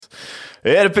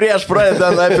Ir prieš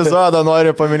pradedant epizodą noriu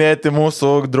paminėti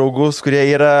mūsų draugus, kurie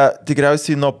yra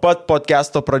tikriausiai nuo pat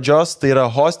podcast'o pradžios, tai yra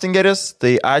Hostingeris,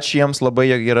 tai ačiū jiems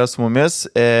labai, jog yra su mumis,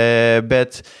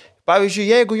 bet pavyzdžiui,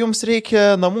 jeigu jums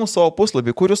reikia namų savo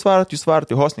puslapį, kur jūs varote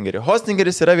į Hostingerį.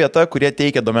 Hostingeris yra vieta, kurie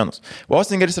teikia domenus.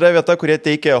 Hostingeris yra vieta, kurie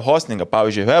teikia hostingą,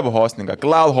 pavyzdžiui, web hostingą,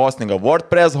 cloud hostingą,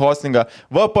 WordPress hostingą,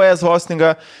 VPS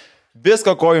hostingą.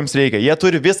 Viską, ko jums reikia. Jie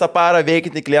turi visą parą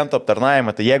veikinti klientų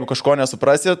aptarnavimą. Tai jeigu kažko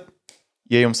nesuprasit,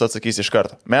 jie jums atsakys iš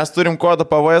karto. Mes turim kodą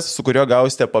PVS, su kuriuo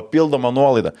gausite papildomą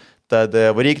nuolaidą. Tad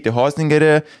varykite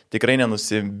Hostingerį, tikrai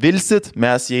nenusivilsit,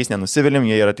 mes jais nenusivilim,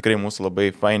 jie yra tikrai mūsų labai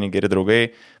faini, geri draugai,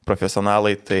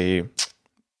 profesionalai, tai...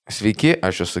 Sveiki,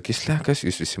 aš esu Kislekas,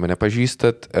 jūs visi mane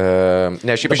pažįstat.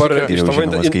 Ne, šiaip dabar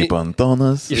žinomas kaip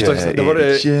Antonas. Dabar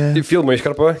filmą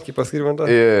iškarpo, kaip paskirti man tą.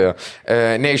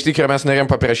 Ne, iš tikrųjų mes norėjom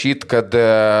paprašyti, kad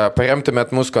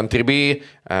paremtumėt mūsų Contribui,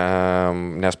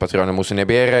 nes Patreonė mūsų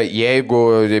nebėra. Jeigu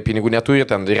pinigų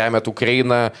neturit, remiat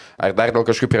Ukrainą, ar dar dėl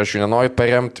kažkokių priežasčių nenorit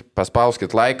paremti,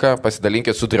 paspauskit laiką,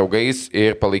 pasidalinkit su draugais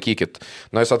ir palaikykit.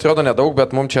 Nors atrodo nedaug,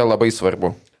 bet mums čia labai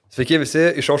svarbu. Sveiki visi,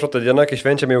 išaušo tą dieną, kai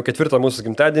švenčiame jau 4 mūsų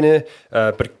gimtadienį.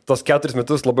 Per tos 4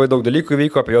 metus labai daug dalykų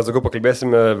įvyko, apie juos daugiau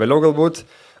pakalbėsime vėliau galbūt.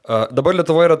 Dabar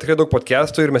Lietuvoje yra tikrai daug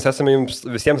podcastų ir mes esame jums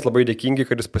visiems labai dėkingi,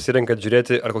 kad jūs pasirinkat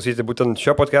žiūrėti ar klausyti būtent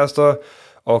šio podcasto,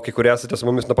 o kai kurie esate su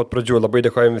mumis nuo pat pradžių. Labai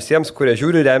dėkojame visiems, kurie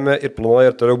žiūri, remia ir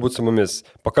planuoja ir toliau būti su mumis.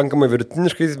 Pakankamai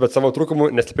vidutiniškais, bet savo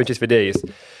trūkumų neslepiančiais vedėjais.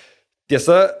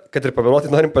 Tiesa, kad ir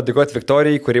pavėluoti norim padėkoti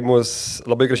Viktorijai, kuri mus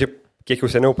labai gražiai kiek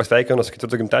jau seniau pasveikino su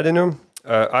 4 gimtadieniu.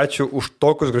 Ačiū už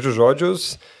tokius gražius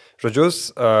žodžius.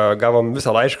 Gavom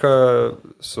visą laišką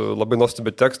su labai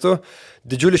nuostabiu tekstu.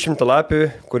 Didžiulį 100-lapį,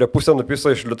 kurią pusę nupiso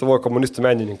iš Lietuvo komunistų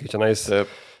menininkai. Čianais.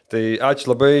 Tai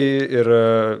ačiū labai ir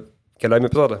keliam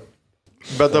epizodą.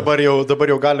 Bet dabar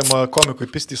jau galima komikui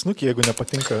pisti į snukį, jeigu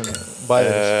nepatinka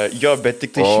bairis. Jo, bet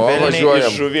tik tai švelniai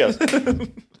iš žuvies.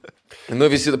 Nu,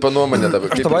 visi panuomonė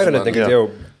dabar. Aš tą bairį net negirdėjau.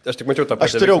 Aš tik mačiau tą patį.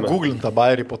 Aš turėjau googlint tą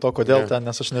bairį po to, kodėl ten,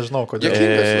 nes aš nežinau, kodėl.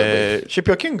 Jokingas labai.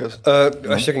 Šiaip jokingas.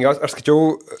 Aš jokingiausias, aš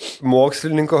skaičiau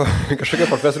mokslininko, kažkokio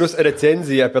profesorius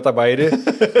recenziją apie tą bairį.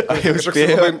 Kažkoks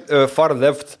labai far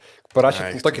left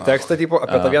parašė tokį tekstą tipo,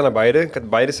 apie tą vieną bairį, kad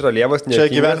bairis yra lievas.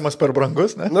 Čia gyvenimas per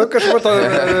brangus, ne? Nu, kažkaip to,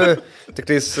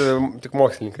 tik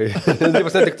mokslininkai.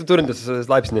 Tik turintis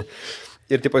laipsnį.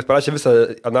 Ir tipo, jis parašė visą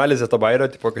analizę to bairio,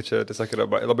 tipo, kad čia tiesiog yra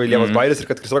labai lievas bairis ir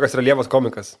kad Kristokas yra lievas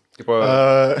komikas. Tipo...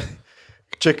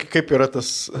 Čia kaip yra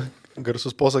tas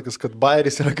garsus posakis, kad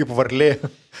bairis yra kaip varlė.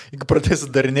 Jeigu pradėsi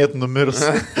darinėti, numirs.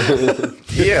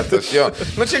 Kietas, jo.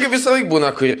 Nu, čia kaip visą laiką būna,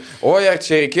 kur, oi, ar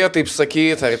čia reikėjo taip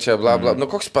sakyti, ar čia bla bla. Nu,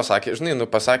 koks pasakė, žinai,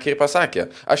 pasakė ir pasakė.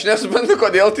 Aš nesuprantu,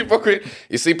 kodėl, tipo, kur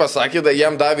jisai pasakė,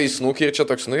 jam davė į snukį ir čia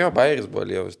toks, nu jo, bairis buvo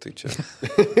lievas, tai čia.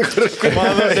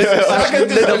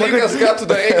 Sakantis dalykas, ką tu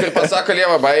darai ir pasako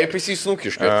lievą bairį, pisai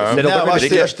snukį iš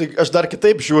karto. Aš dar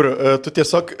kitaip žiūriu, tu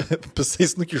tiesiog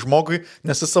pisai snukį žmogui,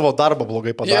 nes jis savo darbą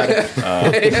blogai padarė.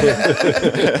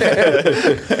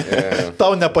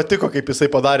 Tau nepatiko, kaip jisai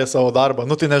padarė savo darbą.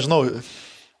 Nu, tai nežinau,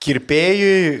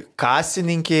 kirpėjui,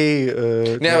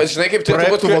 kasininkiai, ne, žinai, kaip tu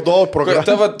projektų vadovų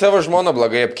programą. Tavo žmona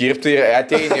blogai apkirptų ir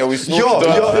ateini jau į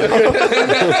snukį.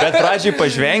 Bet pradžiai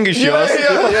pažvengi iš jos.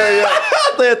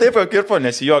 Tai taip jau kirpo,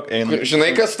 nesijok eina.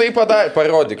 Žinai, kas tai padarė?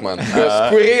 Parodyk man.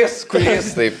 Kuris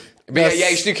taip. Beje, ją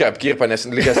iš tikrųjų apkirpa, nes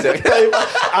likas ir taip.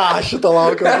 Šitą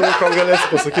laukiu, kol galėsiu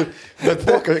pasakyti. Bet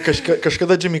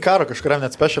kažkada Jimmy Caro, kažkuriam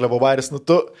net specialė buvo bairis, nu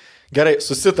tu, gerai,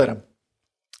 susitarėm.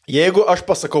 Jeigu aš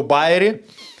pasakau bairį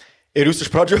ir jūs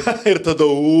iš pradžių ir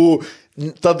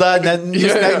tada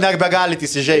jūs nebegalite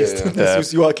įsižeisti, nes jūs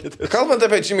juokite. Kalbant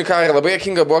apie Jimmy Carrą, labai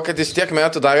juokinga buvo, kad jis tiek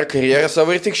metų darė karjerą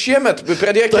savo ir tik šiemet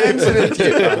pradėjo kemsinti.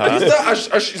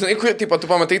 Aš, žinai, kur, taip, tu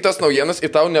pamatai tas naujienas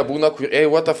ir tau nebūna, kur,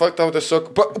 what the fuck, tau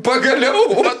tiesiog, pagaliau,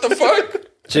 what the fuck.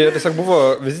 Čia tiesiog buvo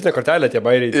vizitinė kortelė tie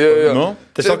bairiai. Nu,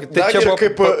 tiesiog, čia buvo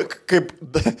kaip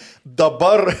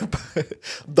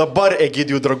dabar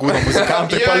Egidijų Dragūno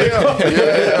muzikantai paliko.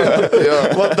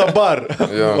 Vat dabar.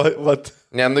 Vat.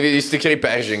 Ne, nu, jis tikrai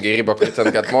peržengė ribą,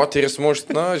 kad moteris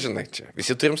mušt, nu, žinai, čia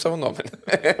visi turim savo nuomonę.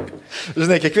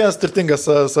 Žinai, kiekvienas turtingas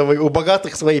savai,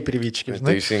 ubagatых svai privyčki.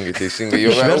 Teisingai.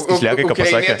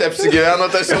 Ukrainietė apsigyveno,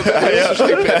 tas jau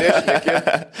visiškai pradėšnekė.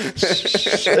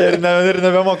 Ir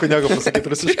nebemoku nieko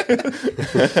pasakyti rusiškai.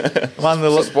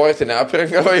 Su sportinė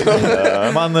apranga.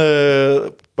 Man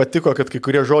patiko, kad kai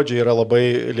kurie žodžiai yra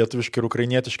labai lietuviški ir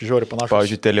ukrainietiški žiūri panašus.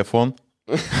 Pavyzdžiui, telefon.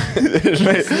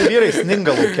 Žinai, vyrai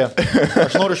sninga laukia.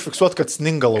 Aš noriu užfiksuoti, kad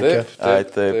sninga laukia.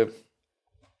 Taip.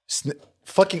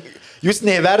 fucking, jūs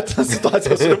neįvertina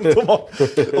situacijos rimtumo.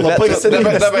 Labai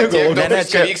seniai. Dabar tiek daug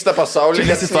visko vyksta pasaulyje,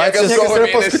 nes Situacijos yra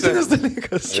paskutinis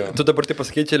dalykas. Tu dabar tai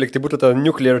pasakyti, lyg tai būtų ta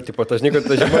nuclear, tipo, ta žinai, kad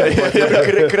ta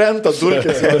žemė. Krenta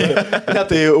dulkės. Ne,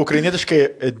 tai ukrainietiškai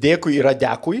dėkui yra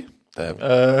dėkui.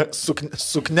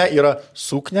 Sukne yra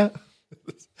sukne.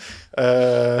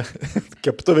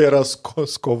 Keptuvė yra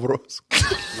skovros.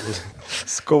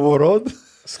 Skovorod.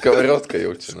 Skavarodka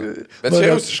jaučiu. Bet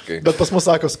čia rusiškai. Bet pas mus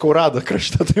sako skaurada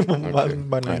krašte, tai man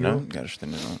Ne, aš tai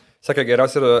nežinau. Sakė,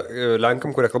 geriausia yra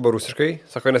Lenkam, kurie kalba rusiškai.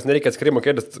 Sako, nes nereikia atskirai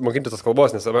mokinti tas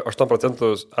kalbos, nes 8%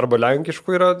 arba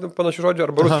lenkiškų yra panašių žodžių,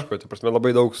 arba rusiškų. Tai prasme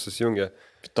labai daug susijungia.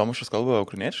 Tomušas kalba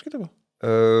ukrainietiškai taip?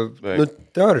 Nu,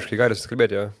 teoriškai gali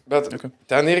susikalbėti, jo. Bet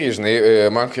ten irgi, žinai,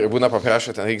 man būna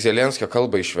paprašo, ten reikia Zelenskio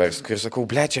kalbą išversti, kur sakau,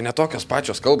 ble, čia ne tokios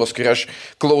pačios kalbos, kur aš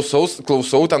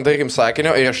klausau ten, tarkim,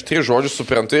 sakinio ir aš 3 žodžius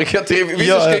suprantu ir 4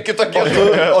 visiškai kitokie.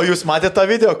 O jūs matėte tą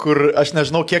video, kur aš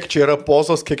nežinau, kiek čia yra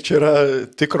pozos, kiek čia yra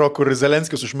tikro, kur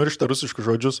Zelenskis užmiršta rusiškus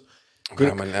žodžius.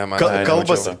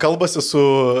 Kalbasi su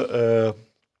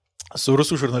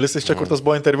rusų žurnalistais, čia kur tas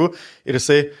buvo interviu ir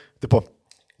jisai, tipo,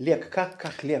 liek, ką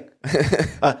liek?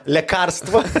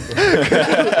 Lekarstvo.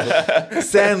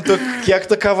 Sentu, kiek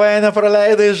tu kavoje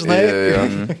nepraleidai, žinai?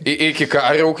 Iki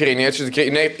karo ukrainiečių,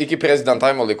 iki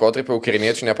prezidentavimo laikotarpio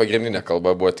ukrainiečių nepagrindinė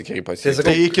kalba buvo tikrai pasiekta.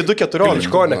 Tai iki 2.14.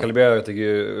 Kličko nekalbėjo, taigi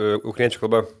ukrainiečių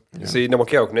kalba. Jisai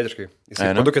nemokėjo ukrainietiškai.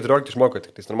 Jisai po 2.14 išmoko,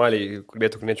 tik tai normaliai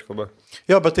kalbėti ukrainiečių kalba.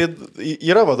 Jo, bet tai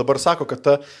yra, dabar sako, kad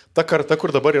ta karta,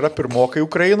 kur dabar yra pirmokai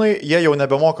Ukrainai, jie jau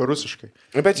nebemoka rusiškai.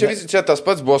 Bet čia tas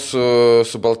pats buvo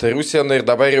su Baltarusija ir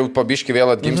dabar jau pabiški vėl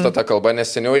atgimsta ta kalba, nes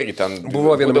seniau irgi ten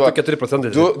buvo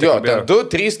 4%. Jo, ten 2,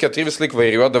 3, 4 vis laik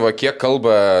varijuodavo, kiek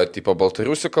kalba, tipo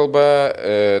Baltarusių kalba,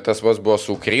 tas vas buvo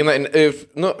su Ukraina.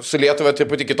 Nu, su Lietuva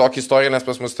truputį kitokia istorija, nes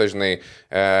pas mus, tai žinai,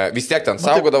 vis tiek ten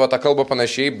saugodavo tą kalbą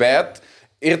panašiai, bet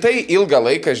ir tai ilgą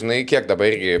laiką, žinai, kiek dabar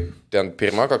irgi ten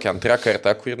pirma, kokia antra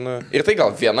karta, kur, nu, ir tai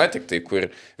gal viena tik tai, kur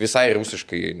visai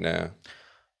rusiškai ne...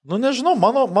 Nu, nežinau,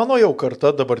 mano jau karta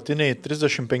dabartiniai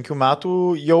 35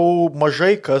 metų jau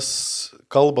mažai kas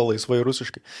kalba laisvai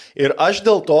rusiškai. Ir aš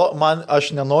dėl to,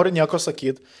 aš nenoriu nieko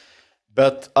sakyti,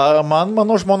 bet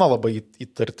mano žmona labai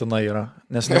įtartina yra,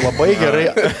 nes jinai labai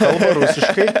gerai kalba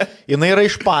rusiškai, jinai yra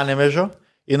iš Panevėžio,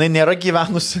 jinai nėra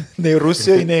gyvenusi nei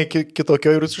Rusijoje, nei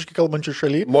kitokioje rusiškai kalbančių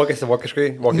šaly. Mokėsi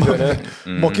vokiškai, ne?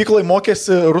 Mokyklai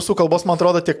mokėsi rusų kalbos, man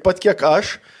atrodo, tiek pat, kiek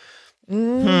aš.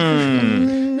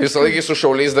 Visą laikį su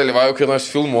šauliais dalyvauju, kai nors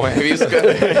filmuoja viską.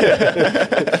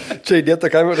 Čia įdėta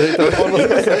kamera į telefoną.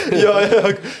 Jo,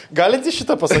 galite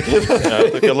šitą pasakyti?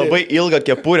 Tokia labai ilga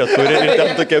kepurė turi ir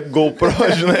ten tokia GoPro,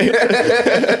 žinai.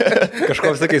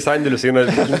 Kažko vis tikai sandėlius eina.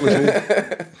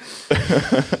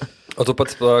 O tu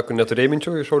pats neturėjai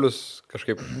minčių į šaulius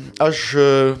kažkaip?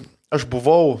 Aš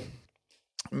buvau...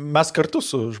 Mes kartu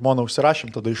su žmona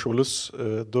užsirašėm tada į šaulius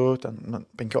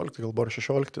 15 gal buvo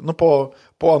 16, nu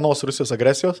po anos Rusijos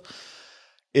agresijos,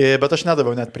 bet aš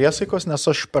nedaviau net priesaikos, nes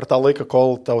aš per tą laiką,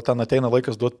 kol tau ten ateina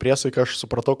laikas duoti priesaiką, aš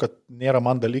supratau, kad nėra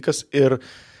man dalykas ir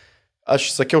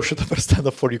aš sakiau šitą per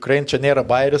Stand Up for Ukraine, čia nėra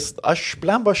bairis, aš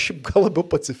šiaip gal labiau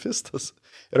pacifistas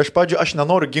ir aš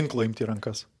nenoriu ginklą imti į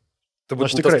rankas. Tu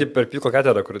būtum tas kaip per Pyko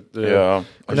katedrą, kur...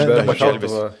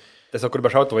 Tiesiog kur be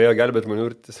šautuvo jie gelbėt žmonių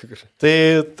ir tiesiog kažkaip. Tai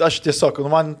aš tiesiog,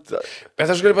 man... Bet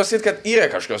aš galiu pasakyti, kad yra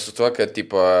kažkas su tuo, kad,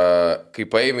 tipo, kai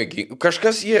paėmė,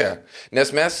 kažkas yra.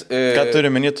 Nes mes... Ką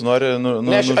turi minėti, tu nori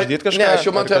nužudyti kažką? Ne, aš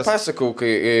jau man tai pasakau,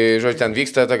 kai, žodžiu, ten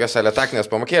vyksta tokias aletakinės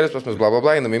pamakėlės, pas mus bla bla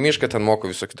bla, einam į mišką, ten moko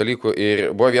visokių dalykų ir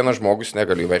buvo vienas žmogus,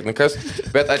 negaliu įvardinkas,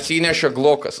 bet atsinešė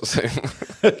glokas.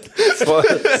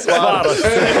 Svaras.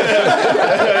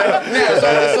 Ne,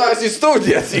 svaras į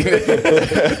studiją atsinešė.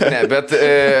 Ne, bet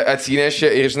atsinešė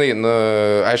ir, žinai, nu,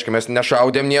 aišku, mes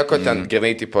nešaudėm nieko, ten,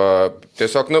 grinai, tipo,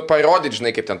 tiesiog, nu, parodyti,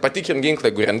 žinai, kaip ten, patikrint ginklą,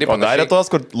 jeigu randi panašiai. Padarė tos,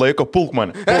 kur laiko pulk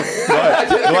mane.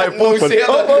 Davai, pulk mane.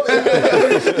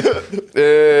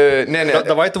 Ne.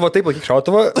 Davai tu va taip, laikyk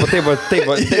šautuvą, taip,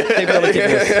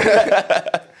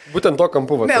 būtent to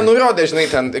kampu. Ne, nurodė, žinai,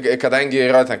 ten, kadangi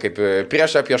yra ten kaip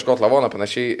prieš apieškot lavoną,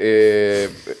 panašiai.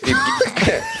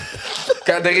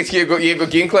 Ką daryti, jeigu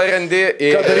ginklą randi?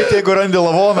 Ką daryti, jeigu randi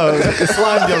lavoną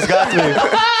Islandijos gatvėje?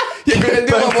 Jeigu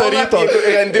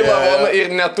randi lavoną ir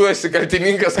ne tu esi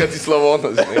kaltininkas, kad jis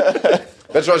lavonas, žinai.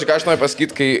 Bet, žodžiu, ką aš noriu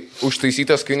pasakyti, kai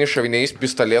užtaisytas kainiais šoviniais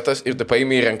pistoletas ir tai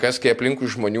paimi į rankas, kai aplinkui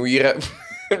žmonių yra,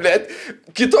 bet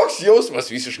kitoks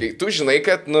jausmas visiškai. Tu žinai,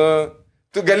 kad, nu,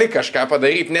 tu gali kažką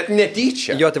padaryti, net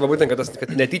netyčia. Jo, tai va būtent,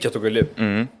 kad netyčia tu gali.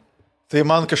 Tai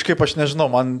man kažkaip, aš nežinau,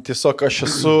 man tiesiog aš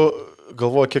esu...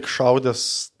 Galvoju, kiek šaudęs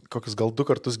kokius gal 2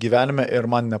 kartus gyvenime ir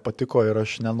man nepatiko ir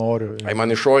aš nenoriu. Ai,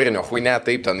 man išorinio, ne,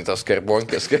 taip, ten į tas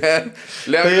karbonkės.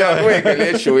 Lengvai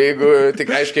galėčiau, jeigu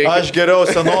tik aiškiai. Aš geriau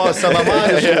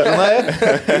senamanį, žinai.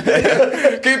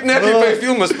 Kaip ne, kaip per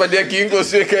filmus padėk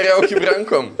ginklus ir kariaukim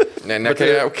rankom. Ne,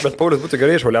 nekariauk. Bet Paulius būtų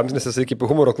gerai išvaliams, nes jisai kaip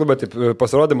humoro klube taip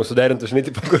pasirodymus suderintų, žinai,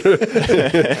 taip, kur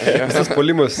visas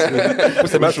polimus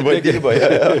pusę metų Vadyba,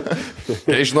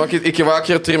 Žinokit, iki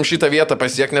vakar turim šitą vietą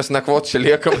pasiekti, nes nakvot čia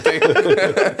liekam. Tai...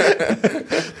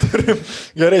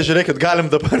 Gerai, žiūrėkit, galim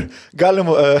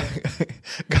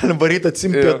varyti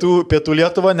atsimti pietų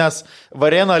Lietuvą, nes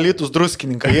Varėna, Alytus,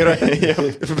 Druskininkai yra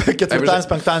 4,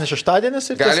 5,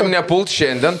 6. Galim nepult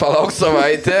šiandien, palauk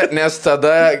savaitę, nes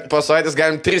tada po savaitės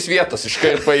galim 3 vietas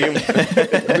iškart paimti.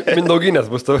 Mindauginės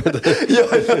bus to.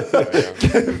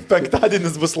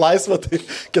 Penktadienis bus laisva, tai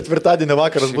ketvirtadienį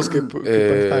vakaras bus kaip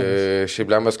penktadienis. Šiaip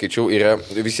lemba skaičiau, yra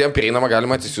visiems prieinama,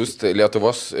 galima atsisiųsti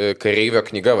Lietuvos kareivio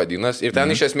knyga vadinas. Ir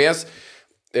ten iš esmės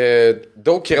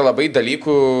daug yra labai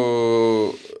dalykų,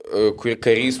 kur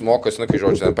karys mokosi, kai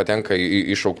žodžiu, ten patenka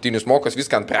į šauktinius, mokosi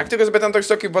viską ant praktikos, bet ten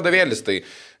toks kaip vadovėlis, tai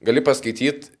gali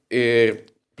paskaityti ir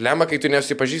lemba, kai tu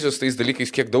nesusipažįsi su tais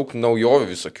dalykais, kiek daug naujovių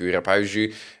visokių yra. Pavyzdžiui,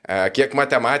 kiek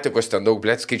matematikos ten daug,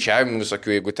 skaičiavimų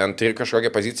visokių, jeigu ten turi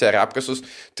kažkokią poziciją ar apkasus,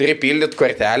 turi pildyti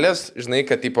kortelės, žinai,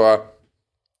 kad tipo,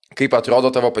 kaip atrodo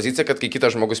tavo pozicija, kad kai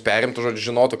kitas žmogus perimtų, žodžiu,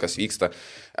 žinotų, kas vyksta.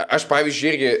 Aš,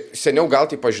 pavyzdžiui, irgi seniau gal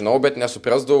tai pažinau, bet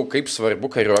nesuprasdavau, kaip svarbu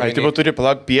kariuomenė. Ai, tipo, turi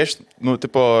palauk piešti,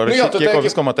 rašyti, kiek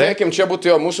visko matai. Tarkim, čia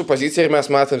būtų jo mūsų pozicija ir mes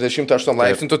matome 108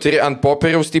 laipsnių, tu turi ant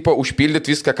popieriaus, tipo,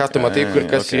 užpildyti viską, ką tu matai, kur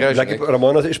kas yra. Žinai, kaip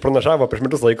Ramonas išpranašavo prieš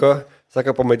metus laiko,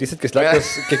 sako, pamatysit, kai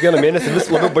slekas kiekvieną mėnesį vis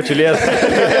labiau bačilės.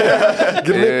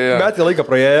 Metai laiką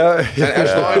praėjo.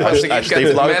 Aš noriu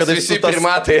pasakyti, kad mes visi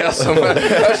primatai esame.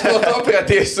 Aš nuo to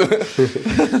pratėsiu.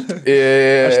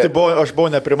 Aš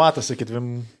buvau neprimatas, sakyt,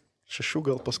 6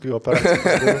 gal paskui operacija.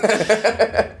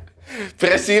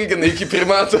 Prasilgina iki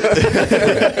primato.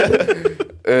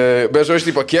 Bet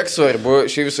žodžiu, kiek svarbu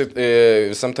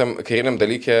visam tam kariniam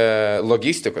dalykė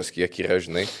logistikos, kiek yra,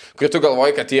 žinai. Kur tu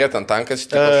galvoji, kad yra ten tankas,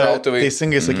 tipo šautuvai.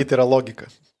 Teisingai sakyti yra logika.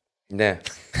 Ne.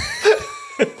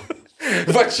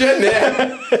 Va čia ne.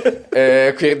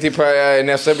 Kur, tipo,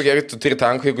 nesvarbu, gerai, tu turi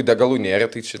tankų, jeigu degalų nėra,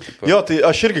 tai čia, tipo... Jo, tai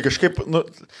aš irgi kažkaip,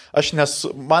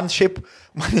 man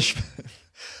iš...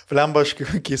 Flemba, aš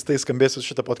keistai skambėsiu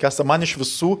šitą podcastą, man iš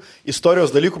visų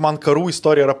istorijos dalykų, man karų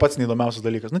istorija yra pats neįdomiausias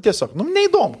dalykas. Tiesiog,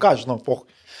 neįdomu, ką žinau,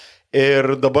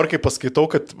 Ir dabar, kai paskaitau,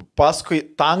 kad paskui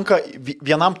tanką,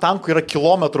 vienam tankui yra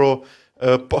kilometrų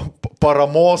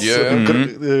paramos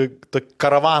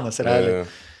karavanas, realiai.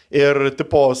 Ir,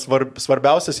 tipo,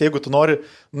 svarbiausias, jeigu tu nori,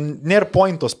 nėra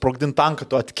pointos sprogdinti tanką,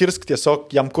 tu atkirsk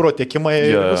tiesiog jam kuro tiekimą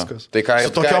ir viskas. Tai ką,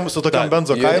 su tokiam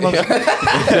benzo kainom.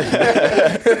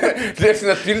 Lieks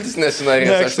net piltis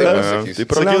nesinarės, aš taip pasakysiu.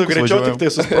 Sakytų, greičiau tik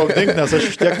tai susprogdink, nes aš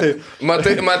iš tiek tai...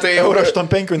 Matai, eurą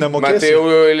 85 nemokėsiu. Matai, jau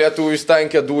Lietuvų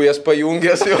įstankė dujas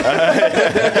pajungęs jau.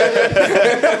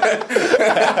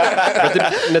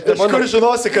 Iš kur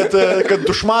žinosi, kad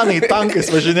dušmanai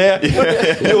tankais važinėja,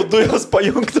 jau dujos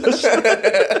pajungtas.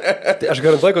 Tai aš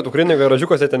garantuoju, kad Ukrainoje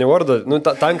garažiukose ten į Wordą,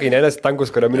 tankai, nes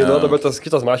tankus kariuomenė duoda, bet tas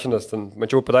kitos mašinas, ten,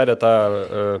 mačiau, padarė tą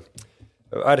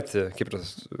arti, kaip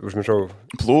tas, užmiršau.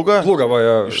 Plūgą? Plūgą, va,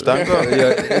 jo. Iš tanko?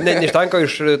 Ne iš tanko,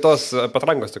 iš tos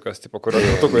patrankos tokios, tipo, kur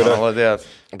yra. Maladėt.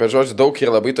 Bet žodžiu, daug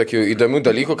yra labai tokių įdomių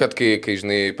dalykų, kad kai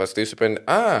žinai, pastai supranti,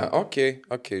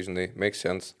 ok, žinai, make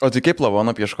sense. O tai kaip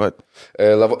lavoną pieškoti?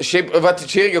 Šiaip, va,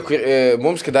 čia irgi,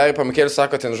 mums, kai darė pamokėlės,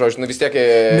 sako ten, žodžiu, vis tiek...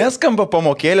 Neskamba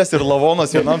pamokėlės ir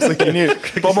lavonas vienam sakiny.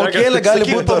 Pamokėlė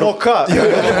gali būti pamoka.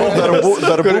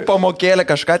 Darbų pamokėlė,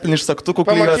 kažką ten iš saktukų.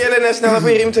 Pamokėlė, nes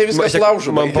nelabai rimtai viskas laužo.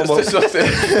 Man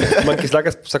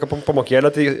Kislekas sako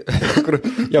pamokėlę, tai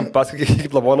jam pasakė,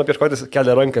 kaip lavoną pieškotis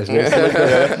kelia ranką, žinai.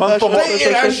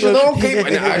 Aš žinau, kaip...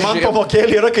 Man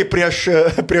pamokėlė yra kaip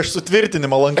prieš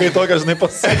sutvirtinimą, lankai tokia, žinai,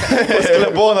 pas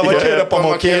kleboną, va čia yra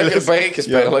pamokėlė. Ir bareikis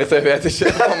per laiką, bet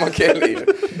čia pamokėlė.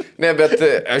 Ne, bet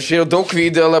aš jau daug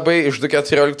video labai iš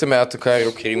 2014 metų karo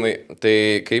Ukrainai,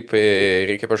 tai kaip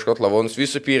reikia pieškoti lavonus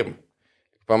visų pirma.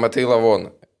 Pamatai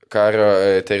lavoną. Karo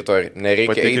teritoriją.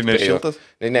 Nereikia eiti prie jo.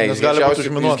 Ne, jis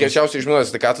greičiausiai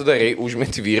užminuotas. Tai ką tu darai?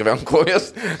 Užmeti virvę ant kojas,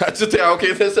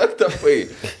 atsitraukiai tiesiog tampai.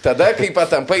 Tada, kai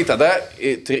patampai, tada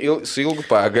su ilgu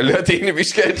pagaliu ateini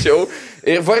biškerčiau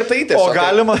ir vartai tiesiog.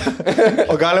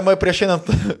 O galima prieš einant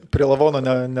prie lavono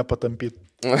nepatampyti.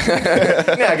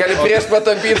 Ne, gali prieš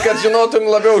patampyti, kad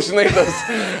žinotum labiau, žinai, tas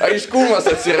aiškumas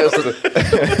atsirastų.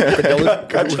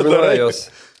 Kodėl užminuoja jos?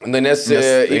 Nes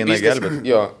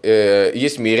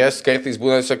jis miręs, kartais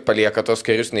būna tiesiog palieka tos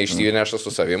karius neišsineša su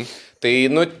savim. Tai,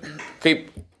 kaip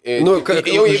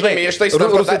jau jeigu mirštais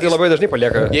Rusai tai labai dažnai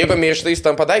palieka. Jeigu mirštais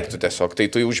tampa daiktų tiesiog, tai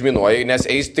tu užminuoji, nes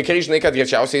tikrai žinai, kad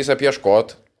greičiausiai eis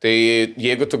apieškot. Tai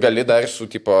jeigu tu gali dar su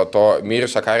tipo, to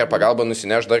mirusio kario pagalba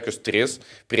nusineš dar kius 3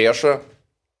 priešo.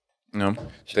 Ja.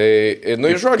 Tai, ir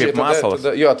žodžiai,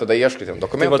 tada ieškite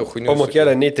dokumentų. Tai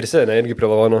pamokėlė nei 3, ne, irgi prie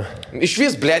lavonų. Iš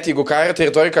vis, blėt, jeigu kario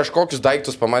teritorijoje kažkokius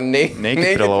daiktus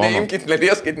neimkit,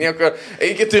 nelieskit nieko,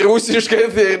 eikit į rusišką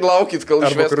ir laukit, kol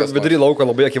išveskas. Vidury lauko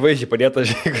labai akivaizdžiai padėta,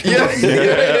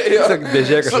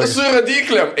 su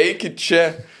radiklėm, eikit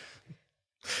čia.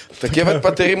 Tokie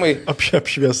patarimai.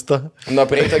 Apšviesta. Nuo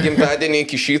praeitą gimtadienį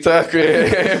iki šitą,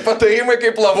 patarimai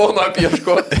kaip lavono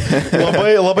apieškoti.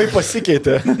 Labai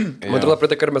pasikeitė. Man atrodo,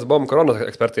 praeitą kartą mes buvom koronos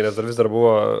ekspertai, nes vis dar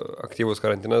buvo aktyvus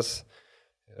karantinas.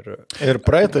 Ir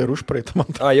praeitą, ir užpraeitą, man.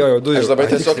 Jo, Aš dabar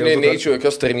tiesiog neįčiau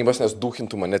jokios tarnybos, nes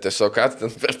duhintų mane tiesiog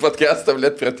per podcastą,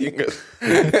 blėt, pratingas.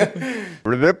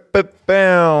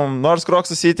 Nors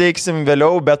Kroksas įteiksim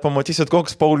vėliau, bet pamatysit,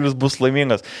 koks Paulius bus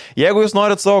laimingas. Jeigu jūs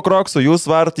norit savo Kroksų, jūs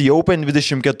varti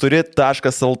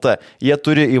open24.lt. Jie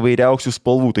turi įvairiausių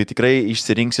spalvų, tai tikrai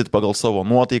išsirinksit pagal savo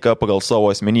nuotaiką, pagal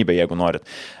savo asmenybę, jeigu norit.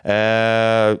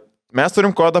 Mes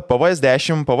turim kodą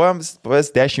PVS10,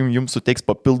 PVS10 jums suteiks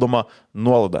papildomą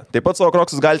nuolaidą. Taip pat savo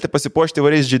Kroksus galite pasipuošti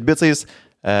įvairiais žydbicais,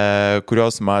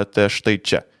 kurios matėte štai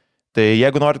čia. Tai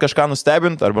jeigu norit kažką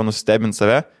nustebinti arba nustebinti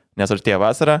save, nes artėja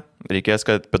vasara, reikės,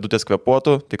 kad pedutės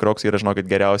kvepuotų, tai Kroksai yra, žinokit,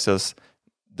 geriausias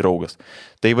draugas.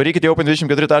 Tai varykite į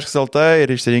open24.lt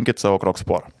ir išsirinkit savo Kroks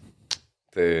porą.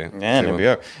 Tai,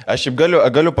 nebijau. Aš šiaip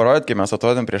galiu parodyti, kai mes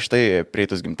atrodėm prieš tai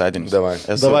prieitus gimtadienius.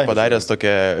 Esu padaręs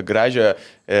tokią gražią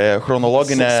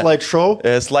chronologinę...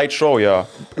 Slideshow, jo.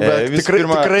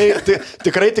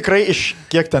 Tikrai iš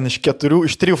kiek ten, iš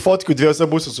 3 fotkių 2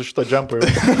 būsiu su šito džempu.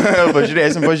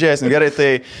 Pažiūrėsim. Gerai,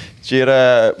 tai čia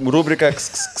yra rubrika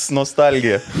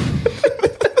nostalgija.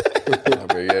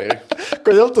 Labai gerai.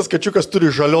 Kodėl tas kačiukas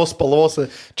turi žalios spalvos?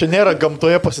 Čia nėra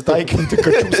gamtoje pasitaikinti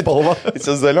kačių spalva.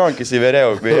 Jis zalionkis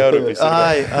įvėrėjau, vėjarukis.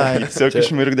 Tiesiog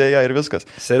išmirgdėjo ir viskas.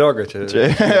 Serioga čia.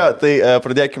 Tai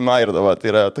pradėkime nuo Airdo, tai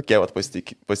yra tokie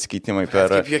pasikeitimai per...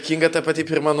 Kaip juokinga ta pati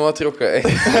pirma nuotrauka.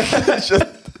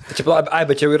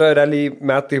 Bet čia yra realiai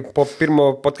metai po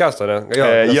pirmo podcasto, ne?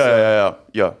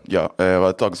 Jo,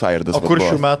 toks Airdas. O kur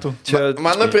šių metų?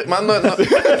 Mano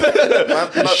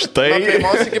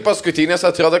pirmos iki paskutinės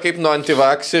atrodo kaip nuo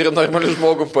antivaks ir normalių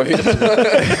žmogų pavyzdžių.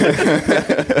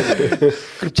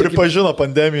 Pripažino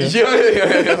pandemiją.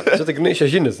 Čia tik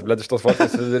šežinis, blėt, iš tos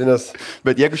fotos vidurinės.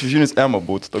 Bet jeigu šežinis Ema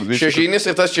būtų toks... Šežinis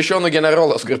ir tas Češionų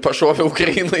generolas, kur pašovė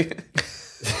Ukrainai.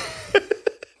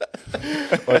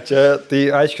 O čia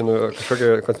tai aiškinu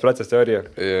kažkokią konspiracijos teoriją.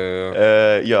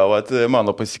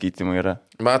 Mano pasikeitimai yra.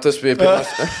 Matas pirmas.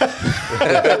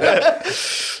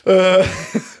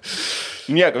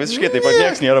 Nieko, visiškai taip pat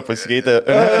nieks nėra pasikeitę.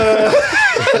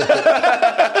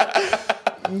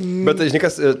 Bet žinai,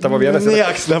 kas tavo vienas...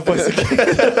 Nieks nepasikeitė.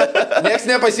 Nieks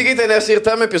nepasikeitė, nes ir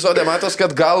tam epizode matos,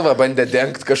 kad galvą bandė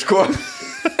dengti kažkuo.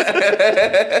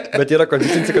 Bet yra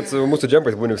konsistencija, kad su mūsų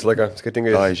džempais būni visą laiką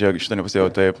skirtingai. Žiūrėk, šitą nepasėjau,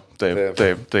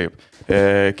 taip.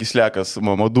 Kislekas,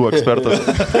 madų ekspertas.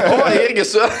 Irgi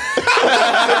su...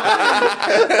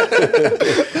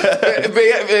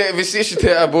 Beje, visi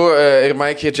šitie abu ir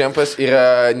Mike ir Džempas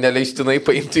yra neleistinai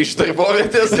paimti iš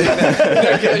darbovietės,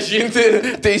 negrąžinti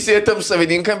teisėtam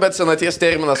savininkam, bet senaties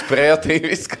terminas praėjo, tai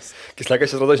viskas.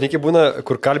 Kislekas, atrodo, žinai, būna,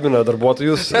 kur kalbina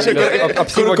darbuotojus,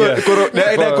 apsivogė.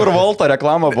 Kur Volto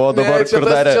reklama buvo dabar, kur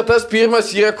darė. Čia tas pirmas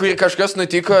yra, kur kažkas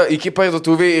nutiko iki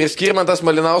parduotuvėje ir Skirmantas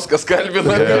Malinauskas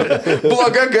kalbina.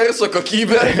 Bloga garso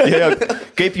kokybė.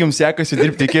 Kaip jums sekasi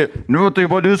dirbti iki... Tai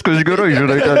buvo viskas gerai,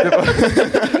 žinai.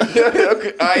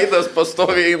 Aidas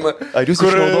pastoviai eina. Ar jūs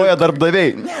išnaudoja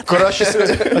darbdaviai? Kur aš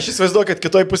įsivaizduoju, kad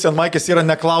kitoj pusėje Maikės yra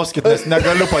neklauskit, nes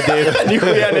negaliu padėti.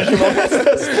 Nikurie nežinau.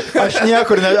 Aš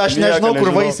nežinau, kur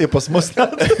vaisiai pas mus.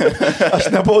 Aš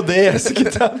nebuvau dėjęs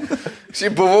kitą.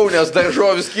 Šiaip buvau, nes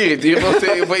daržovių skyriai dirbau,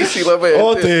 tai vaisiai labai.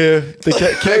 O tai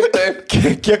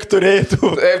kiek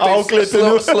turėtų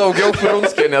auklėtinių? Slaugiau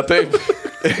Prunskienė, taip.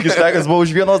 Kislekas buvo už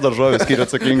vienos daržovės skyrių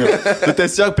atsakingas. Tu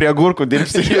tiesiog prie agurkų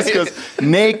dirbsi viskas.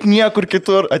 Neik niekur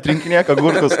kitur, atrinkinėk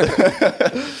agurkus.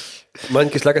 Man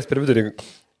Kislekas per vidurį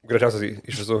gražiausias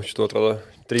iš visų šitų atrodo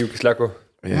 3 Kislekų.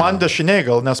 Man dešiniai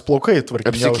gal, nes plaukai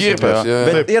tvarkingiausi. Apsikirpęs.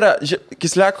 Bet yra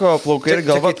Kisleko plaukai ir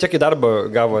galva... Čia kai darbą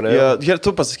gavo, ne? Ir tu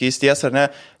pasakys tiesą, ar ne?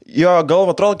 Jo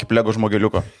galva atrodo kaip Lego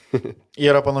žmogeliuko.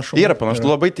 Yra panašu.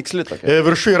 Labai tiksli tokia.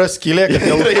 Viršų yra skylė,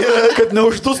 kad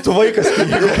neuždustų vaikas,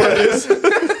 jeigu pradės.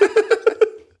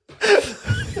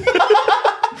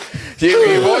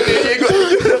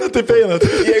 taip einat?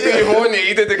 Jeigu į vonę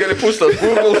įdėti, gali pustas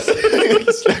burbulas.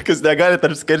 Kas negali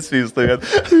tarp skersvėjus stovėti.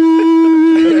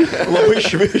 Labai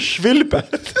švilpia.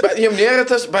 Bet jiem nėra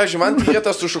tas, pavyzdžiui, man yra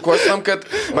tas sušukuosinam, kad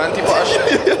man, tipo,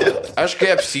 aš kai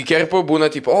apsikerpu, būna,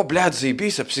 tipo, o, blėt,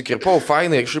 zaibys, apsikirpau,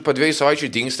 fainai, ir po 2 savaičių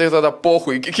dingsta ir tada pohu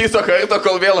iki kito karto,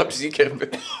 kol vėl apsikerpi.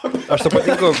 Aš to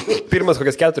patinku pirmas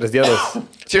kokias 4 dienas.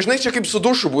 Čia, žinai, čia kaip su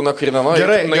dušu būna krinama.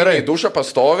 Gerai. Į dušą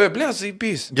pastovi, blėt,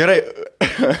 zaibys. Gerai,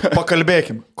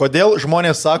 pakalbėkim. Kodėl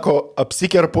žmonės sako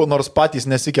apsikerpu, nors patys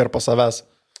nesikerpa savęs?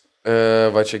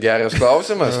 Va čia geras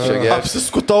klausimas.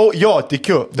 Apsiskutau, jo,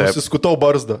 tikiu, apsiskutau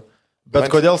barzdą. Bet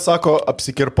kodėl sako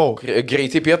apsikirpau?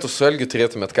 Greitai pietų su Algiu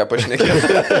turėtumėt ką pašnekėti.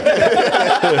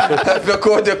 Apie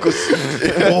kodekus.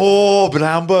 O,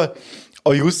 blemba.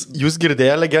 O jūs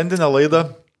girdėję legendinę laidą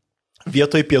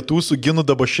vietoj pietų su Ginu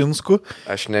Dabašinsku?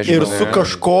 Aš nežinau. Ir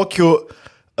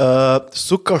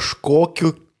su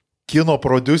kažkokiu kino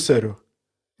prodiuseriu.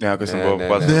 Ne, kas ten buvo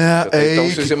pats. Tau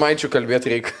susimaičių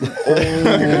kalbėti reikia. O,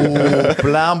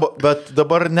 blemba. Bet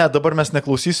dabar mes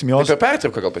neklausysim jos. Per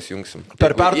pertrauką gal pasijungsim.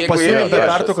 Per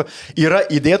pertrauką yra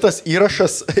įdėtas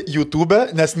įrašas YouTube,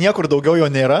 nes niekur daugiau jo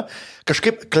nėra.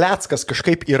 Kažkaip Kleckas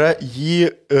yra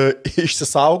jį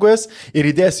išsisaugojęs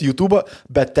ir įdėjęs YouTube,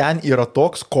 bet ten yra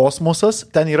toks kosmosas,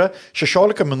 ten yra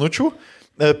 16 minučių,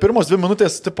 pirmos 2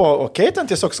 minutės, tipo, okei, ten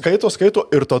tiesiog skaito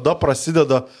ir tada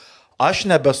prasideda.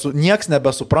 Nieks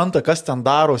nebesupranta, kas ten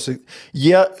darosi.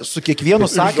 Jie su kiekvienu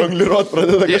sakiniu... Žongliruot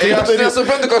pradeda kažkaip. Aš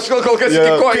nesuprantu, kol kas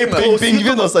iki ko eina.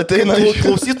 Pingvinas ateina.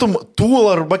 Klausytum Tool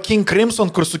arba King Crimson,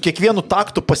 kur su kiekvienu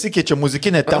taktu pasikeičia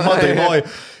muzikinė tema dainuoja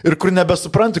ir kur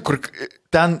nebesupranti,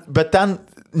 bet ten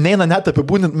neina net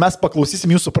apibūdinti, mes paklausysim,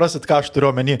 jūs suprasit, ką aš turiu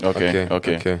omeny.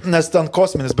 Okay. Nes ten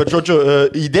kosminis, bet žodžiu,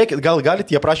 įdėkit, gal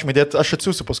galite jie prašymą įdėti, aš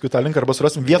atsiųsiu paskui tą linką arba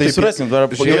surasim vietą. Tai surasim, dar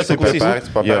paklausysim.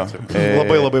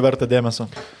 Labai verta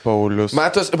dėmesio. Paulius.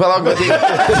 Matos, palauk, bet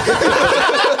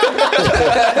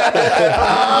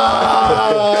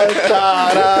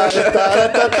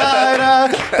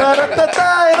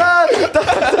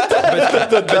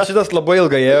Bet šitas labai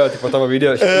ilgai ėjo, tik po tavo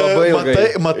video. Labai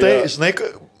ilgai. Matai, žinai,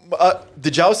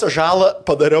 didžiausią žalą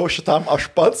padariau šitam aš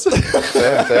pats.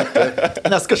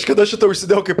 Nes kažkada šitą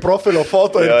užsidėjau kaip profilio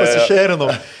foto ir pasišėrinau.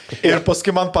 Ir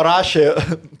paskui man parašė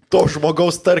to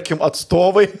žmogaus, tarkim,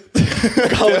 atstovai,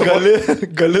 gal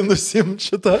gali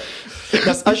nusimti šitą.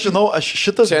 Nes aš žinau,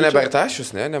 šitas... Čia ne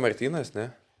Bertašius, ne Martynas, ne?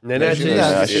 Ne,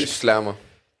 iš Slemo.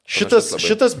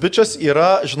 Šitas bičias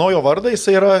yra, žinau jo vardą,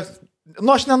 jisai yra...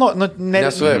 aš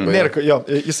nesvarbu.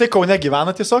 Jisai Kaune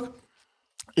gyvena tiesiog.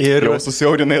 Ir jau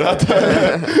susiaurinai ratą.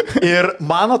 Ir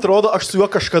man atrodo, aš su juo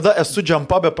kažkada esu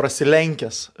džampabę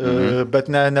prasilenkęs,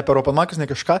 bet ne per Open Mic'us, ne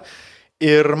kažką.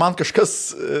 Ir man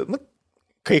kažkas,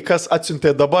 kai kas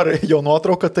atsiuntė dabar jo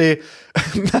nuotrauką, tai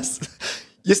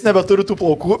jis nebeturi tų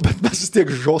plaukų, bet mes vis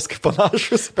tiek žoskai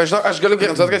panašus. Žinau, aš galiu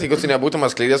garantuoti, kad jeigu tu nebūtum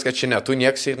atskleidęs, kad čia ne tu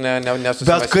nieks ir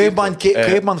nesusimąstytum. Bet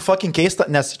kaip man fucking keista,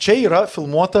 nes čia yra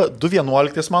filmuota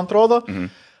 2011, man atrodo.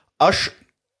 Aš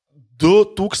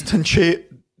 2008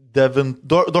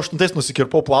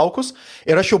 nusikirpau plaukus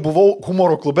ir aš jau buvau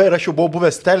humoro klube ir aš jau buvau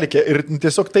buvęs Telikė ir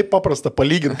tiesiog taip paprasta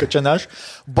palyginti, kad čia ne aš.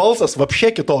 Balsas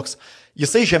vapšė kitoks.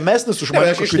 Jisai žemesnis už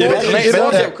mane.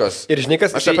 Ir žinai,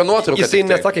 kas aš apie nuotrauką. Jisai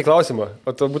nesakė klausimą,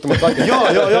 o tu būtum atsakęs.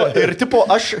 Jo. Ir tipo,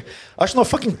 aš nuo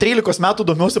fucking 13 metų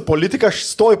domiausi politiką, aš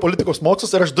stoju politikos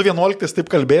mokslus ir aš 2011 taip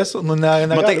kalbėsiu.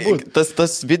 Matai,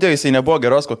 tas video jisai nebuvo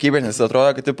geros kokybės, nes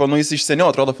atrodo, kad tipo, jis iš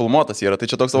seniau atrodo filmuotas yra. Tai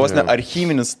čia toks savos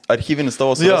archyvinis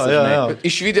tavo surastas.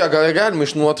 Iš video gal galima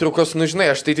iš nuotraukos,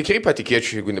 žinai, aš tai tikrai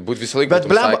patikėčiau, jeigu nebūtų visą laiką. Bet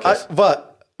blemba,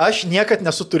 aš niekad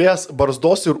nesu turėjęs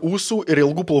barzdos ir ūsų ir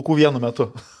ilgų plaukų vienu metu.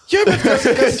 Jo, bet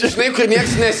kas žinai, kur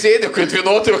nieks nesėdė, kur dvi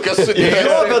nuotraukas sudėjo.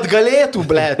 Jo, bet galėtų,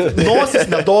 blėt. Nosis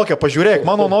nedokia, pažiūrėk,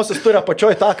 mano nosis turi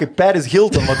apačioj tą, kaip Paris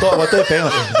Hilton, va taip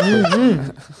eina.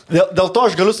 Dėl to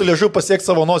aš galiu su liežuviu pasiekti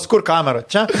savo nosį. Kur kamera?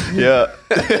 Čia?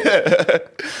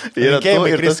 Ir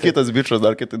tas kitas bičas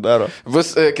dar kitai daro.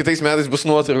 Kitais metais bus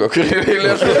nuotrauka, kur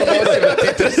liežuviu nosį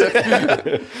matyti.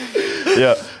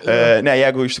 Ne,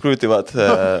 jeigu iš tikrųjų tai vat...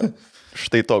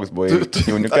 Štai toks buvo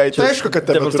jaunikaitis. Tai aišku, kad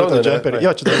tebe turi tą džemperį.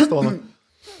 Jo, čia dar stono.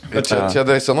 Čia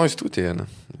dar senoji studija, ne?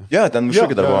 Jo, ten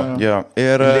šūkį dar buvo.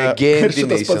 Ir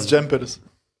šitas pats džemperis.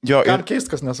 Kam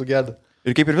keist, kas nesugėda.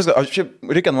 Ir kaip ir viską. Aš šiaip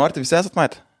Rick and Morty visi esat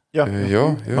matę? Jo.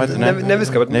 Ne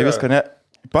viską, bet... Ne viską, ne.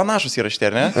 Panašus yra šitie,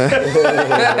 ar ne?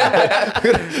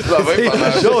 Labai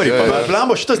panašus.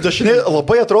 Blemba, šitas dešinė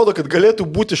labai atrodo, kad galėtų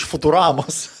būti iš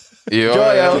Futuramos. Jo,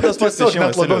 tas pats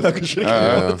net labiau negu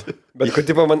žiūrėkime. Bet, kad,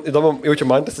 tipo, man įdomu, jaučiu,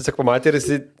 man tas tiesiog pamatė ir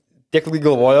jis tiek ilgai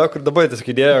galvojo, kur dabar tiesiog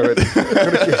idėjo.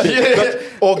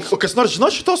 O kas nors žino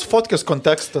šitos fotkės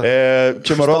kontekstą?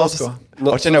 Čia man rodos,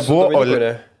 Nu, o čia nebuvo su Dominiku,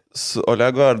 ne? su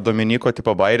Olego ar Dominiko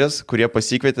tipo bairis, kurie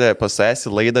pasikvietė pas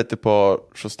esi laidą tipo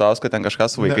Šustausko ten kažką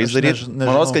su vaikais aš daryti. nežinau.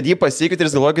 Manau, kad jį pasikvietė ir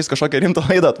jis galvoja, kad jis kažkokią rimtą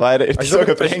laidą atvarė. Ir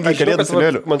tiesiog aprengė kalėdų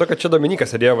senelių. Man to, kad čia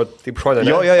Dominikas sėdėjo, va, taip šonė.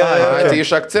 Jo. Tai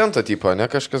iš akcento tipo, ne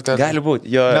kažkas gali. Gali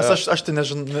būti. Jo. Nes aš tai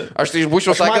nežinau. Aš tai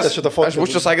būčiau matęs šitą fotkę. Aš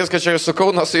būčiau sakęs, kad čia su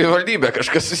Kauno savivaldybė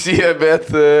kažkas susiję,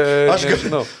 bet...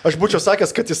 Aš būčiau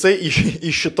sakęs, kad jisai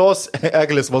iš šitos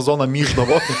eglės vazoną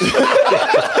myždavo.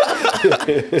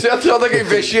 Čia atrodo kaip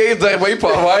viešieji darbai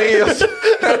po avarijos.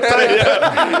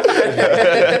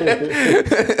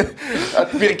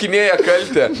 Atpirkinėja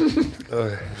kaltę.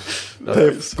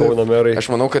 Taip, Kauno merai. Aš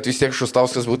manau, kad vis tiek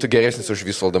Šustauskas būtų geresnis už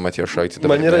Visvaldą Matijošaitį.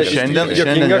 Man yra Šiandien-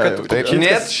 juokinga, kad Taip,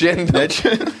 net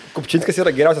šiandien. Kupčinskas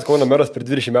yra geriausias Kauno meras per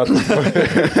 20 metų.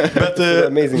 Bet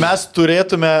Amazing. mes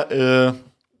turėtume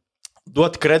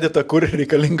duoti kreditą, kur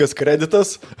reikalingas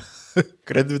kreditas.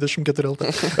 Kredit 24 LT.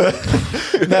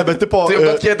 Ne, bet tipo... Tai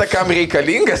bet kieta, kam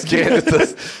reikalingas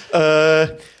kreditas.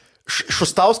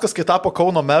 Šustauskas, kai tapo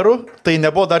Kauno meru, tai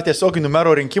nebuvo dar tiesioginių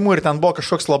mero rinkimų ir ten buvo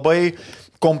kažkoks labai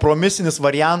kompromisinis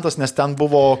variantas, nes ten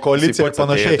buvo koalicija ir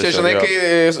panašiai. Čia žinai,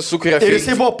 kai sukuria Ir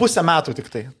jisai buvo pusę metų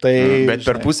tik tai. Bet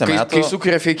per pusę Kai metų...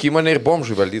 sukuria fake įmonę ir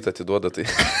bomžui valdyti atiduoda, tai...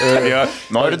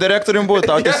 Noriu direktorium būti,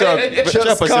 tau tiesiog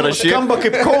čia pasirašyk. Skamba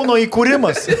kaip Kauno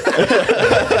įkūrimas.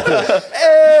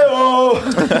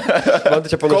 Man tai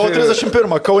čia Kovo panašiai.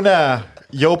 31, Kaune.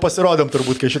 Jau pasirodėm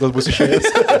turbūt, kai šitas bus išėjęs.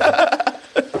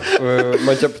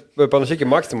 Man čia panašiai kaip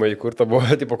Maksimai, kur ta buvo,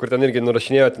 tipo, kur ten irgi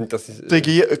nurašinėjo tas...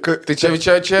 Taigi, Tai čia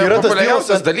yra tas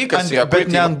populiariausias dealas dalykas. Yra,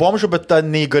 bet ne ant bomžų, bet tą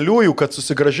neįgaliųjų, kad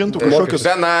susigražintų kažkokius...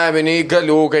 Benami,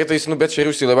 neįgalių, kartais, bet čia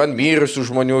Rusija, ant mirusių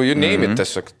žmonių, jų neimit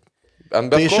tiesiog.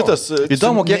 Tai šitas...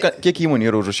 Įdomu, kiek įmonių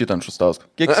yra užrašyta ant Šustausko.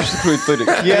 Kiek iš tikrųjų turi.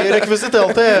 Jie rekvizitai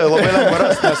LT labai lengva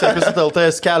rasti, nes rekvizitai LT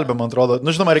skelbia, man atrodo.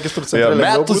 Nu, žinoma, registrų centre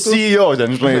lengviau Metų būtų. CEO,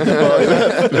 ten, žinai,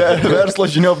 verslo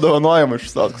žinių apdovanojimai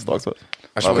Šustauskos toks.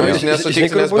 Aš manau, jis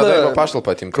nesutiks, nes bedarbio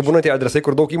pašalpą atimti. Kur būna tie adresai,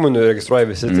 kur daug įmonių registruoja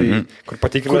visi, tai kur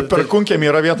patikrina... Kur per Kunkėmį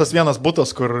yra vienas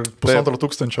butas, kur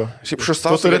 1500. Šiaip Tu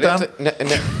Šustauskas turi ten?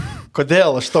 Ne.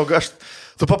 Kodėl?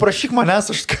 Tu paprašyk manęs,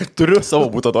 aš turiu.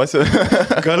 Savo būtą duosiu.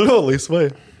 Galiu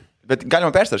laisvai. Bet galima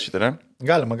persirašyti, ne?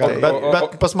 Galima.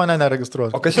 Bet pas mane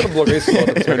neregistruoti. O kas yra blogai su to,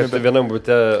 kad vienam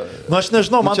būte... Nu, aš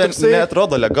nežinau, man Čia toksai...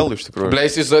 neatrodo legalu iš tikrųjų.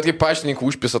 Bleis, jis kaip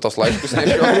paštininkų užpisa tos laiškus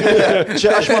nešio.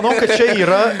 Čia aš manau, kad čia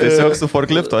yra... Tiesiog su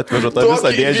forkliftu atvežu tą visą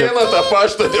Tokį dėžę. vieną tą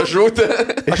paštą dėžutę.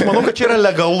 Aš manau, kad čia yra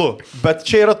legalu. Bet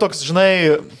čia yra toks,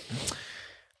 žinai,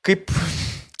 kaip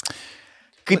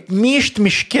myšt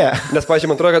miške. Nes, pažiūrėjau,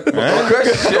 man atrodo, kad...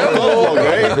 Kas čia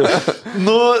blogai?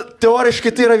 Nu,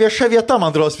 teoriškai tai yra vieša vieta,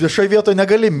 man atrodo, viešai vietoje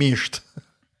negali myšt.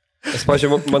 Nes,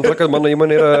 pažiūrėjau, man atrodo, kad mano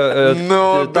įmonė yra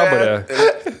Taborė.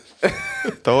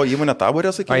 Tavo įmonė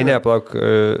Taborė, sakykime? Ai, ne, plauk.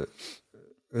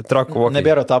 Trakų vokai.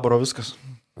 Nebėra Taboro viskas.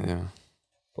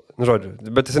 Nu, žodžiu,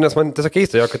 bet jis nes man tiesiog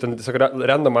keista, jo, kad ten tiesiog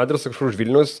random adresą kažkur už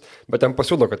Vilnius, bet ten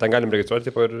pasiūlo, kad ten galim registruoti.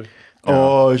 Tipo, ir...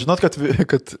 O žinot, kad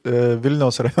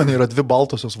Vilniaus rajone yra 2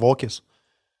 baltosios vokės.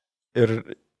 Ir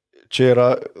čia yra...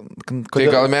 Tai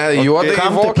gal juodai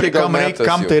vokai, gal metas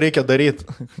Kam tai reikia daryti?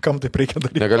 Kam tai reikia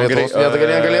daryti?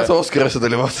 Negalėtų Oskaras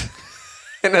dalyvauti.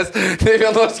 Nes ne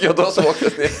vienos juodos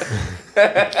vokės.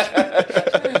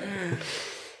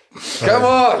 Come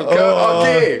on,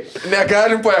 okay.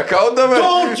 Negalim pajakauti.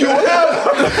 Don't you ever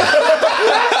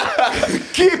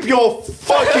keep your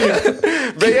fucking...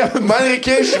 Beje, man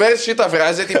reikėjo išvesti šitą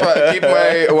frazę, tipo, keep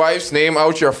my wife's name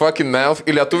out your fucking mouth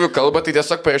į lietuvių kalbą, tai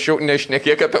tiesiog parašiau,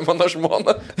 nešnekėk apie mano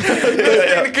žmoną.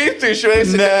 Kaip tu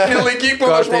išvesi? Nelaikyk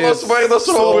mano žmonos vardą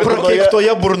savo burnoje.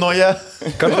 Prakeiktoje burnoje.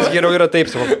 Kartais geriau yra taip,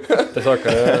 tiesiog...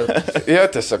 Jo,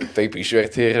 tiesiog taip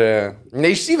išverti ir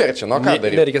neišsiverčia, nu ką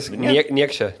daryti. Nereikės,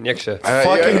 niekšia.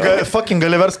 Fucking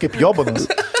gali vers kaip Jobanas.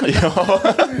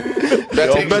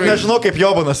 Bet nežinau, kaip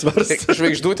Jobanas vers.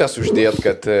 Žvaigždutės uždėt,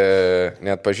 kad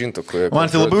net pažintų. Man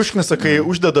tai labai užknisa, kai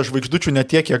uždeda žvaigždučių ne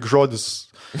tiek, kiek žodis.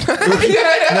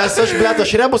 Nes aš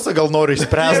rebusą gal noriu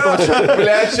išspręsti.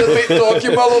 Čia tai tokį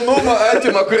malonumą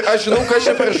atima, kur aš žinau, kas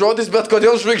čia per žodis, bet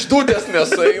kodėl žvaigždutės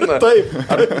nesaina. Taip.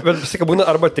 Bet vis tik būna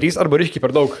arba 3, arba ryškiai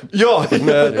per daug. Jo.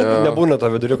 Nebūna to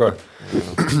viduriuko.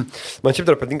 Man šiaip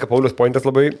dar patinka Paulius pointas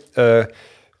labai.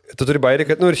 Tu turi bairį,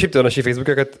 kad, nu ir šiaip tai rašai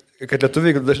Facebook'e, kad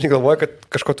lietuviai dažnai galvoja, kad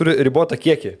kažko turi ribotą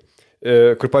kiekį.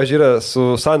 kur, pavyzdžiui, yra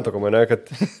su santokom, ne, kad,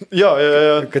 Jo.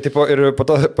 kad tipo, ir po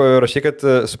to parašė, kad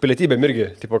su pilietybėm irgi,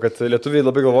 tipo, kad lietuviai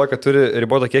labai galvoja, kad turi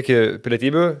ribotą kiekį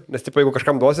pilietybių, nes tipo, jeigu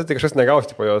kažkam duosi, tai kažkas negaus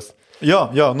tipo, jos. Jo,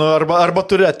 nu, arba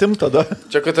turi atimti tada.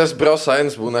 Čia, kad tas bro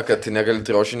science būna, kad negali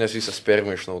trošti, nes visą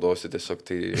spermą išnaudosi, tiesiog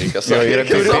tai reikia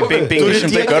Yra sakyti.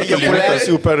 500 kartų limitas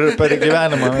jų per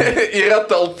gyvenimą. Yra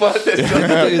talpa tiesiog.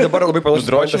 Tai dabar labai panašus.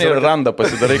 Drožinį ir randą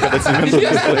pasidarai, kad atsimintų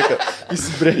visą laiką.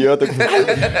 Įsibrėjo.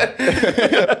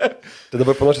 Tai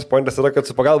dabar panašus pointas yra, kad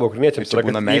su pagalba ukrainiečiams. Čia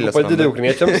būna meilės Padidai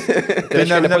ukrainiečiams. Tai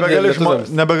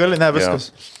nebegali, viskas.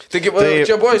 Taigi,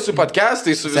 čia buvo su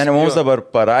podcastai, su Seniai mums dabar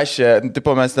parašė,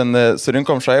 tipo mes ten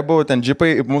surinkom šaibų, ten džipai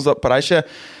mums parašė,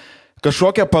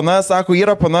 kažkokia pana, sako,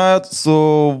 yra pana su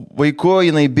vaiku,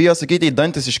 jinai bijo sakyti, į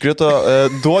dantis iškrito,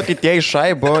 duokit jai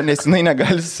šaibų, nes jinai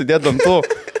negali susidėti dantų.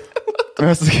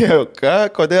 Mes sakėjau, ką,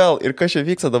 kodėl ir kas čia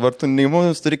vyksta dabar, tu nei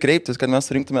mums turi kreiptis, kad mes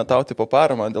surinktume tau tipo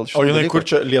paramą dėl šio. O jinai kur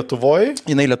čia, Lietuvoje?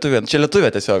 Jinai lietuvė, čia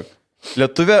lietuvė tiesiog.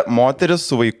 Lietuvė, moteris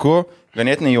su vaiku,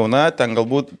 ganėtinai jauna, ten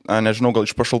galbūt, nežinau, gal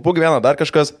iš pašalpų gyvena dar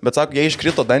kažkas, bet sako, jei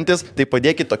iškrito dantis, tai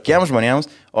padėkit tokiems žmonėms,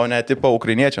 o ne tipo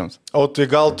ukrainiečiams. O tai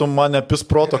gal tu mane pis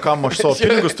proto, kam aš savo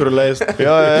pinigus turiu leisti.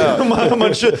 Jo.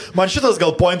 Man šitas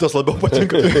gal pointas labiau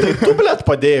patinka. Tai tu, blėt,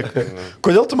 padėk.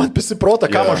 Kodėl tu man pisi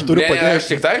proto, kam aš turiu Ne, padėti? aš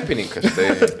tik tarpininkas.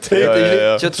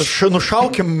 Čia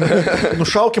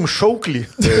nušaukim šauklį.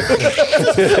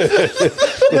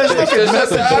 Nežinau, kaip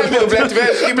mes Blėt,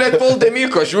 vežki, blėt,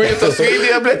 Poldemiko, žiūri tas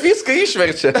video, blėt, viską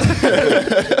išverčia.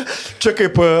 Čia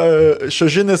kaip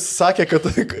Šažinis sakė, kad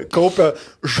kaupia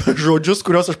žodžius,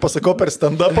 kuriuos aš pasakau per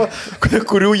stand-upą,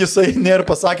 kurių jisai nėra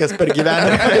pasakęs per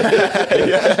gyvenimą.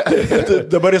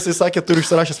 Dabar jisai sakė, turiu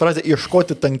išsirašęs frazę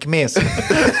ieškoti tankmės.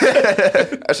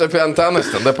 Aš apie Antaną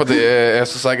stand-upą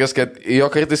esu sakęs, kad jo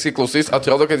kartais įklausys,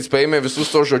 atrodo, kad jis paėmė visus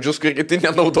tos žodžius, kur kiti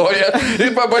nenaudoja ir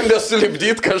pabandė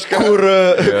sulipdyti kažką.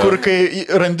 Kur kai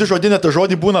randi žodinę, tą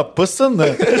žodį būna pasan,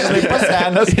 žinai,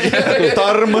 pasenęs,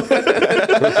 tarm,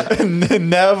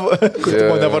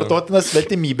 nevartotinas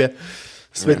svetimybė.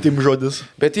 Svetim žodis.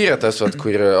 Bet yra tas, o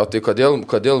tai kodėl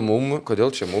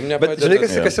čia mum nepadeda? Bet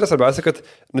žinai, kas yra svarbiausia, kad,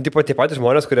 nu, tipo, tie patys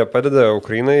žmonės, kurie padeda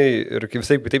Ukrainai ir kaip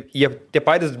visai, taip, jie tie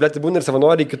patys, blėt, būna ir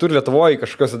savanoriai kitur Lietuvoje,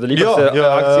 kažkokiose dalykuose,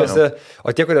 akcijose,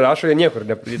 o tie, kurie rašo, jie niekur,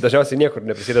 dažniausiai niekur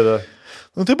neprisideda.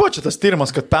 Nu, tai buvo čia tas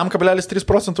tyrimas, kad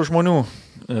 5,3% žmonių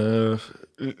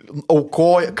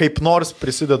aukoja, kaip nors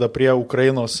prisideda prie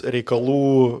Ukrainos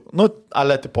reikalų, nu,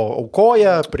 ale tipo,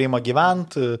 aukoja, priima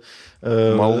gyventi.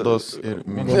 Maldos ir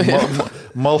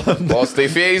Postai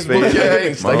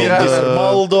Facebook'e, Instagram'e.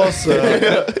 Maldos,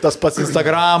 tas pats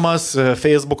Instagramas,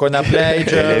 Facebook'o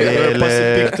neapleidžia,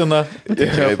 pasipiktina.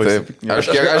 Taip.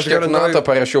 Aš kiek NATO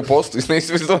parašiau postus,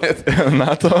 neįsivaizduojat.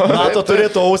 NATO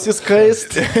turėtų ausis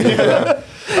kaisti.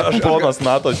 Ponas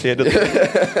NATO sėdė.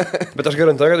 Bet aš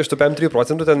garantuoju, kad iš tų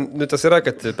 5,3% ten, nu, tas yra,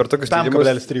 kad per tokius tyrimus...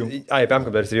 5,3. Ai,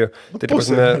 5,3. Tai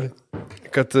pasme,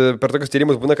 kad per tokius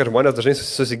tyrimus būna, kad žmonės dažnai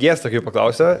susigėsta, kai jų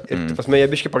paklausia, ir pasme, jie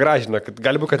biškai pagražina, kad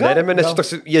gali būti, kad neremia, nes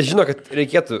toks, jie žino, kad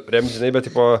reikėtų remti, žinai, bet,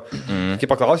 tipo, kai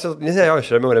paklausia, ne, jo,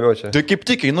 aš remiau čia. Tu kaip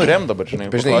tik, nu rem dabar,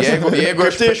 žinai. Jeigu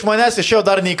aš tai iš manęs išėjau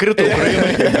dar neįkrito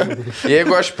Ukrainai.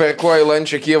 Jeigu aš perkuoju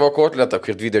lančią Kievo kotletą,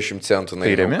 kur 20 centų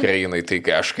nueina Ukrainai, tai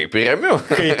aš kaip ir remiu.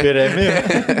 Kaip ir remi.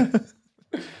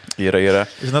 Yra.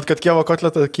 Žinot, kad Kievo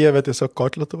kotletą Kieve tiesiog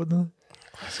kotletą vadina?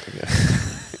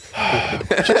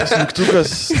 Čia tas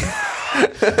mygtukas.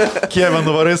 Kieve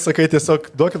nuvarai, sakai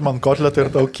tiesiog, duokit man kotletą ir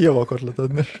tau Kievo kotletą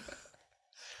atneš.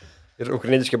 Ir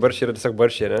ukrainietiški baršiai yra tiesiog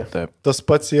baršiai, ne? Taip. Tas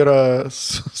pats yra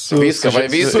su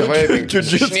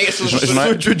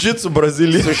džiudžitsu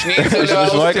Brazilijai.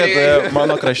 Žinau, kad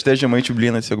mano krašte žemaičių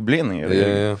blynai tiesiog blynai.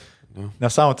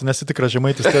 Nesąmonė, tu nesi tikras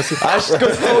žemaitis, tu esi... Aš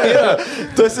kas tau yra?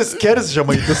 Tu esi skers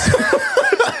žemaitis.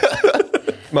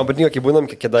 Man patinka, kai būnam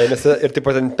Kėdainiuose ir taip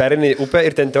pat ten perini upę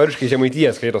ir ten teoriškai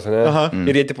žemaities skaitos, ne?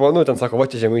 Ir jie tipo, nu, ten sako, va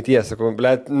čia žemaities, sako,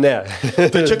 blėt, ne.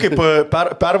 Tai čia kaip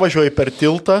pervažiuoji per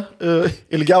tiltą,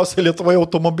 ilgiausia Lietuvoje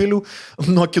automobilių,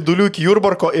 nuo Kidulių iki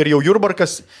Jurbarko ir jau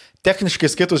Jurbarkas techniškai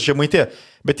skaitos žemaitė,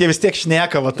 bet jie vis tiek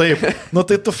šneka, va taip. Nu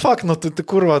tai tu fuck, nu tai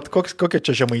kur, va, kokia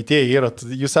čia žemaitė yra.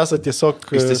 Jūs esate tiesiog...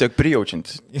 Jis tiesiog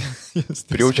prijaučiantis.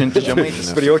 Prijaučiantis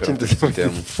žemaitis. Prijaučiantis.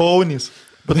 Faunis.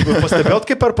 Bet pastebėjot,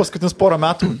 kaip per paskutinius porą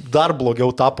metų dar blogiau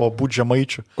tapo būt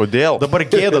žemaičių. Kodėl? Dabar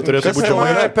gėda turėtų būti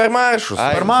žemaičių. Per maršus.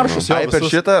 Per maršus, jo. Per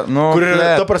šitą, nu... Kur,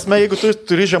 ta prasme, jeigu tu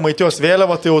turi žemaitijos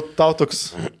vėliavą, tai jau tau toks...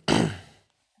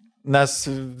 Nes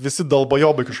visi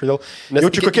dalbajobai kažkodėl.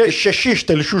 Jaučiu, kokie 6 iš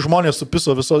telšių žmonės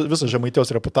supiso visą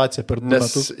žemaitijos reputaciją per 2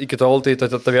 metus. Nes iki tol tai ta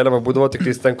vėliava būdavo tik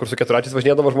ten, kur su 4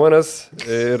 važinėdavo žmonės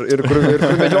ir kur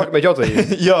medžiotojai.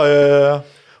 Jo.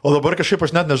 O dabar kažkaip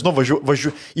aš net nežinau,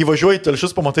 įvažiuoji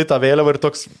telšius, pamatai tą vėliavą ir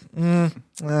toks,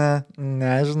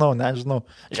 nežinau.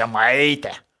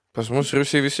 Žemaitė. Pas mus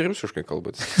Rusija visi rusiškai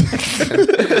kalbat.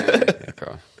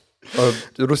 O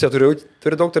Rusija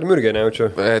turi daug tarmių irgi, nejaučiu.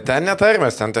 Ten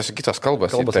netarmės, ten tiesiog kitos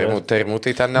kalbos. Tarmų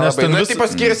tai ten nelabai. ten Tai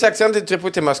paskiriasi akcentai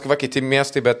truputį Maskva, kiti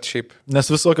miestai, bet šiaip.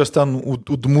 Nes visokios ten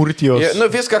Udmurtijos.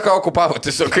 Viską ką okupavo,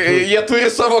 tiesiog. Jie turi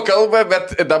savo kalbą, bet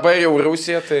dabar jau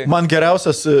Rusija, tai... Man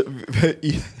geriausias...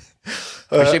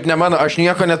 Šiaip ne mano, aš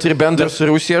nieko neturiu bendro su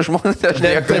Rusija žmonės.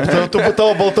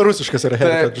 Tavo baltarusiškas yra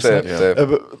Taip.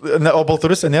 O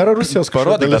Baltarusija nėra Rusijos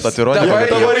Parodyk, bet atirodė.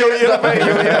 Dabar jau yra.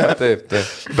 Taip.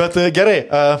 Bet gerai,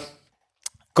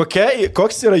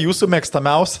 koks yra jūsų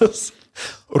mėgstamiausias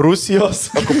Rusijos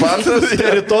Okupantas?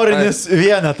 teritorinis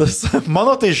vienetas?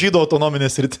 Mano tai žydų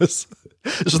autonominės rytis.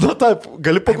 Žinau, taip,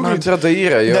 gali Man pagūglinti. atrodo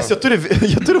yra, jo. Nes jie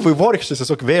turi vaivorykštės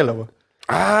tiesiog vėliavą.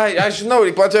 Ai, aš žinau,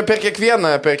 per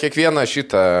kiekvieną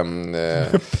šitą...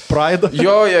 Praidą.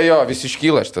 Jo, vis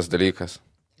iškyla šitas dalykas.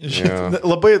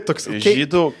 Labai toks...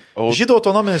 Žydų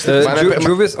autonominės rytis.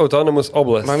 Žuvis autonomus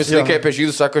oblas. Man visą laiką apie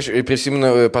žydus sako, aš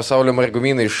prisimenu pasaulio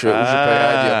margumyną iš Užupio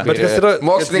radijo. Bet kas yra...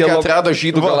 Mokslininkai atrado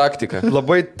žydų galaktiką.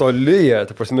 Labai toli jie,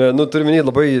 ta prasme, turime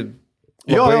labai...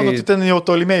 Jo, tai ten jau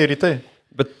tolimieji rytai.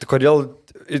 Bet kodėl...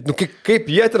 Kaip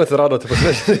jie ten atsirado, tai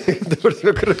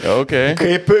prasme, Okay.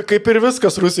 Kaip ir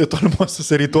viskas Rusijoje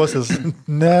tolimuosiuose rytuose.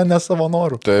 Ne savo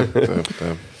norų. Taip.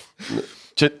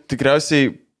 Čia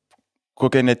tikriausiai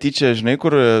kokia netyčia, žinai,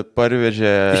 kur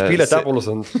parvežė... Išpylė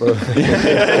tepalus ant...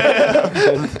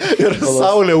 Ir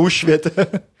saulė užšvietė.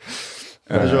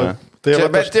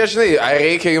 Bet tie, žinai, ar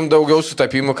reikia jums daugiau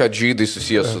sutapimų, kad žydai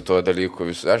susijęs su tuo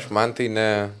dalyku? Man tai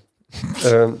ne...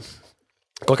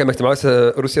 Kokia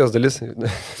mėgstamiausia Rusijos dalis?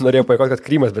 Norėjau paikoti, kad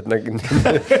Krymas, bet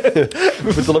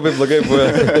būtų labai blogai buvo.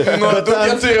 Nuo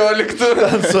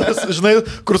 2014. Žinai,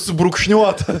 kur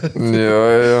subrūkšniuota.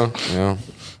 Jo.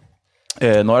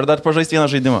 Nori dar pažaisti vieną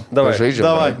žaidimą? Davai,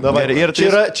 žaidžiam. Davai. Ir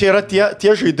čia yra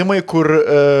tie žaidimai, kur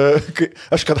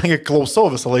aš kadangi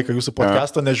klausau visą laiką jūsų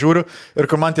podcast'o, nežiūriu ir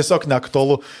kur man tiesiog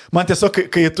neaktualu. Man tiesiog,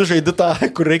 kai tu žaidi tą,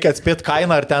 kur reikia atspėti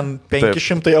kainą, ar ten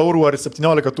 500 eurų ar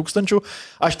 17 tūkstančių,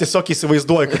 aš tiesiog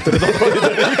įsivaizduoju, kad turi daug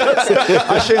dalykas.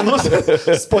 Aš einu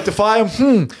Spotify,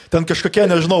 ten kažkokia,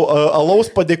 nežinau,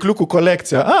 alaus padėkliukų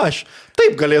kolekcija. Aš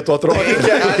taip galėtų atrodyti.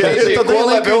 Tai kuo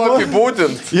labiau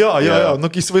apibūdint. Jo.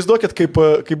 Nu, įsivaizduokit,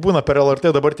 kaip būna per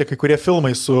LRT dabar tie kai kurie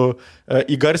filmai su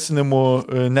įgarsinimu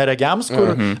neregiams,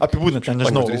 kur apibūdint,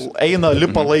 nežinau, eina,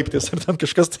 lipa laiptis ar ten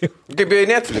kažkas tai. Kaip į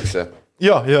Netflix'e.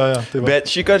 Jo. Tai Bet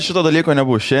šį kartą šito dalyko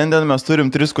nebus. Šiandien mes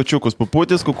turim 3 kočiukus.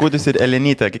 Puputis, kukutis ir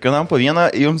Elenytė. Kiekvienam po vieną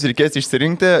jums reikės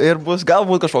išsirinkti ir bus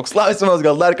galbūt kažkoks klausimas,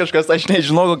 gal dar kažkas, aš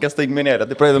nežinau, kokia staigmenėlė.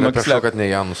 Tai pradedame Prašau, kad ne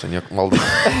Janus, nieko maldą.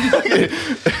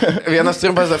 Vienas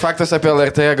trumpas faktas apie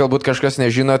LRT, galbūt kažkas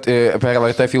nežinot, per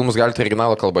LRT filmus galite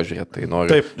originalo kalbą žiūrėti. Tai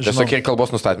noriu. Taip, tiesiog ir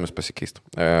kalbos nustatymus pasikeisti.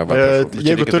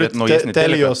 Jeigu turite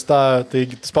Telijos, tai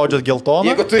spaudžiat geltoną.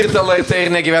 Jeigu turite LRT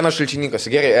ir negyvena šalčininkose,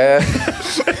 gerai.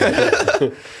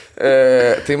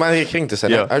 Tai man reikia rinktis,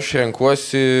 ne? Aš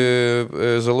renkuosi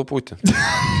Zaluputį.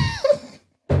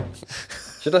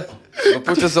 Šitą?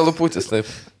 Zaluputis, taip.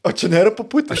 O čia nėra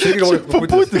paputis. Aš irgi galvoju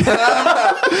paputis.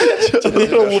 Čia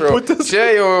nėra laputis. Čia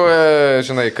jau,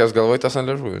 žinai, kas galvoja, tas ant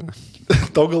liežuvį.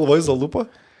 Tau galvoji Zalupą?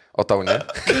 O tau ne?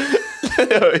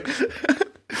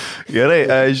 Gerai,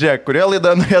 žiūrėk, kurie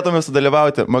laidą norėtume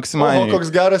sudalyvauti? Maksimaliai. O koks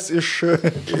geras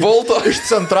Volto.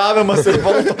 Išcentravimas ir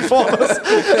Volto fonas.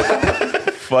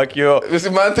 Fuck you.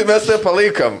 Man tai mes tai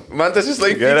palaikam. Man tas vis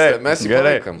laik vyksta. Mes jį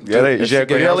palaikam. Gerai, žiūrėk,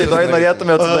 kurie laidoje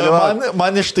norėtume sudalyvauti?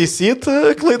 Man ištaisyti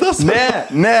klaidas?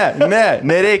 Ne,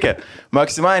 nereikia.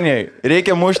 Maksimaniai,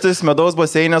 reikia muštis medaus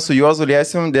baseinę su Juozu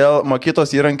Liesim dėl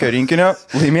Makitos įrankio rinkinio,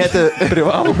 laimėti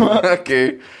privalomą.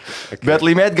 Okay. Bet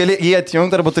laimėti gali jį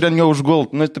atjungti arba turi jo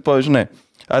užgult, nu, tipo, žinai.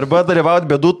 Arba dalyvauti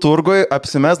bėdų turgui,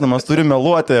 apsimesdamas turi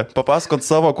meluoti, papasakot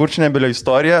savo kurčnebylio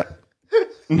istoriją,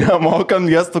 nemokam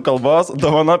gestų kalbos,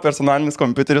 dovana personalinis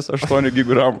kompiuteris 8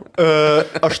 GB RAM.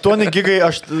 8 GB,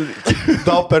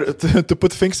 to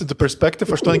put things into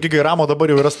perspective, 8 GB RAM dabar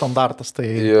jau yra standartas, tai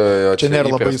čia nėra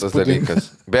labai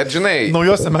dalykas. Bet žinai...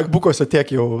 Naujose MacBook'ose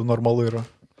tiek jau normalu yra.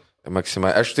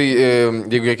 Maksimai. Aš tai,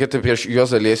 jeigu reikėtų prieš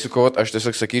Juozą Liesių kovot, aš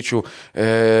tiesiog sakyčiau,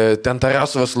 ten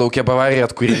Tarasovas laukia Bavariją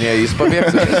atkūrinėja, jis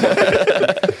pabėgs.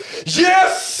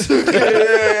 Yes!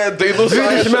 Dainų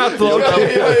 20 metų.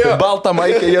 Baltą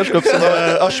maikę ieško.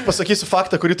 Aš pasakysiu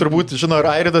faktą, kurį turbūt žino ir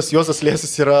Airidas, Juozas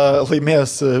Liesis yra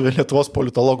laimėjęs Lietuvos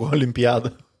politologų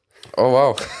olimpiadą. O,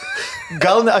 wow.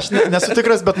 Gal aš nesu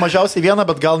tikras, bet mažiausiai vieną,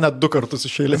 bet gal net 2 kartus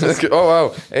iš eilės. O,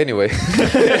 wow. Anyway.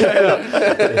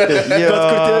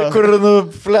 Bet kur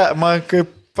man kaip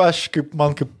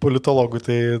man kaip politologui,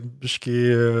 tai biškai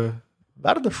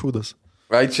verda šūdas.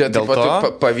 Ai, čia Dėl dėl to to?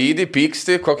 pavydį,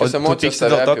 pyksti, kokios emocijos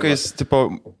Emocijos dėl to, kai jis, tipo,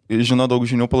 žino daug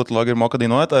žinių politologijų ir moka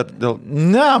dainuoti, ar dėl...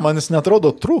 Ne, man jis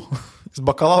netrodo true. Jis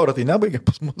bakalauro tai nebaigė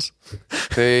pas mus.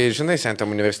 Tai, žinai,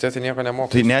 sentam universitete nieko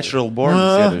nemoka. Tai natural born,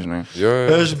 žinai. Jo.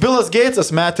 Bilas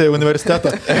Geitsas metė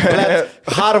universitetą. Blet,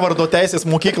 Harvardo teisės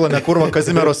mokyklą, ne kurva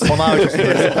Kazimieros Simonavičius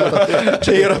universitetą.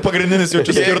 Čia yra pagrindinis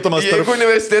jaučiu skirtumas Jeigu tarp...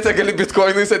 universitete gali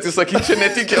bitkoinais atsisakyti, čia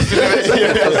netikės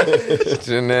universitetas.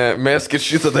 Čia ne, meskit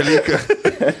šitą dalyką.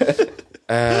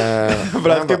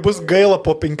 Blet, kaip bus gaila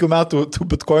po 5 metų tų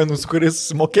bitkoinus, kuris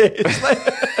mokėjai,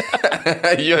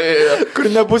 Jo. kur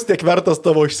nebus tiek vertas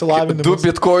tavo 2 išsilavinimas.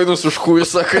 bitkoinus už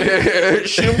kursą,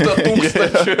 100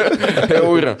 tūkstančių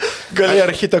eurų. Gali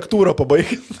architektūrą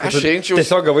pabaigti. Aš rinkčiau,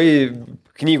 Tiesiog gavai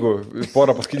knygų,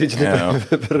 porą paskaityti, žinai.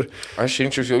 aš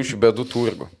rinkčiau jaučiu bedų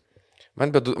turgų.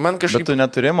 Man Bet kažkaip... tu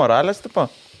neturi moralės, tipo?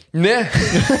 Ne.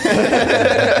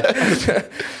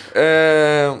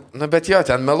 Na, bet jo,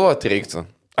 ten meluoti reiktų.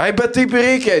 Ai, bet taip ir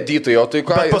reikia, Dytai, o tai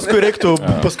ką? Bet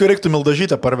paskui reiktų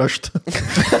Mildažytę parvežti.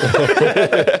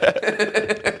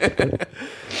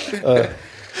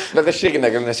 Bet aš irgi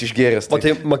negaliu, nes išgėręs. O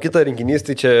tai Makita rinkinys,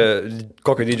 tai čia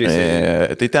kokio dydžio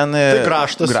jis? Tai ten... Tai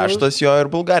grąžtas. Grąžtas jo ir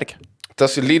bulgarkė.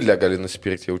 Tas Lidlė gali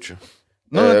nusipirkti, jaučiu.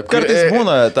 Nu, kartais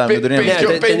būna tam viduriniam. Ne,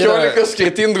 ten 15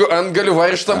 skirtingų antgalių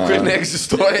varštam, kur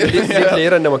neegzistuoja. Lidlė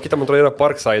yra ne Makita, man atrodo, yra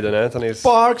Parkside, ne? Tenais.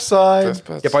 Parkside. Tas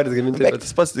pats. Jie patys gaminti. Bet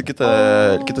tas pats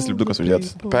kitas lipdukas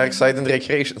uždėtas. Parkside and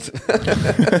Recreation.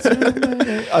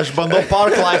 Aš bandau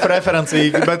Park Life referencai,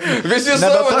 bet... Visi Nebe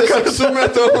savo ta, tiesiog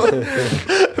sumetu.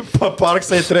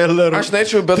 Parkside trailer. Aš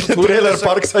nečiau, bet Trailer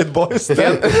Parkside Boys.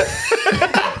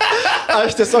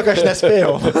 Aš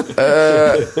nespėjau.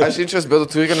 Aš jaučiuosi bedu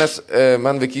turgą, nes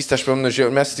man vaikystė, aš pamenu,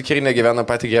 mes tikrai negyvenam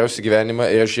patį geriausią gyvenimą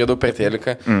ir aš žiedau per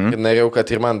teliką ir norėjau,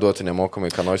 kad ir man duotų nemokamai,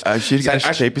 ką nors.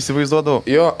 Aš taip įsivaizduodavau.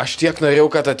 Jo, aš tiek norėjau,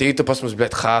 kad ateitų pas mus,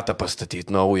 blėt, chatą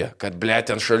pastatyti naują, kad, blėt,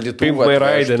 ten šaldytuvą. Kaip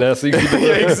Mairaidė, nes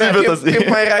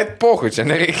Kaip Mairaidė pohu, čia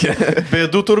nereikia.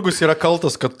 Bėdų turgus yra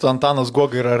kaltas, kad Antanas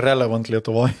Goga yra relevant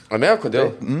Lietuvoje. O ne,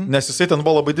 kodėl? Nes jisai ten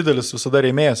buvo labai didelis visada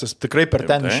rėmėjas, jis tikrai per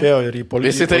ten išėjo ir į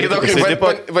politiką. Visi darydavo,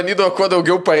 vanydavo kuo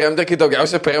daugiau paremti, kai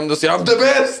daugiausia paremdus jam the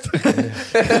best.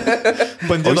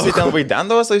 O jisai ten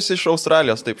vaidendavas, o jis iš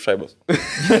Australijos taip šaibos.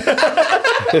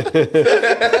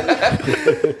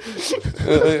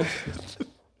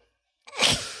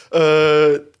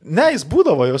 Ne, jis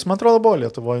būdavo, jos man atrodo buvo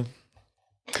Lietuvoje.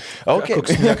 Okay.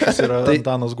 Koks niekšas yra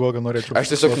Antanas Goga, norėčiau. Aš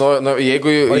tiesiog,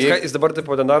 jeigu... Jis dabar taip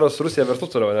daro su Rusija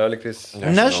vertus toliau, ne, liktais.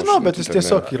 Nežinau, bet jis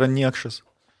tiesiog yra niekšas.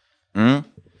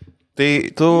 Tai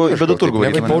tu bedų turgų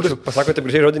Jeigu Paulius pasako taip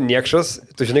gražiai žodį niekšas,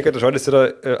 tu žinai, kad žodis yra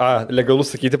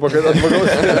legalus sakyti po kad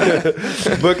žmogaus.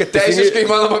 Buvo, kad Teisiškai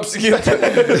įmanoma apsiginti.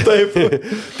 Taip.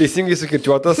 Teisingai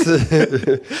sukirčiuotas.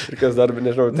 Ir kas dar,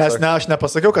 nežinau. Nes ne, aš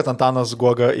nepasakiau, kad Antanas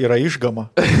Goga yra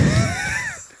išgama.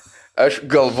 Aš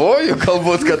galvoju,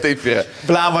 galbūt, kad taip yra.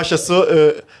 Blem,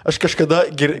 aš kažkada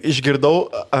išgirdau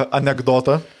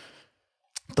anegdotą.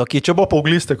 Tokį čia buvo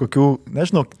paauglystė, kokių,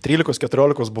 nežinau,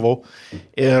 13-14 buvau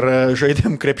ir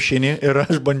žaidėm krepšinį ir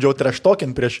aš bandžiau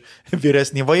treštokinti prieš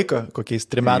vyresnį vaiką, kokiais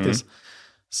 3 metais.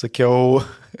 Sakiau,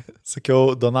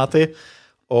 Donatai,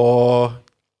 o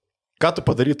ką tu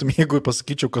padarytum, jeigu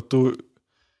pasakyčiau, kad tu,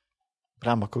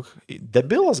 blema,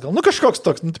 debilas gal, kažkoks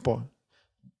toks, tipo,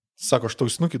 sako, aš tau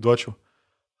snukį duočiau.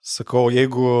 Sakau,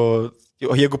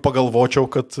 jeigu pagalvočiau,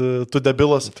 kad tu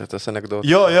debilas. Tai tas anekdotas.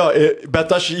 Jo, bet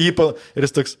aš jį... Ir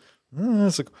jis toks...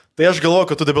 Sakau, tai aš galvoju,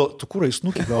 kad tu debilas. Tu kūrai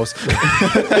snukį gausi.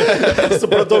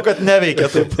 Supratau, kad neveikia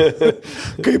taip.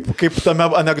 Kaip tame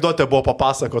anekdote buvo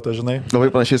papasakota, žinai.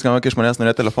 Labai panašiai skamba, kai iš manęs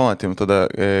norėjo telefoną atim, tada,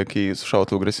 kai su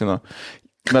šautuvu grasino.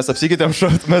 Mes apsikeitėm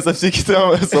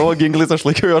savo ginklais, aš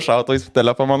laikiau jo šautuvais,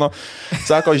 telefoną mano.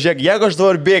 Sako, žiūrėk, jeigu aš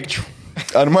dabar bėgčiau,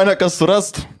 ar mane kas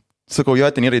surastų? Sakau, jo,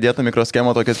 ten yra įdėta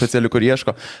mikroschema tokia speciali, kur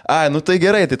ieško. Nu tai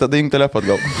gerai, tai tada jung telefoną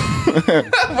gal.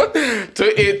 Tu,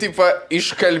 taip,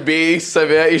 iškalbėjai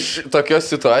save iš tokios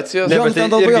situacijos? Ne, bet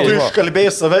ten daug Tu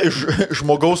iškalbėjai save iš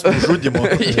žmogaus nužudimo.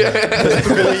 Tu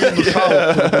galėjai jį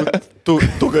nušauti.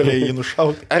 Tu galėjai jį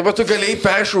nušauti. Arba tu galėjai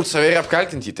peršauti save ir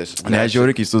apkaltinti tiesiog. Ne,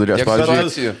 žiauriai keistų dalykų. Aš,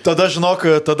 pavyzdžiui, Tada žinok,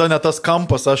 tada ne tas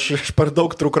kampas, aš per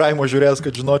daug true crime žiūrėjęs,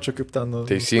 kad žinočiau, kaip ten...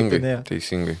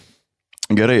 Teisingai.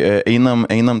 Gerai,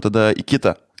 einam tada į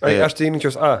kitą. Aš tai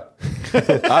įminčiaus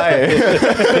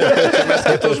Mes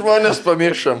kitus žmonės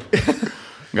pamiršom.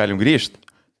 Galim grįžti.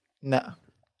 Ne.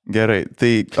 Gerai,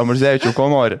 tai Amurzevičiau, ko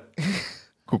nori?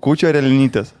 Kukučio ar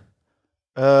Elnytės?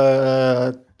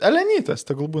 Elenytės,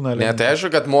 tegul būna Ne, Elenytės. tai aišku,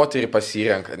 kad moterį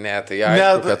pasirenka. Ne, tai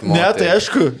aišku, kad Ne, moterį. tai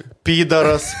aišku,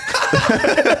 pydaras.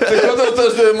 Tai kodėl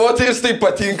tos moteris tai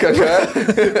patinka, ką?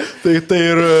 tai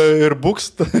ir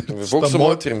buks. Būk su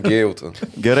moterim gėjautų.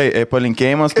 Gerai,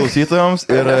 palinkėjimas klausytojams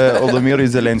ir Oldomyrui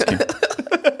Zelenskiui.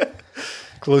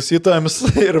 Klausytojams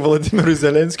ir Vladimirui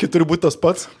Zelenskiui turi būti tas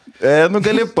pats.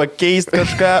 Gali pakeisti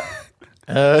kažką.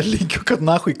 Linkiu, kad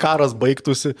nahui karas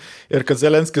baigtųsi ir kad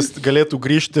Zelenskis galėtų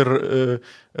grįžti ir...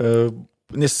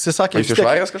 Nes jis sakė... Jis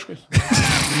išvaręs kažkur?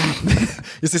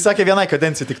 Jis sakė vienai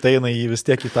kadencijai tik tai eina vis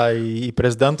tiek į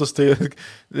prezidentus, tai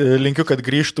linkiu, kad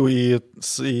grįžtų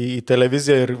į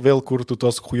televiziją ir vėl kurtų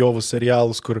tos hujovus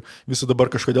serialus, kur visi dabar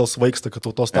kažkodėl svaigsta, kad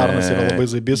tautos tarnas yra labai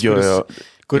zaibys,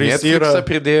 kuris yra... Netflixą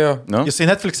pridėjo. Nu? Jisai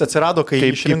Netflix atsirado, kai jį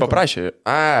Kaip išrinko. paprašė.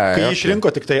 Kai jį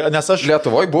išrinko tik tai, nes aš...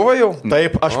 Lietuvoje buvo jau?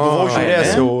 Taip, aš buvau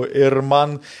žiūrėjęs jau ir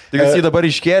man... Tik jis jį dabar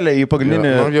iškėlė į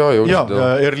pagrindinį... Jo,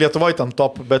 ir Lietuvoje tam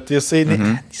top, bet jisai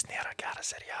jis nėra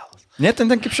geras serialas. Ne, ten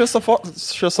kaip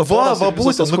šviesoforas.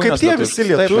 Būtent, kaip tie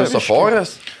visi lietuviai.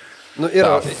 Šviesoforas? Nu,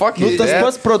 yra, Tas pats čia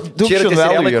yra production tie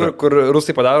serialai, value yra. kur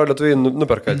rusai padaro, lietuviai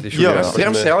nuperka. Jo.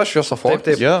 Tiem serialas šviesoforas?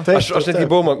 Taip, taip. Jo. Aš netgi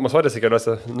buvau Masodėse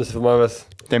keliuose nusifilmavęs.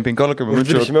 Ten 15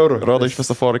 20 minučių eurų. rodo iš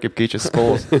šviesoforą, kaip keičiasi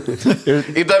spalvos.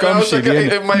 Įdomiausia,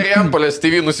 kad Marijampolės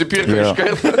TV nusipirko Jo. iš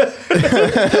karto.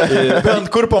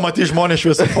 Bent kur pamatys žmonės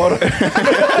šviesoforą.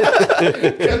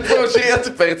 Kad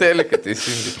žiūrėtų per teleką,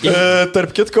 teisingai.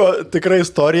 Tarp kitko, tikra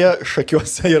istorija,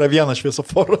 Šakiuose yra vienas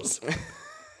šviesoforas.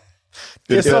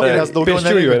 Tiesiog, nes daugiau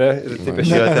Pėsčiųjų, nereikia. ne?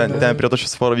 Jo, ten prie to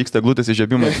šviesoforo vyksta glutės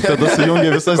įžiebimas. Tada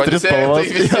sujungia visas tris Koncertai spalvas.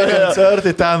 visi.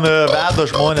 Koncertai ten veda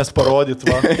žmonės parodyti,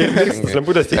 va.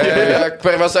 Lemputės tik.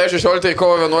 Per vasarį 16 ir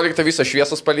kovo 11 visą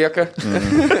šviesos palieka.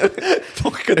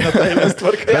 Kad netailės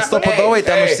tvarka. Bet stopadovai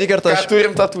ten užsikerta. Ką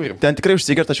turim, tą turim. Ten tikrai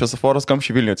užsikerta šviesoforas,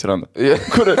 kamščiai Vilniuje atsiranda.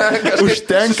 Kur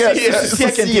Užtenka Siekiantys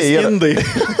susiję yra. indai.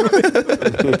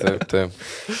 Taip, taip.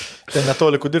 Ten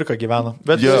netoli Kudirka gyvena.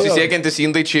 Bet Jo. Susisiekiantis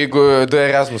indai čia, jeigu du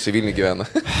Erasmus į Vilnių gyvena.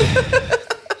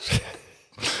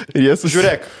 Ir jie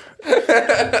Žiūrėk,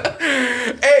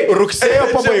 Ei, rugsėjo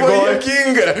pabaigoje.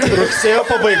 Jokinga. Rugsėjo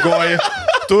pabaigoje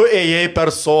tu ėjai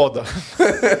per sodą.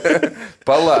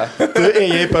 Pala. Tu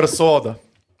ėjai per sodą.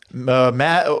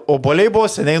 Oboliai buvo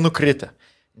seniai nukritę.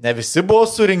 Ne visi buvo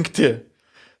surinkti.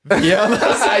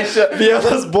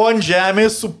 Vienas buvo ant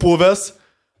žemės supuvęs.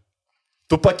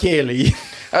 Tu pakėlė jį.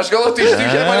 Aš galvoju, tai iš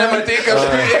tikrųjų mane matai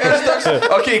kažkur. Aš toks,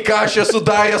 okei, ką aš esu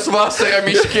daręs vasarą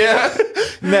miške.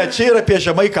 Ne, čia yra apie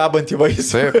žemai kabantį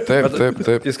vaisių. Taip.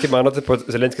 Jūs kaip manote,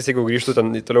 Zelenskis, jeigu grįžtų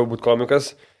ten toliau būti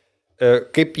komikas,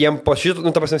 kaip jiem po šito,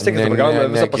 nu, ta prasme, vis tiek Ne, gauna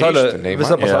ne, negrįžtų, neįmanoma.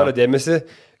 visą pasaulio dėmesį,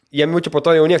 jiem jau čia po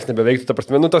to jau niekas nebeveiktų, ta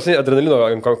prasme, nu, tos adrenalino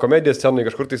komedijos scenai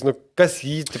kažkur, tai, nu, kas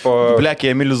jį, tipo...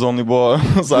 Blekiai Emilis Zonui buvo,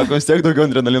 sako, vis tiek daugiau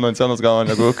adrenalino ant scenos gavo,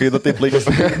 negu kai taip laikas.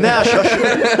 Ne,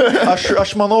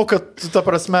 aš manau, kad, ta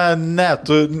prasme, ne,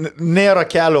 tu nėra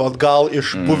kelio atgal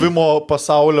iš buvimo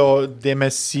pasaulio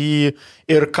dėmesį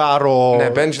ir karo. Ne,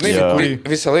 bent žinai, sūkurį.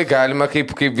 visą laiką galima,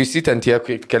 kaip visi ten tie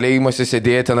kalėjimuose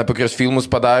sėdėję, ten apie kurios filmus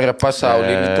padarė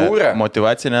pasaulinį turą.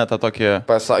 Motivacinė ta tokia.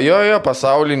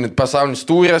 Pasaulinis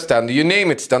turas, ten, you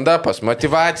name it, stand-upas,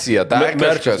 motivacija, dar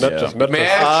kažkas.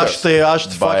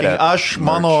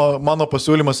 Mano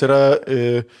pasiūlymas yra,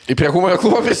 Į prie humoro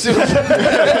klubo prisimenu.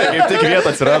 Kaip tik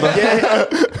vieta atsirado.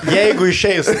 jeigu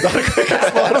išeis dar kas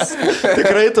nors,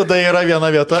 tikrai tada yra viena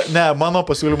vieta. Ne, mano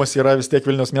pasiūlymas yra vis tiek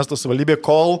Vilniaus miesto savivaldybė,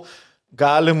 kol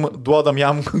galim, duodam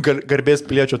jam garbės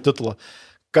piliečio titulą.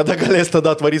 Kada galės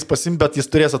tada atvarys pasimti, bet jis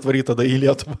turės atvaryti tada į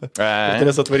Lietuvą. Jis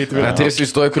turės atvaryti Vilnių. Tai jis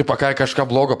įstojo, kur pakai kažką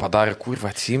blogo padarė, kur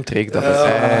atsimt reikia.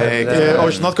 O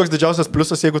žinot, koks didžiausias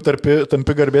pliusas, jeigu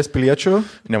tampi garbės piliečių?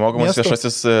 Nemokamas Miesto?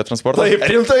 viešasis transportas. Taip,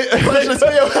 rimtai. Aš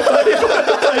nespėjau.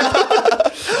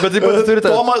 Bet taip pat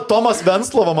turite. Tomas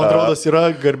Venslova, man atrodo, yra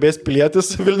garbės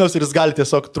pilietis Vilniaus ir jis gali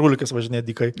tiesiog trūlikas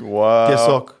važinėti dykai. Wow.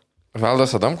 Tiesiog.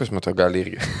 Valdas Adamkus metu gali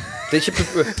irgi. Tai šiaip,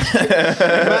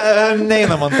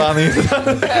 Neina Montanai.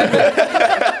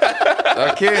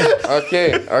 Ok.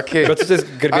 bet su tais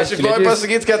garbės Aš tik noriu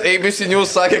pasakyti, kad ABC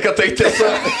News sakė, kad tai tiesa.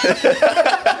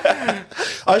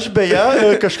 Aš beje,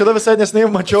 kažkada visai nesnei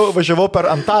važiavau per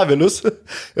Antavilius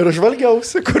ir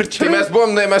žvalgiausi, kur čia. Tai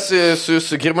mes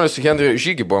su Girmaliu, su Henriu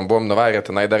žygį buvom nuvarę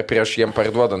tenai dar prieš jiem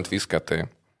parduodant viską. Tai.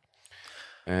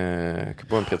 Kaip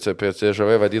buvom prie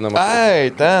CŽV vadinamą. Ai,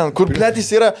 ten, kur plėtys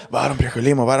yra, varom prie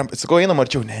kalėjimo, varom, sakau, einam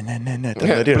arčiau, ne, ten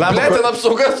dar yra. Blėtin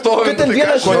apsaugas stovi. Kad ten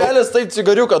vienas šuvelis taip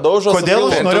cigariuką daužo. Kodėl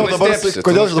aš nustepsi,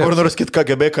 noriu sakyti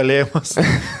KGB kalėjimas?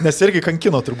 Nes irgi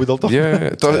kankino turbūt dėl to.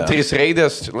 To 3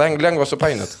 raidės lengva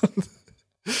supainėt.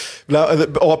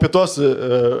 O apie tos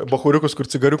bahuriukus, kur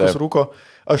cigariukus rūko,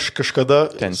 aš kažkada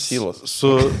Ten silos.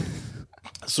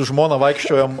 su žmona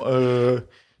vaikščiojom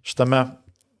šitame.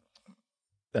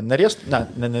 Neries?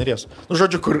 Ne, neries. Nu,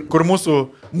 žodžiu, kur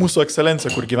mūsų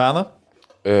ekscelencija, kur gyvena.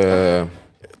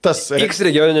 Tas X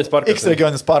regioninis parkas. X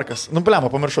regioninis parkas. Nu,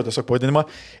 blema, pamiršau tiesiog pavadinimą.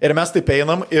 Ir mes taip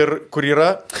einam ir kur yra...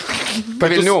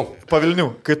 Pavilnių.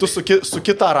 Kai tu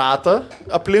suki tą ratą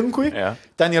aplinkui,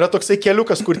 ten yra toksai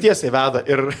keliukas, kur tiesiai veda.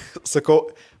 Ir sakau,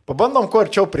 pabandom kuo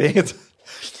arčiau prieiti.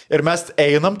 Ir mes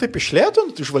einam taip išlėtų,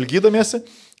 išvalgydamiesi.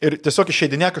 Ir tiesiog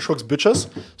išeidinė kažkoks bičias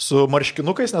su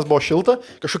marškinukais, nes buvo šilta,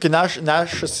 kažkokį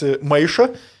nešasi maišą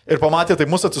ir pamatė, tai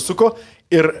mus atsisuko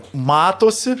ir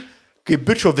matosi, kaip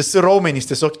bičio visi raumenys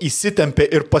tiesiog įsitempė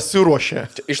ir pasiruošė.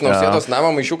 Iš Nausėdos namo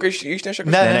maišiukai išnešė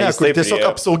kažką? Ne, kur tiesiog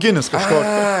apsauginis kažkoks.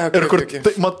 Ir kur,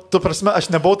 tu prasme,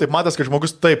 aš nebuvau taip matęs, kad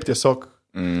žmogus taip tiesiog...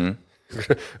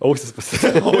 Ausis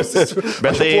pasitė.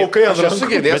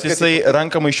 Bet jisai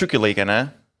ranką maišiukį laikė, ne?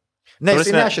 Ne,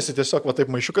 jisai nešėsi tiesiog va taip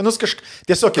maišiuką,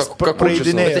 tiesiog jis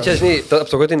praeidinėjo. Tai čia, žinai,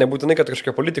 apsauga tai nebūtinai, kad kažkokia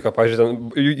politika,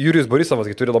 pavyzdžiui, Jurijus Borisovas,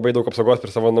 kai turi labai daug apsaugos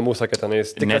per savo namų, sakė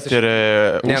tenais. Net ir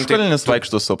užkalnis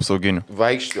vaikštų su apsauginiu.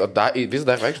 Vis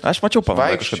dar vaikštų? Aš mačiau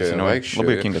pavaišką.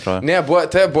 Labai juokinga atrodo. Ne,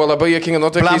 buvo labai juokinga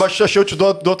nuotaika. Blem, aš jaučiu,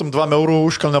 duotum 2 eurų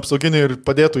užkalnio apsauginį ir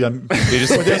padėtų jam. Ir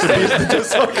jis padėtų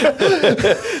tiesiog.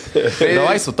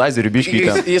 Davai su tazeriu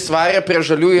biškytą. Jis varė prie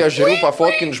žaliųjų ežerų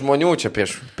pafotkinti žmonių, čia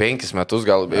prieš 5 metus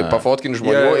gal fotkinį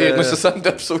žmonių ir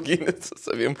nusisamdė apsauginį su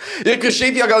savim. Ir kai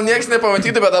šiaip jie gal nieks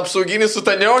nepamatyti, bet apsauginį su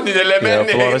ta neoninė lemenė.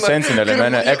 Fluorescencinė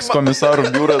lemenė, ekskomisarų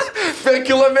biuras. Per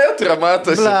kilometrą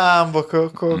matosi. Blemba,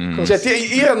 Čia tie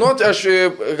yra, aš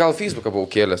gal Facebooką buvau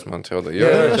kėlęs, man atrodo.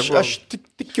 Aš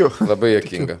tikiu. Labai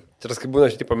juokinga. Čia kaip būna,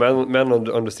 aš tipo man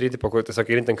on the street, tipo, tiesiog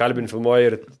ir ten kalbinį filmuoji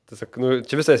ir tiesiog,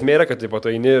 čia visą esmė yra, kad tipo, tu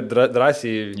eini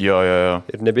drąsiai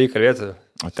ir nebei kalbėti.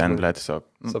 O ten, ble, tiesiog.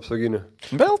 Su apsauginiu.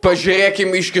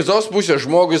 Pažiūrėkim, iš kitos pusės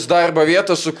žmogus darbo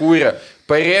vietą sukūrė,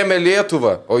 parėmė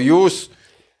Lietuvą, o jūs,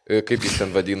 kaip jis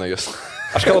ten vadina jūs?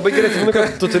 Aš gal labai gerai atsimenu, kad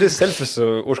tu turi selfie su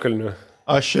užkalniu.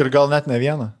 Aš ir gal net ne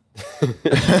vieną.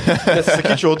 Nes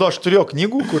sakyčiau, aš turėjau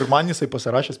knygų, kur man jisai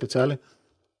pasirašė specialiai.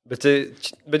 Bet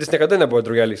jis niekada nebuvo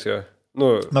draugelis jo.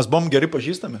 Mes buvom geri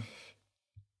pažįstami.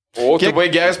 O, tu buvai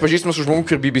geras pažįstamas su žmogum,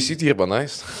 kur BBC dirba,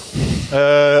 nice.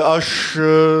 Aš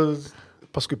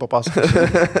paskui papasakosiu.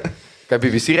 Ką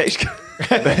BBC reiškia?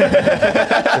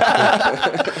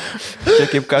 Čia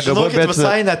kaip ką galvo, bet...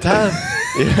 visai ne ten.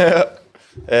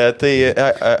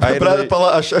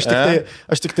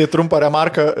 Aš tik tai trumpą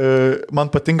remarką, man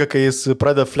patinka, kai jis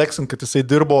pradeda flexing, kad jisai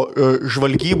dirbo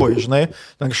žvalgyboje, žinai,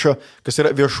 kas yra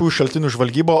viešųjų šaltinių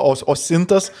žvalgybo, o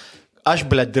Sintas, aš,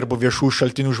 dirbu viešųjų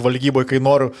šaltinių žvalgyboje, kai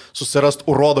noriu susirasti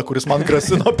urodą, kuris man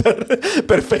grasino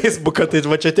per Facebooką, tai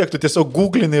va čia tiek, tu tiesiog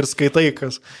googlini ir skaitai,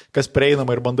 kas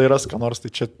prieinama ir bandai rasti, ką nors, tai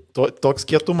čia toks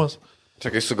kietumas. Čia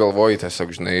kai sugalvoji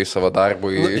tiesiog, žinai, savo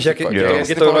darbui.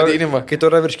 Kai tu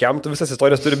yra virškiam, tu visas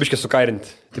istorijas turi biškį sukarinti.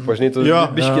 Taip, žinai, tu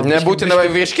biškį... Nebūtina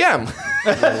virškiam.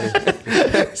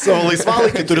 Savo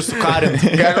laisvalaikį turi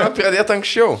sukarinti. Galima pradėti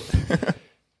anksčiau.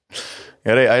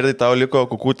 Gerai, Aidai, tau liko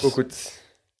kukutis.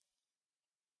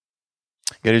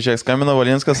 Gerai, čia skambino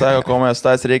Valinskas, sako, ko mes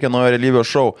tas reikia naujo realybės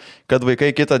šou, kad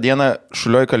vaikai kitą dieną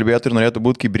šulioj kalbėtų ir norėtų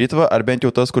būti kaip Britva, ar bent jau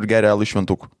tas, kur geria alų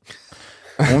šventukų.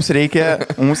 Mums reikia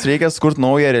skurti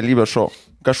naują realybės šou.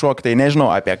 Kažkok tai nežinau,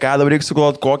 apie ką dabar reikia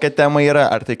sugalvoti, kokia tema yra,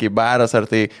 ar tai kaip baras, ar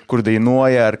tai kur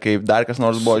dainuoja, ar kaip dar kas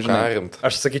nors buvo, žinai.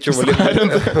 Aš sakyčiau,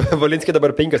 Valinskį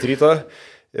dabar 5 ryto.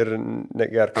 Ir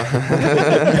negerk.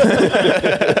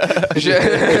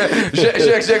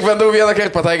 Žiūrėk, bandau vieną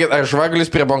kartą pataikyti, ar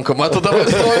žvagulis prie bankomato dabar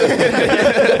stovi?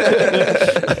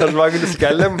 Ar žvagulis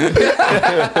keliam?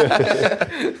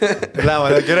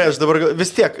 Gerai, aš dabar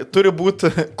vis tiek turi būti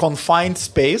confined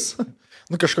space,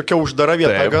 kažkokia uždara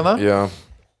vieta gana.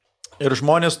 Ir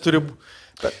žmonės turi...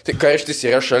 Tai karštis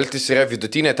yra, šaltis yra,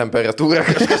 vidutinė temperatūra,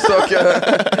 kažkas tokia.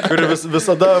 Kuri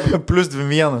visada plus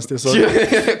 2-1 tiesiog.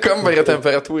 Kambario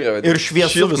temperatūra. Ir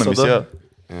šviesu visada.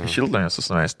 Šiltnamis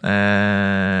susumest.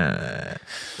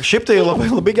 Šiaip tai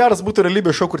labai geras būtų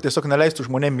realybės šou, kur tiesiog neleistų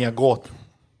žmonėm miegoti.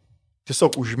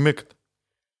 Tiesiog užmigt.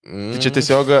 Tai čia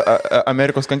tiesiog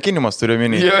Amerikos kankinimas turiu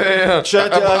minį. Čia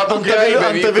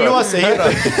antaviliuose yra.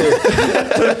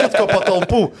 Turi kitko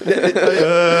patalpų.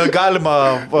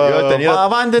 Galima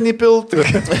vandenį pilti.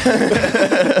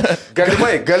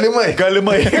 Galima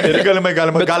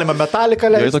metaliką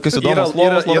leisti. Tokius įdomus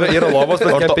lovos. Yra lovos,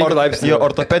 bet 5 laipsnių.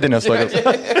 Ortopedinės tokios.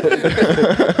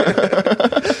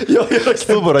 Yra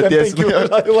stuburą tiesiai.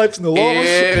 5 laipsnių lovos.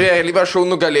 Ir realybės šou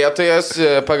nugalėtojas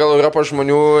pagal Europos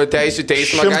žmonių teisų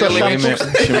teismą gali laimėti.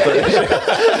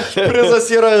 Prizas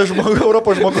yra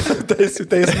Europos žmogaus teisų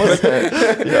teismas.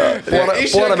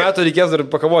 Porą metų reikės dar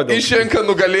pakovoti. Išrenka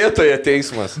nugalėtoją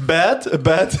teismas. Bet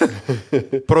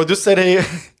produceriai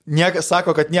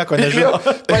sako, kad nieko nežino.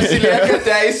 Pasilieka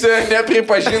teisė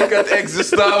nepripažinti, kad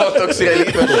egzistavo toks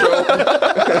realybės šou.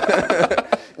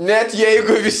 Net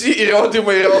jeigu visi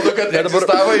įrodymai rodo, kad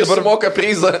egzistavo, jis moka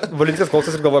prizą. Valinskas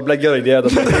klausas ir galvoja, ble, gerą idėją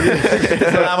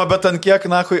dabar. Bet ant kiek,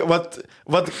 nahui,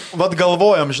 vat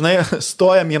galvojam, žinai,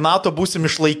 stojam į NATO, būsim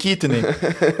išlaikytiniai.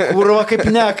 Kurva, kaip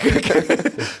ne,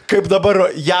 kaip dabar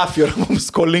JAF yra mums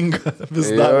skolinga vis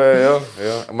dar. Jo.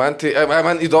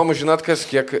 Man įdomu, žinot,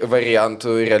 kiek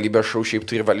variantų realybės šou šiaip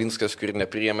turi Valinskas, kurį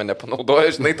nepriėmė,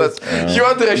 nepanaudoja, žinai, tas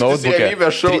juodraštis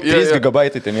realybės šou. 3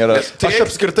 gigabaitai ten yra. Aš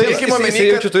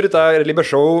apskritai turi tą realybės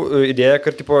šou idėją,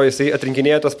 kad tipo, jisai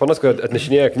atrinkinėja tos panas, kad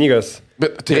atnešinėja knygas.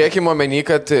 Bet turėkime omeny,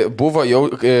 kad buvo jau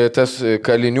tas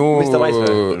kalinių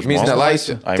misnė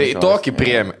laisvė. Tai tokį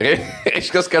priėmė.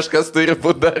 Reiškia, kažkas turi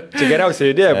būti dar. Čia geriausia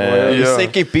idėja buvo. Jisai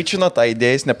kaip pičino tą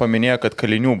idėją, jis nepaminėjo, kad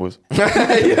kalinių bus.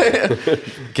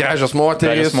 Gražios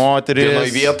moterys.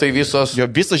 Vienoje vietoje visos. Jo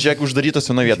visas žiūrėk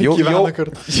uždarytas vienoje vietoje. Jau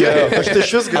kartą. Aš tai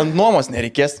šis ant nuomos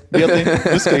nereikės vietoj.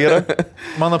 Viską yra.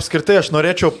 Man apskritai aš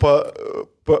norėčiau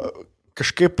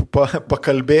kažkaip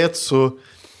pakalbėti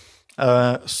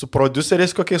su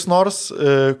produceriais kokiais nors,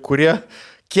 kurie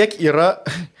kiek yra,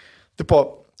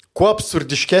 tipo, kuo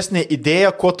absurdiškesnė idėja,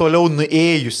 kuo toliau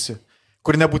nuėjusi.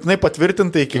 Kur nebūtinai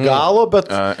patvirtinta iki galo, bet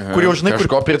kur jau, žinai,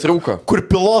 kažko pritrūko. Kur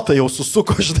pilotai jau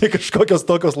susuko, žinai, kažkokios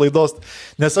tokios laidos.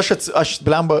 Nes aš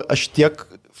tiek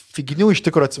figinių iš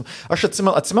tikrųjų atsimenu. Aš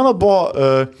atsimenu, buvo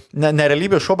ne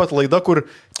realybės šou, bet laida, kur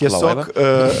tiesiog...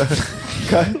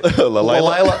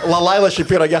 Lalaila šiaip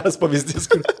yra geras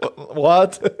pavyzdys.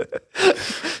 What?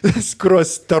 Kur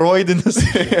steroidinis,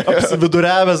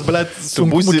 apsividuriavęs, blėt,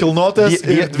 sunkumų kilnotojas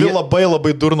ir dvi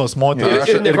labai durnos moterys.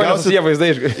 Ir gausiu jie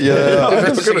vaizdai.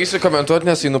 Aš sakysiu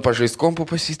komentuoti, nes einu pažaist kompų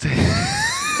pasitai.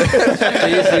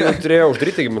 Jis jau turėjo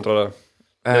uždaryti, man atrodo.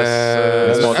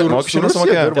 Mokesčių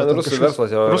nesumokėjo.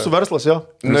 Rusų verslas, jo.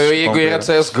 Nu, jeigu yra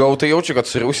CSGO, tai jaučiu, kad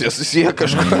su Rusija susiję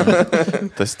kažką.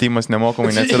 Tas Steamas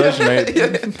nemokamai neatsiras, žinai,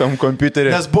 tam kompiuterį.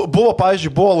 Nes buvo,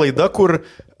 pavyzdžiui, buvo laida, kur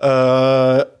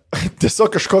tiesiog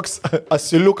kažkoks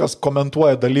asiliukas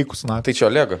komentuoja dalykus. Na. Tai čia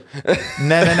Olego.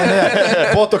 Ne.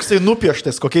 Buvo toksai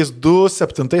nupieštas, kokiais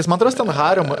 2007. Man atrodo, ten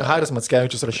Haris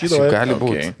Mackevičius rašydavo. Gali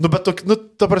būti. Nu, bet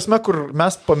ta prasme, kur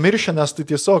mes pamiršę, nes tai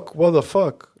tiesiog, what the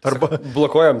fuck. Arba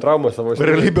blokuojam traumą savo.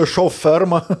 Realybės šou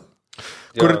Ferma,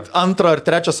 kur 2 ar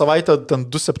 3 savaitę, ten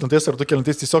 2007 ar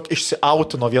 2009 tiesiog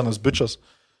išsiautino vienas bičias.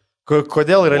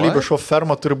 Kodėl realybės šou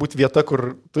Ferma turi būti vieta,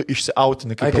 kur tu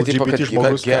išsiautini kaip LGBT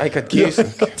žmogus?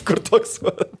 Kur toks...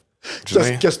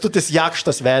 Tas Kestutis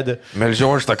Jakštas vedė.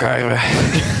 Meldžiau už tą kairę.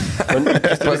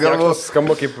 Pagalvos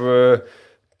skamba kaip...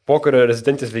 Pokario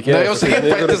rezidentis veikėjas. Na, jau sakyt,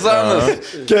 partizanas.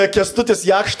 Kestutis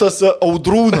Jakštas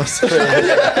Audrūnas.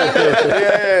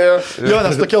 Jo,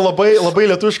 nes tokia labai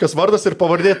lietuviškas vardas ir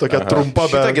pavardė tokia trumpa.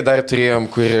 Šitągi dar turėjom,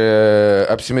 kur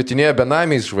apsimetinėjo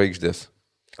benamiais žvaigždės.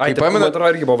 Ai, tai man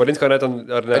atrodo, irgi buvo Valinsko,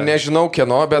 ar ne? Nežinau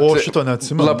kieno, bet... O, šito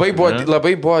neatsimenu.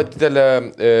 Labai buvo didelė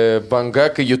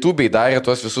banga, kai YouTube'ai darė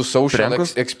tuos visus social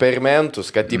eksperimentus,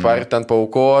 kad ar ten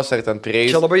paukos, ar ten prieis.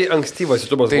 Čia labai ankstyvas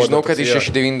YouTube'as buvo. Tai žinau, kad iš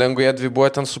 6-9 danguje 2 buvo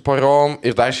ten su porom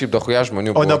ir dar šiaip dahuja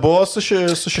žmonių buvo. O nebuvo su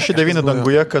 6-9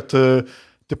 danguje, kad...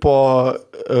 Tipo,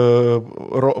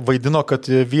 vaidino, kad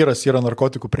vyras yra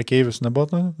narkotikų prekeivis,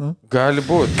 nebuvo? Ne? Gali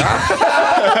būti.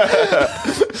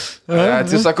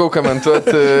 Atsisakau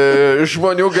komentuoti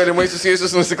žmonių galimai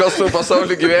susijusius nusikalstamų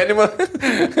pasaulio gyvenimą.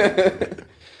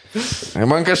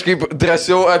 Man kažkaip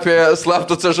drąsiau apie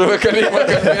slaptų CŽV kalėjimą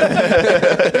kalbėti.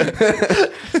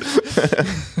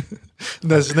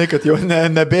 Nes žinai, kad jau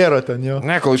nebėra ten jo.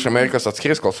 Ne, kol iš Amerikos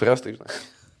atskris, kol suras, tai žinai.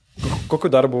 Kokiu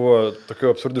dar buvo tokių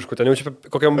absurdiškų, ten jau čia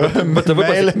kokiam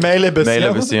meilė be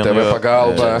sienų. TV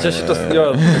pagalba. Čia šitas, jo,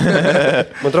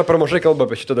 man atrodo, per mažai kalba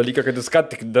apie šitą dalyką, kad jis ką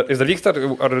tik, jis dar vyksta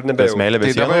ar nebejau.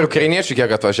 Tai dabar ukrainiečių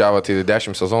kiek atvažiavo, tai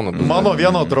 10 sezonų. Mano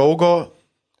vieno draugo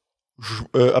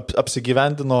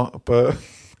apsigyvendino,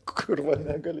 kurva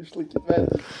negali išlaikyti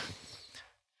veidą.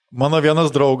 Mano vienas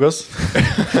draugas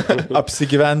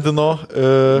apsigyvendino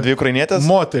 2 ukrainietės?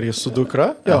 Moterį su dukra.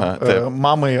 Jo,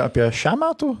 mamai apie 6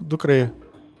 metų, dukrai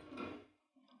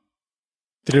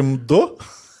 3-2.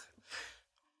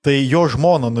 Tai jo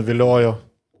žmona nuviliojo.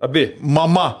 Abi.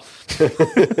 Mama.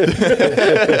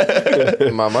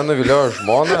 Mama nuviliojo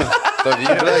žmoną. To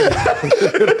vyrai.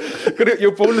 Kur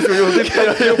jau Paulius jau taip,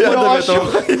 jau padavė tau.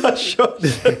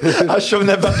 Aš jau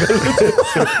nebegaliu.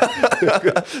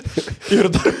 Ir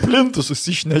dar plintus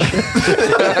susišnešė.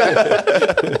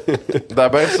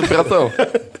 Dabar supratau.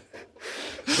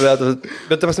 Bet,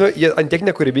 ta prasme, jie ant tiek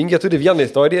nekūrybingi, jie turi vieną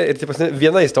istoriją ir, ta prasme,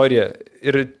 viena istorija.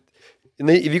 Ir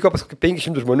jinai įvyko pas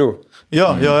 500 žmonių.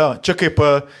 Jo. Čia kaip,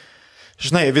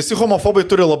 žinai, visi homofobai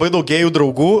turi labai daug gėjų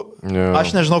draugų. Jo.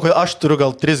 Aš nežinau, kad aš turiu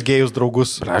gal 3 gėjus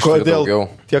draugus. Aš turiu Kodėl daugiau.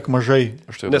 tiek mažai?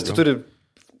 Nes tu turi...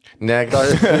 Ne,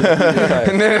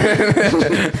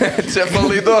 čia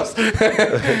palaidos.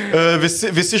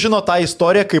 Visi žino tą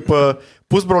istoriją, kaip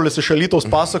pusbrolis iš Alytaus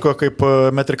pasakojo, kaip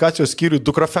metrikacijos skyriui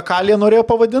dukra fekalija norėjo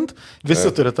pavadinti. Visi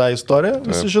turi tą istoriją,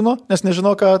 visi žino, nes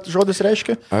nežino, ką žodis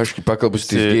reiškia. Aš kaip pakalbu su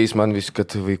teisėjais, man visi,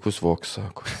 kad vaikus voks,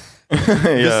 sako.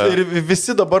 Ir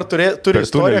visi dabar turi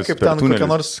istoriją, kaip ten kokia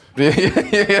nors...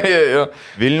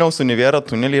 Vilniaus universiteto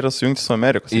tuneliai yra sujungti su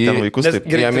Amerikos. Ten vaikus taip.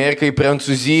 Į Ameriką, į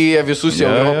Prancūziją, visus į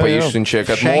Europą išsiunčia,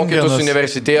 kad mokytus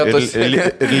universitetus.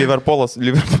 Ir Liverpoolas.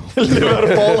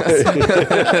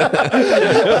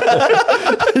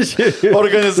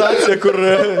 Organizacija, kur...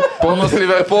 Ponas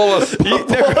Liverpoolas.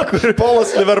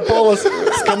 Polas Liverpoolas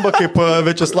skamba kaip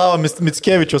Večeslavo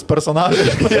Mickevičiaus personažas.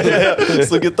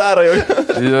 Su gitara jau.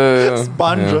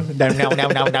 Spandžio.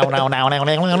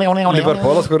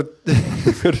 Liverpoolas, kur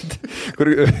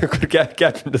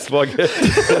kepintis vogė.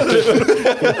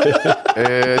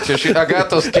 Čia šį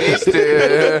Agatos keisti,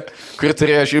 kur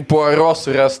turėjo šį Poirot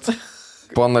surasti.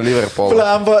 Pona Liverpoolą.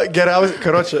 Plemba, geriausia,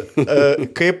 karočią,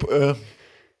 kaip...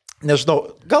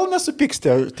 Nežinau, gal nesupyks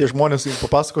tie žmonės, jums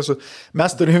papasakosiu.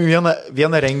 Mes turėjome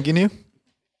vieną renginį,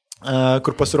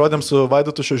 kur pasirodėm su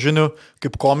Vaidotu Šiožiniu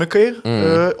kaip komikai,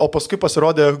 o paskui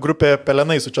pasirodė grupė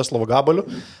Pelenai su Česlovo Gabaliu.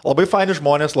 Labai faini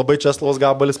žmonės, labai Česlovas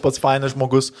Gabalis, pats fainas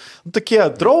žmogus. Tokie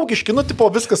draugiški, tipo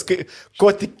viskas,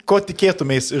 ko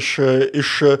tikėtumės iš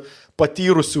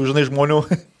patyrusių, žinai, žmonių.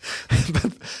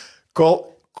 Bet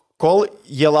kol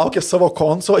jie laukė savo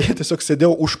konso, jie tiesiog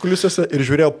sėdėjo užkulisiuose ir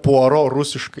žiūrėjo Poirot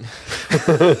rusiškai.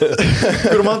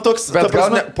 Ir man toks... Bet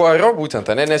gal ne Poirot būtent,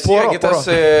 ne? Nes jiegi tas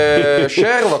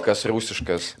Sherlockas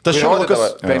rusiškas. Tas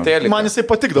Sherlockas, man jisai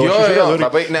patikdavo. Jo,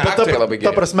 labai, ne, aktoriai labai geri.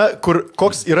 Ta prasme,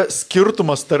 koks yra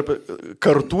skirtumas tarp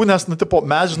kartų, nes, tipo,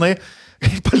 mes, žinai,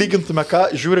 palygintume,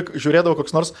 ką žiūrėdavo koks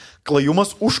nors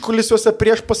klajumas užkulisiuose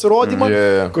prieš pasirodymą,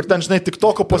 kur ten, žinai,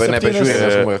 TikToko po 7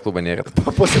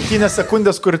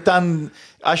 sekundės, kur ten,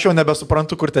 aš jau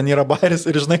nebesuprantu, kur ten yra bairis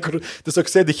ir, žinai, kur tiesiog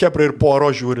sėdi Hebra ir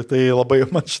Poirot žiūri, tai labai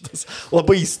man šitas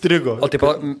labai įstrigo. O taip,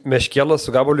 Meškėlas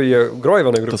su Gabaliu, jie groja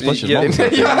vienai grupė. Tas pačias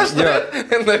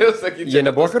žmogus. Jie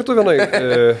nebuvo kartu vienai?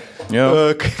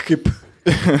 Kaip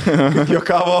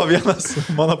juokavo vienas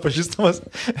mano pažįstamas,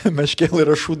 Meškėlai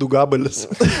yra šūdų gabalis.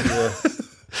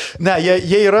 Ne,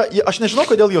 jie yra, aš nežinau,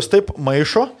 kodėl jos taip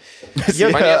maišo.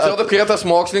 Man atrodo, kad tas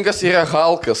mokslininkas yra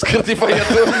Halkas. Kur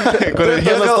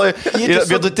vienas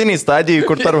vidutiniai stadijai,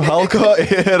 kur tarp Halko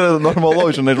ir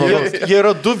normalaus, žinai, žmogaus. Jie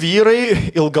yra 2 vyrai,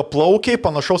 ilgaplaukiai,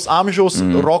 panašaus amžiaus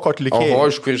roko atlikėjai. Oho,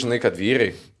 iš kur žinai, kad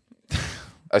vyrai?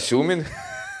 Asiumin?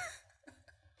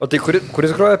 O tai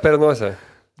kuris groja Pelenuose?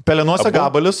 Pelenuose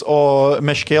Gabalis, o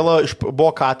Meškėla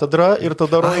buvo katedra ir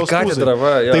tada Rojaus katedra,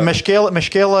 Tūzai. Tai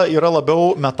Meškėla yra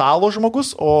labiau metalo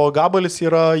žmogus, o Gabalis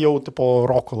yra jau tipo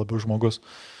roko labiau žmogus.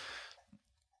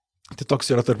 Tai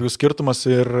toks yra tarp jų skirtumas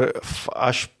ir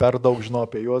aš per daug žinau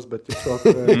apie juos, bet tiesiog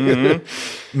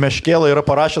Meškėla yra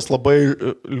parašęs labai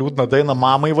liūdną dainą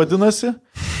Mamai vadinasi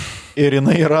ir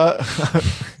jinai yra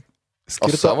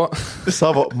skirta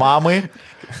savo mamai.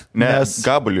 Nes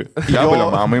Gabelio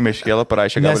mamai Meškėla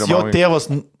parašė Gabelio mamai. Nes jo tėvas,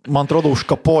 man atrodo,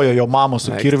 užkapojo jo mamą su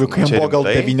kirviu, kai jam buvo gal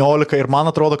 19 ir man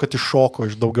atrodo, kad iššoko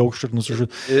iš daugiau aukščių ir nusižudė.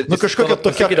 Nu kažkokia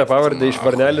tokia... Pasakykite pavardę iš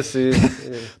Varnelis į...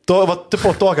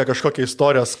 Tipo tokia kažkokia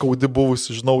istorija skaudi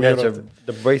buvusi, žinau. Ne, čia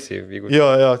baisiai, jeigu...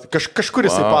 Jo, kažkur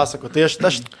jisai pasako, tai aš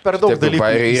per daug dalykų...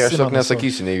 Aš tiesiog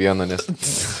nesakysiu nei vieną, nes...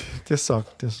 Tiesiog.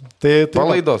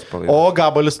 Palaidos. O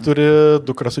Gabalis turi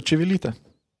dukrą su Čivilyte.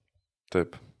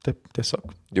 Taip, tiesiog.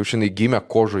 Jau šiandien gimė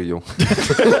kožai jau.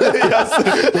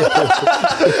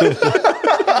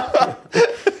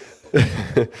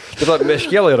 Taip,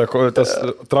 Meškėla yra tas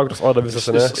trauktas oda visas,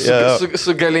 ne?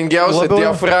 Su galingiausia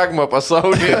diafragma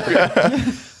pasaulyje.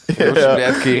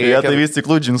 Tai vis tik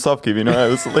džinsopkai vynioja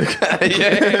visą laiką.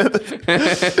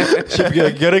 Šiaip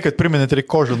gerai, kad priminėt,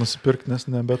 reikia kožą nusipirkti, nes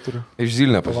nebeturiu. Iš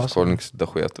Zilnio pasiskolininkis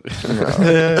dahuja turi.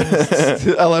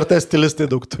 LRT stilistai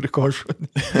daug turi kožų.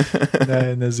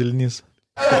 Ne Zilnys.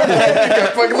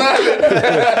 Pagnali.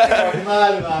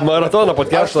 Maratono Aš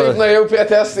podcast'o. taip norėjau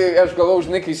pratęsti, aš galvoju,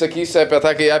 žinai, kai sakysi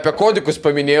apie kodikus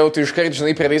paminėjau, tai iškart,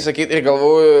 žinai, pradėjai sakyti ir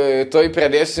galvoju, toj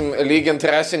pradėsim lyginti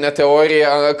rasinę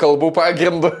teoriją kalbų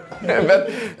pagrindu. Bet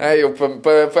jau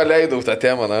paleidau tą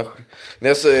temą, na.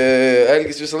 Nes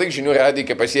Algis visą laiką žinių radiją,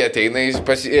 kai pas jį ateina, jis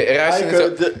rasinės...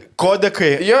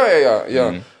 Kodekai. Jo.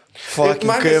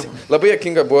 Man labai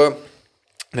jokinga buvo,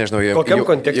 nežinau, Kokiam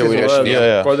kontekste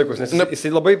įrašinėjo. kodekus, nes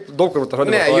jisai labai daug kur tą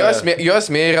žodį. Ne, jo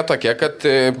esmė yra tokia, kad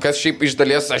kas šiaip iš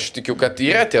dalies aš tikiu, kad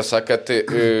yra tiesa, kad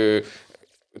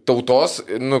tautos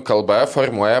kalba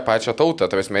formuoja pačią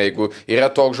tautą. Tarsi, jeigu yra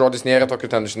toks žodis, nėra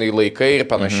tokių ten, žinai, laikai ir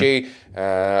panašiai,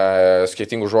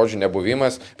 skirtingų žodžių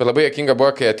nebuvimas. Bet labai jokinga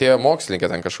buvo, kai atėjo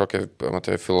mokslininkė, ten kažkokia,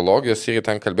 matai, filologijos ir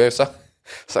ten kalbėjo,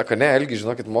 sako, ne, Elgi,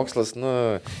 žinokit, mokslas,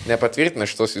 nepatvirtina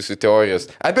šitos jūsų teorijos.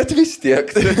 Bet vis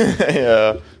tiek.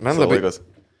 Man labai...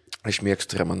 Aš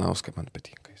mėgstu Ramanauską, man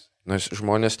patinka. Nes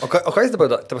žmonės... O ką jis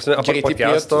dabar, greitai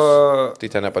podcast'o... Tai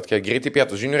ten nepatkė, greitai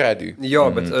pietus, žinių radijui. Jo,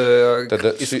 bet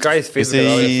ką jis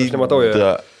Facebook'e, aš nematau jo.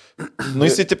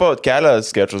 Jisai tipo kelia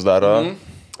skečus daro.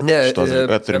 Ne,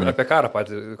 apie karą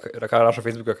patį, ką rašo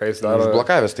Facebook'e, ką jis daro.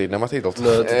 Užblokavęs, tai nematai dėl to.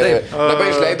 Dabar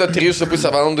išleido 3,5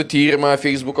 valandų tyrimą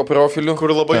Facebook'o profiliu.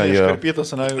 Kur labai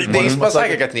neiškarpytas, ne? Tai jis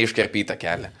pasakė, kad neiškarpyta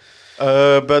kelia.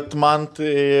 Bet man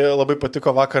tai labai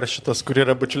patiko vakar šitas, kur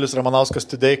yra bičiulis Ramanauskas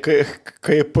Today,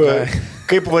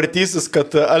 kaip vartysis,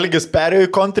 kad Algis perėjo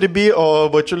į Contribui, o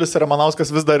bičiulis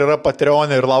Ramanauskas vis dar yra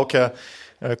Patreon'e ir laukia,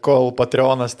 kol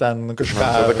Patreonas ten kažką...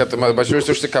 Tada, kad bačiulis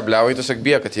užsikabliavo, tiesiog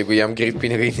bijo, kad jeigu jam greit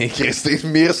pinigai neįkris, tai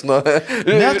mirs nuo...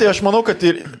 Ne, tai aš manau,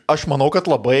 kad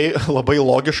labai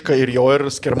logiška ir jo ir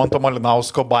Skirmanto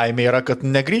Malinausko baimė yra, kad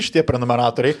negrįžti tie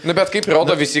prenumeratoriai. Bet kaip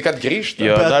rodo visi, kad grįžta.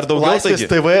 Dar daugiau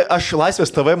aš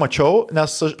Laisvės TV mačiau,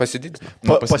 nes...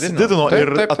 Pasididino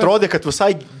ir atrodė, kad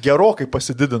visai gerokai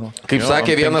pasididino. Kaip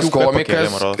sakė vienas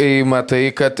komikas, kai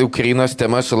matai, kad Ukrainos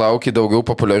tema sulaukė daugiau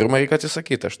populiarumo, reikia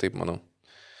atsisakyti, aš taip manau.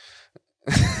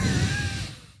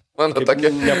 Mano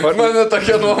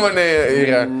tokia nuomonė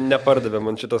yra. Nepardavė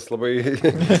man šitas labai,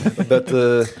 bet...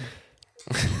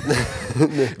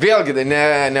 Vėlgi,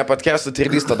 ne podcast'ų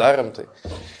tirlystą darom, tai.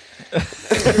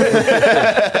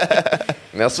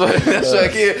 Nesu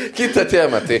kitą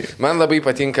temą. Tai man labai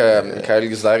patinka, ką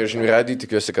Algis darė žinių radijui,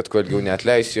 tikiuosi, kad kuo ilgiau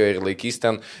neatleis jo ir laikys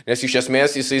ten, nes iš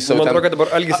esmės jisai savo... Man atrodo, kad dabar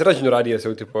Algis yra žinių radijas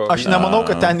jau tipo... Aš nemanau,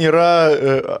 kad ten yra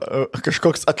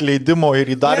kažkoks atleidimo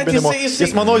ir įdarbinimo.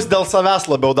 Jis manau, jis dėl savęs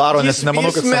labiau daro, nes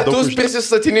nemanau, kad... Jis metus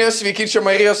prisistatinėjo Sveiki, čia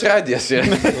Marijos radijas.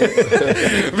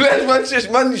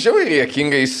 Man žiauriai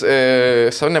juokingais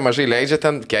savo nemažai leidžia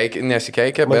ten,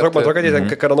 nesikeikia, bet... Man atrodo, kad jis ten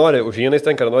karanori užžinais,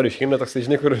 ten karanori iškimė, toks,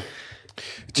 žinai, kur...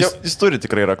 Jis turi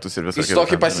tikrai raktus ir visą. Jis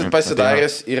tokį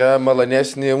pasidaręs yra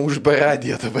malonesnį už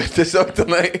baradiją dabar, tiesiog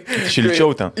tenai.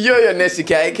 Šilčiau ten. Jo,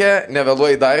 nesikeikia,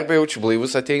 nevėluoja į darbą, jaučiu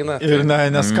blaivus ateina. Ir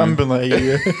neskambina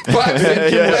į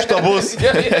štabus.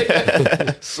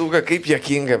 Suga, kaip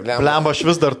jokinga, blemba. Blemba, aš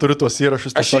vis dar turiu tuos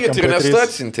įrašus. Aš jį turiu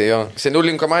nestatsinti, jo. Seniau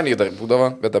Linkomanijai dar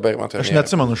būdavo, bet dabar matau. Aš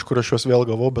neatsimenu, iš kur aš juos vėl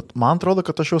gavau, bet man atrodo,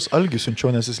 kad aš juos Algiui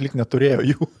siunčiau, nes jis lyg neturėjo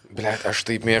jų. Blet, aš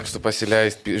taip mėgstu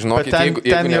pasileisti. Žinokit,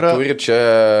 jeigu neturi čia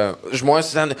žmonės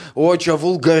ten, čia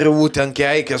vulgarų, ten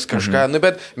keikės kažką,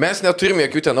 bet mes neturime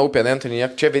jokių ten open entry,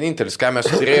 čia vienintelis, ką mes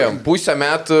turėjom. Pusę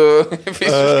metų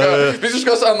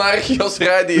visiškos anarchijos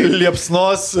radijai.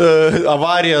 Liepsnos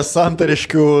avarija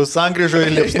Santariškių sankryžoje,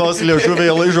 liepsnos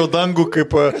liežuviai laižo dangų,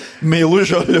 kaip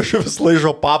meilužio liežuvis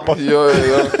laižo papą. Jo.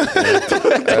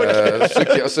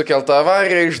 Sukelta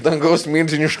avarija iš dangaus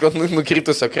milžiniško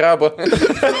nukritusio krabo.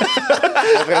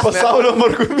 Pasaulio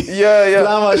margumį.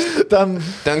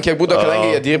 Ten kiek būdavo,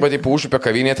 kadangi jie dirba taip užupio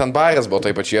kavinė, ten baras buvo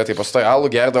taip pačiai, tai pastoja alų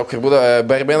gerdavo, kur būdavo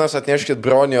barmenas atneškit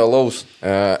bronio alaus.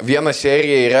 Viena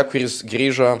serija yra, kuris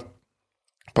grįžo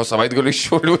po savaitgalį iš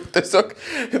Šiaulių,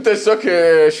 tiesiog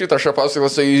šitą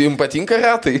šapasakos, jums patinka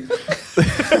ratai?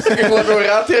 Kaip labiau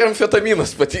ratai ir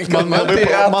amfetaminas patinka. Man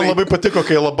labai patiko,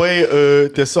 kai labai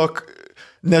tiesiog...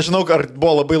 Nežinau, ar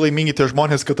buvo labai laimingi tie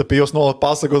žmonės, kad apie juos nuolat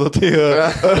pasakotų, tai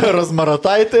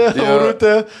Razmarataitė,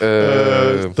 Aurutė,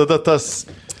 tada tas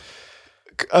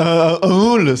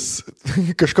Amulis,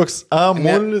 kažkoks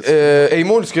Amulis.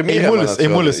 Eimulis,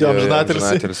 jo,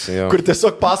 amžinatelis, kur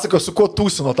tiesiog pasako, su kuo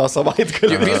tūsino tą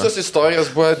savaitgalį. Visos istorijos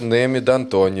buvo, nuėjom į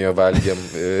Dantonijo, valgėm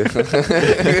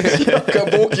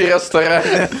kabukį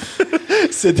restorane.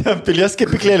 Sėdėjom Pilies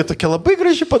kepyklėlį, tokia labai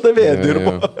graži padavėja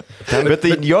dirbo. Bet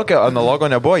tai jokio analogo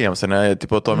nebuvo jiems, ne?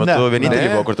 Tipo, tuo metu vienintelį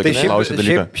buvo, kur tokie laužė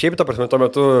dalykai. Šiaip, ta prasme, tuo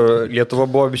metu Lietuva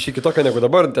buvo biškai kitokia negu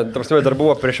dabar. Ten, ta prasme, dar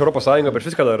buvo prieš Europos Sąjungą, prieš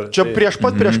viską dar. Čia prieš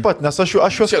pat, nes aš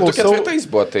juos klausiau.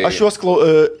 Tai...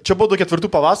 Čia buvo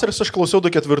 24 pavasaris, aš klausiau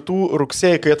 24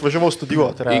 rugsėjai, kai atvažiavau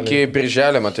studijuoti. Iki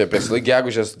birželio, matai, apie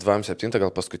gegužės 27,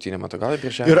 gal paskutinį, matai, gal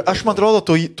birželio. Ir aš, man atrodo,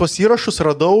 tuos įrašus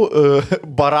radau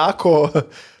Barako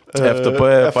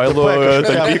FTP failų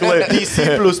talpyklai.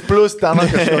 TC++, ten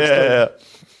kažkoks.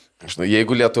 Žinai,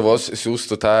 jeigu Lietuvos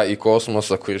siūstų tą į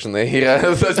kosmosą, kur, žinai, yra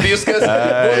tas viskas,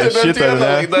 būtų bent viena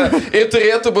laida. Ir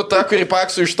turėtų būti ta, kuri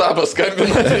Paksų iš štabo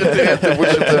skambina. Ir turėtų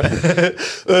būti šitą.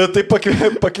 Tai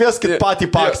pakvieskit patį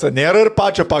Paksą. Nėra ir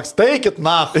pačio Paksą. Taikit,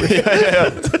 na.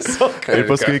 Ir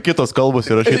paskui kitos kalbos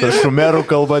įrašytos. Šumerų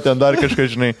kalba, ten dar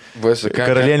kažkas, žinai.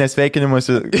 Karalienės sveikinimas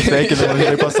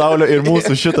žinai, pasaulio ir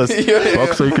mūsų šitas.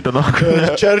 Pakso iki ten.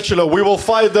 Churchillio, we will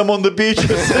fight them on the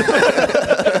beaches.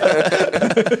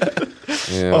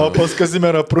 O pas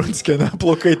Kazimierą Prunskienę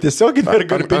plokai tiesiog ir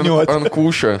garpiniuoti. Ant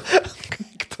kūšio.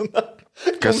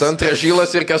 Kas antras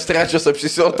žylas ir kas trečias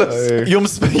apsisiotas.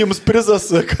 Jums prizas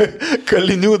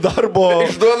kalinių darbo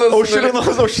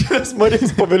Aušrinės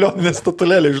Marijos paviljoninės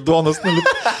statulėlė iš duonos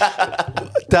nulipti.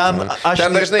 Ten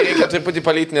dažnai reikia truputį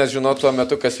palyti, nes žinot tuo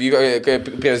metu, kas vyko, kai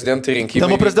prezidento rinkimai.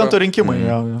 Ten prezidento rinkimai.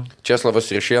 Česlavas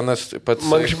Rišėnas pats.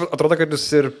 Man kažkaip atrodo, kad jūs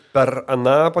ir per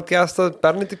aną podcastą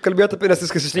pernai taip kalbėjote apie, nes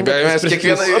viskas išlinko.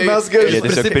 Mes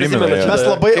kiekvieną... Mes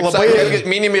labai...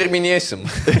 Minim ir minėsim.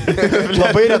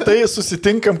 Labai retai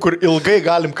susitinkam, kur ilgai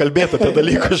galim kalbėti apie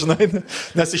dalykus, žinai,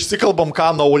 nes išsikalbam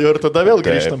ką naujo ir tada vėl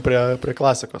grįžtam prie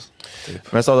klasikos. Taip.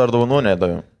 Mes tau dar dovanų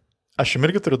nedavėm. Aš jums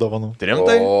irgi turiu dovanų.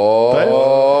 Rimtai?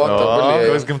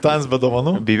 Koks gimtadienis be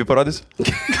dovanų? Bibi parodys?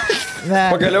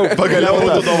 Ne. Pagaliau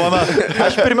būtų dovana.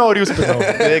 Aš pirmiau ar jūs pirmiau?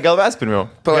 Tai gal mes pirmiau?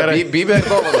 Bibi ar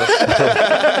dovanas?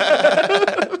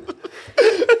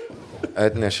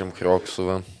 Atnešim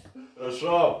kroksų.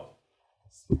 Prašau.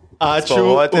 Ačiū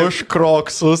už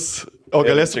kroksus. O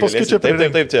galėsi paskui čia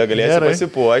Taip, čia galėsi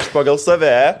pasipuošti pagal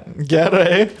save.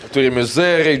 Gerai. Turime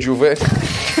Z raidžių V.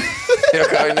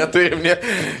 Neturim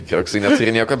Kroksai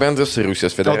neturi nieko bendro su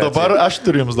Rusijos federacija. O dabar aš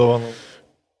turiu jums dovanų.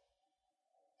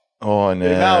 O, ne.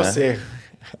 Pirmiausiai,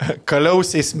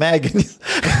 kaliausiai smegenys.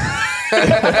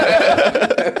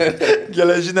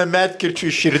 Geležinė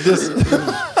medkirčių širdis.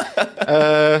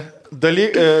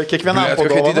 Kiekvienam po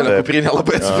dovaną. Didelė kuprinė,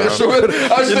 labai atsiprašau.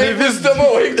 Aš tai vis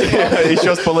davau. Iš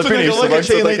jos palapinį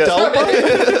išsilanksta.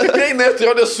 Tikrai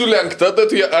netrodė sulenkta, tai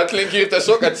tu ją atlenki ir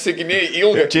tiesiog atsiginėjai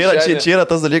ilgą. Čia yra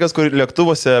tas dalykas, kur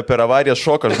lėktuvuose per avarijas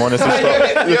šoka žmonės iš to.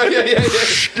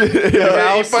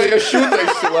 Į parašiutą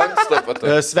išsilanksta.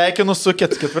 Sveikinu su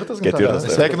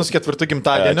Sveikinu su 4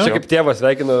 gimtadieniu. Čia kaip tėvas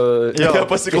sveikinu.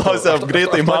 Pasiklausė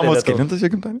greitai mamos.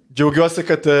 Džiaugiuosi,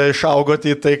 kad išaugot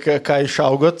į tai, ką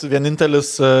išaugot.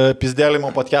 Vienintelis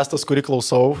pizdėlimo podcastas, kurį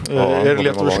klausau ir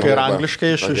lietuviškai, ir angliškai,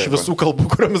 iš visų kalbų,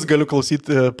 kuriomis galiu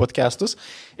klausyti podcastus.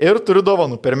 Ir turiu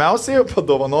dovanų. Pirmiausiai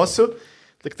padovanosiu,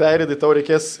 tik tai Airidai tau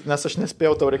reikės, nes aš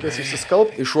nespėjau, tau reikės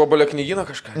išsiskalbti. Iš obuolio knygyno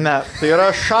kažką? Ne, tai yra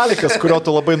šalikas, kurio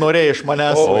tu labai norėjai iš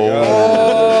manęs.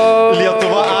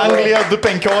 Lietuva, Anglija,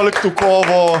 2.15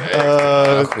 kovo.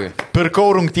 Pirkau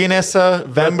rungtynėse,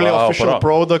 Wembley official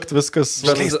product, viskas.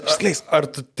 Ar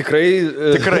tu tikrai...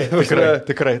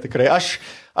 Tikrai.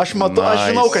 Aš matau, aš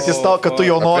žinau, kad tu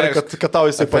jo nori, kad tau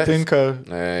jisai patinka.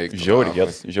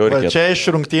 Žiauriai. Čia iš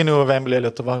rungtynių Wembley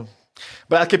Lietuva.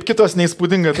 Bet kaip kitos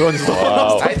neįspūdingai atrodys.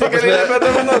 Ai, tai gali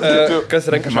nebedovanoti. Kas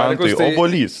renka šalikus? Tai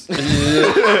obolys.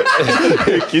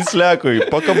 Kislekui,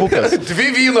 pakabukas. 2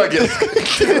 vynogės.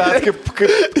 Kaip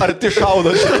arti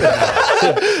šaudo.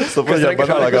 Suprasė,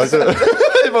 banalą gausi.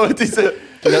 Pamatysi.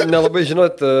 Nelabai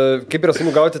žinot, kaip yra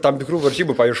sunku gauti tam tikrų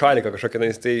varžybų, pavyzdžiui, šaliką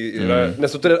kažkokią, tai yra,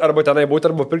 nes tu turi arba tenai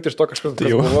būti, arba pirkti iš to kažkas,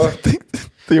 kas buvo.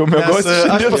 Tai jau mėgosi.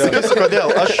 Aš pasakysiu,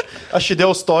 kodėl. Aš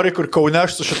įdėjau story, kur Kaune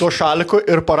aš su šituo šaliku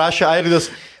ir parašė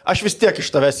Airidas, aš vis tiek iš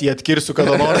tavęs jį atkirsiu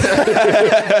kada nors.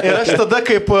 Ir aš tada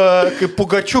kaip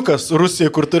Pugačiukas Rusijoje,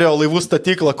 kur turėjo laivų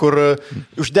statyklą, kur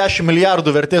už 10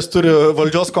 milijardų vertės turi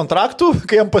valdžios kontraktų,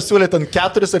 kai jam pasiūlė ten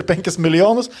 4 ar 5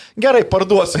 milijonus, gerai,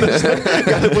 parduosiu.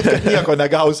 Gali būti, kad nieko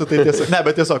negausiu, tai tiesiog,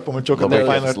 bet tiesiog pamačiau, kad tai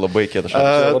faina. Labai kietas.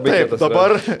 Taip,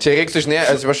 dabar... Čia reiktų, žinai,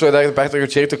 atsiprašau, dar pertraukiu,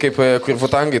 čia reiktų kaip kur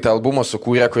Vutangai tą albumą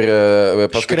sukūrė, kur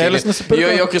Škrėlis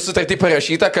nusipirko. Jo sutartį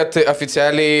parašyta, kad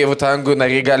oficialiai Vutangų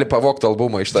nariai gali pavogti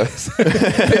albumą iš tavęs.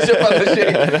 Tai čia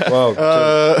panašiai. Wow,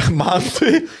 man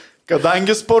tai,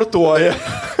 kadangi sportuoja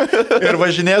ir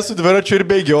važinėja su dviračiu ir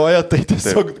bėgioja, tai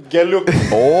tiesiog geliu.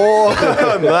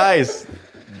 Nice.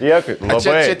 Dėkui. Labai.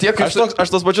 Čia tiek aš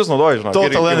tos pačius naudoju, žinau.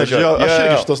 Total Energy, aš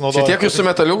irgi šitos Čia naudoju. tiek ir su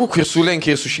metaliuku, kur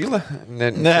sulenkia ir sušyla?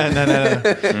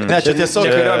 Ne, čia tiesiog...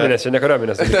 Čia ne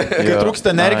kariuomenės. Kai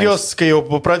trūksta energijos, kai jau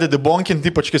pradedi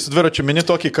bonkinti, ypač kai su dviračiu mini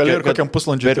tokį kalį ir kokiam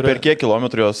puslandžiui. Per kiek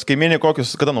kilometrų jos? Kaimynai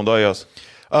kokius, kada naudoja jos?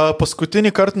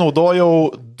 Paskutinį kartą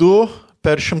naudojau 2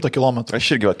 per 100 km.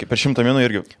 Aš irgi, per 100 minų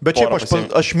irgi. Bet šiaip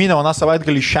aš myniau aną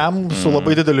savaitgalį šiam su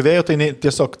labai dideliu vėju, tai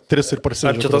tiesiog 3 ir Ar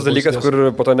prasidėjo. čia tas dalykas, kur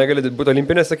po to negali būti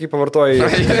olimpinėse, kai pavartoji?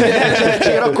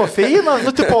 Čia yra kofeina,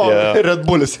 nu tipo Red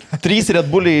Bullis. 3 Red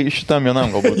Bulliai šitam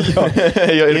vienam galbūt.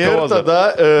 Ir tada,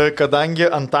 kadangi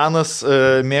Antanas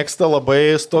mėgsta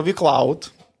labai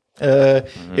stovyklaut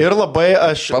ir labai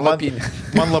aš...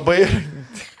 Man labai...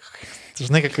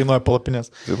 Žinai, kiek kainuoja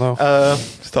palapinės. Žinau.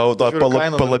 Tau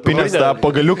palapinės tą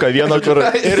pagaliuką vieną kur.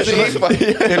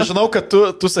 Ir žinau, kad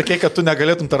tu sakei, kad tu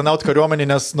negalėtum tarnauti kariuomenį,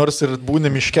 nes nors ir būni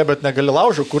miške, bet negali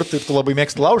laužą kurti ir tu labai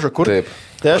mėgsti laužą kurti. Taip.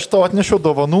 Tai aš tau atnešiau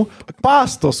dovanų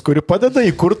pastos, kuri padeda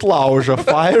įkurti laužą.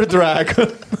 Fire Dragon.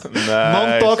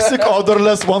 Non-toxic,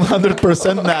 odorless,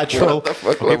 100% natural.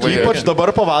 Ypač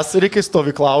dabar pavasarį, kai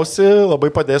stovyklausi,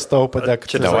 labai padės tau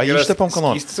padegti. Davai ištepam ką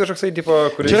nors. Skystis kažkoksai, tipo,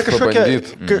 kuris... Čia yra kažkokia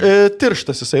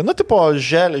tirštas jisai, nu tipo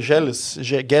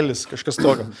gelis, kažkas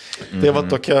tokio. Tai va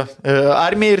tokia.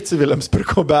 Armijai ir civiliams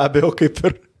pirkau be abejo, kaip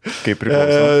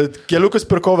priklauso. Keliukus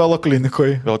pirkau Velo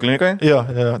klinikoje. Velo klinikoje? Jo,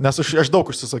 nes aš daug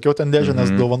užsisakiau ten dėžę, nes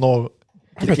dovanojau.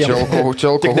 Čia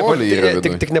alkoholį yra.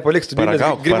 Tik nepaliks studijinės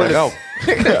Paragauk.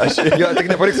 Tik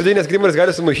nepaliks studijinės grimalis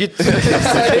gali sumaišyti.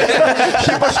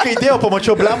 Šiaip aš kai dėjau,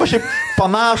 pamačiau blemą, šiaip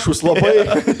panašus labai.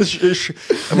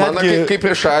 Mano kaip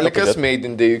ir šalikas, made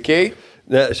in the UK.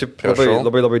 Ne, šiaip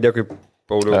labai dėkui,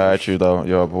 Pauliu. Ačiū tau,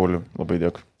 jo, Pauliu, labai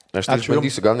dėkui. Aš tai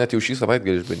išbandysiu, gal net jau šį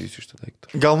savaitgalį išbandysiu šitą daiktą.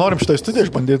 Gal norim šitą studiją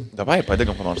išbandyti? Davai,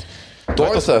 padėkam ką nors.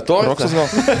 Torsas gal.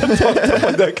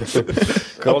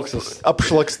 Kroksas.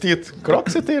 Apšlakstyt.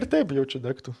 Kroksai tai ir taip jaučiu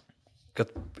degtų.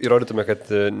 Kad įrodytume,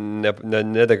 kad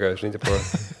nedega, žinai, tipo.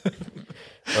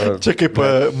 Čia kaip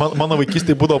mano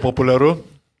vaikystėje būdavo populiaru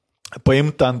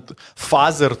paimti ant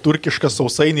fazer turkišką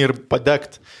sausainį ir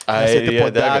padegti.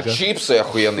 Čipsai,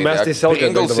 ahuienai. Mes tai selgą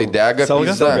Pringlesai dega.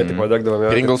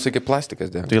 Pringlesai kaip plastikas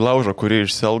dega. Tai laužo, kuri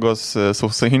iš selgos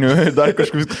sausainių dar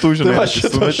kažkokiu kitų žinai.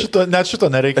 Net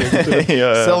šito nereikia.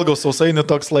 Selgos sausainių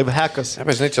toks life hackas.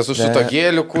 Žinai, čia su šito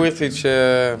gėliu, kur tai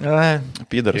čia...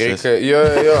 Pydaras. Jo.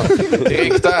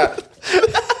 Reikta.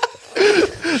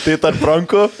 Tai tarp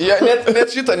rankų. Ja,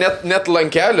 net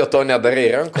lankelio to nedarai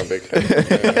ranko.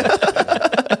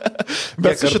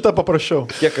 Bet su šitą paprašiau.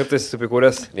 Kiek kartais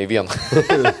supikūrės? Nei vieną.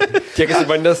 Kiek esi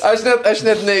bandęs? Aš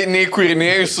net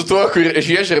neįkūrinėjau su tuo, kur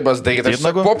žiežirbas daryti. Aš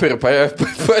popierių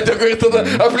padegu ir tada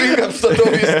aplink apstatau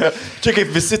viską. Čia kaip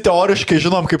visi teoriškai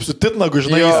žinom, kaip su titnagu,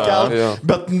 žinai, įskelt,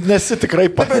 bet nesi tikrai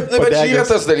padegęs. Bet čia yra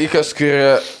tas dalykas, kur,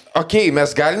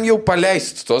 mes galim jau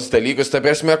paleisti tos dalykus, ta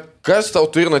prasme, kas tau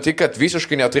turi nutikti, kad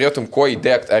visiškai neturėtum ko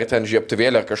įdegti, ar ten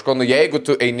žieptuvėlį, ar kažko, jeigu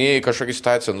tu eini į kažkokią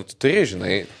situaciją, tu turi,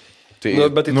 žinai. Tai,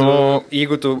 bet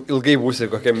jeigu tu ilgai būsi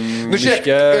kokiam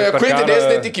miške... Kur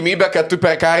didesnė tikimybė, kad tu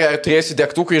per karą ar turėsi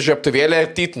degtukų į žieptuvėlį ar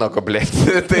titnago, blėt.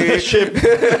 Tai šiaip...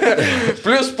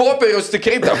 Plus popieriaus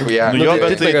tikrai dabu ją.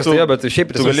 Bet šiaip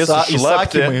tu galėsi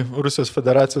įsakymai Rusijos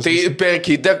federacijos. Tai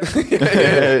perki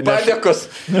padėkos.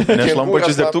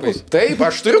 Nešlampuočius degtukus? Taip,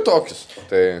 aš turiu tokius.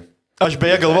 Tai... Aš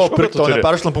beje galvojau pirkti to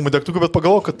neperšlampamų degtukų, bet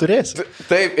pagalvojau, kad turėsi.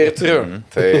 Taip, ir turiu.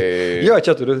 Jo,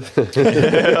 čia turiu.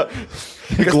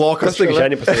 Glokas tai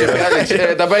kišenį pasakė.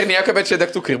 Dabar nieko, bet čia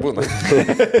degtukai būna.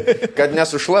 Kad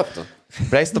nesušlaptų.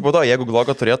 Preista būdo, jeigu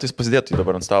gloką turėtų, jis pasidėtų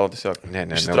dabar ant stalo tiesiog. Ne,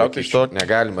 iš to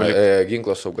negalima.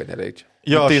 Ginklo sauga neleidžia.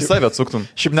 Jo, tai save atsuktum.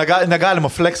 Šiaip negalima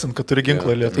flexint, kad turi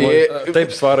ginklą Lietuvoje.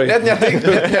 Taip, svarai. Net ne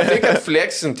tai, kad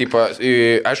flexint, tipo,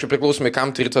 aišku, priklausomai, kam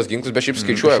turi tos ginklus, bet šiaip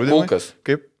skaičiuoja kulkas.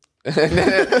 Kaip?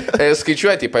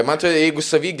 Skaičiuoti, man atrodo, jeigu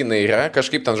savyginai yra,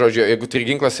 kažkaip ten žodžiu, jeigu turi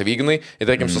ginklą savyginai ir,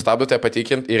 tarkim, sustabdote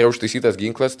patikint ir yra užtaisytas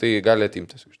ginklas, tai gali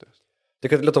atimtas iš tas. Tai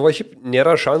kad Lietuvoje šiaip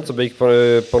nėra šansų beveik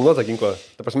planuotą ginklą.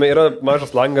 Ta prasme, yra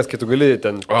mažas langas, kai tu gali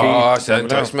ten...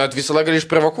 Visą laiką gali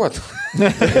išprovokuoti.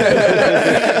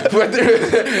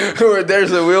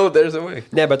 There's a will, there's a way.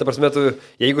 Ne, bet ta prasme,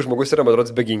 jeigu žmogus yra, man rodos,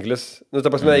 be ginklis, ta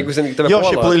prasme, jeigu jis tave puola... Jo,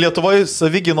 šiaip Lietuvoje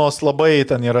savyginos labai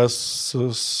ten yra...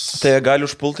 Tai gali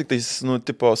užpulti tik tais,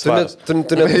 tipo, svaras.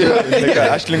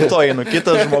 Aš link to einu.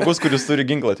 Kitas žmogus, kuris turi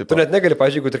ginklą. Tu net negali,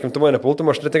 pažiūrėjau, jeigu, tarkim, tu mane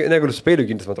pultum, aš net negaliu su peiliu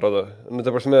gintis, man atrodo.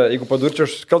 Ta prasme, jeigu padurčiau,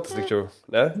 aš kaltas likčiau.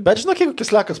 Ne? Bet žinok, jeigu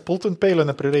kislekas pultų ant peilio,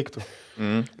 neprireiktų.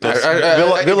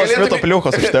 Vilas Smito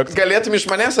pliuchas užteks. Galėtum iš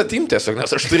manęs atimti tiesiog,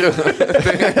 nes aš turiu.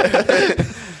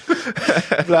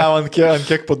 Ant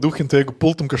kiek padūkintų, jeigu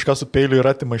pultum kažką su peiliu ir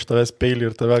atima iš tavęs peilį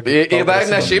ir tave. Ir dar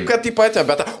ne šiaip, kad taip pat,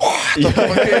 bet...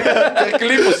 Per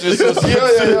klipus visus.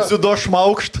 Sudo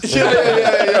šmaukštas. Jo.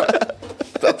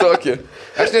 Ta tokį.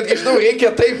 Aš netgi žinau, reikia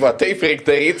taip reikia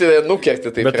daryti,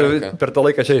 nukerti taip. Bet per tą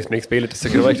laiką čia jis mėgs peilį,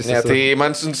 tiesiog ir vaikštis. Ne, tai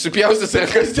man supjaustis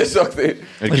rankas tiesiog tai.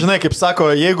 Žinai, kaip sako,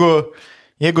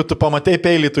 jeigu tu pamatai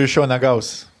peilį, tu iš jo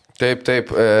negausi. Taip.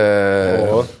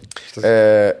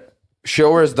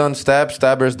 Showers don't stab,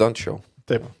 stabbers don't show.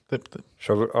 Taip.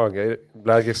 Gerai.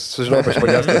 Blėgiai, sužinau, aš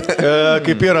pagėstu.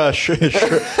 Kaip yra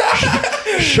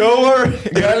shower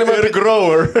ir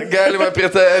grower. Galima apie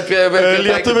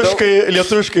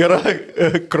Lietuviškai yra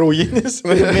kraujinis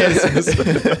ir mėsinis.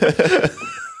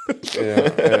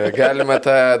 Galima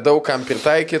tą daugam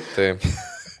pritaikyti. Tai.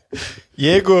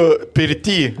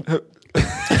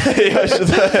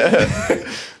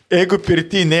 Jeigu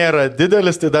pirty nėra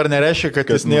didelis, tai dar nereiškia, kad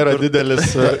jis nėra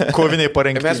didelis koviniai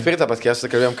parengti. Mes pirtą paskestą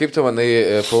kalbėjom, kaip tu manai,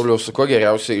 Pauliau, su ko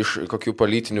geriausiai iš kokių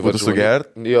politinių vadų?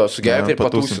 Sugerti? Jo, sugerti ir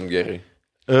patūsint gerai.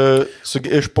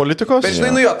 Iš politikos? Bet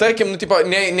žinai, tarkim,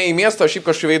 ne į miestą, šiaip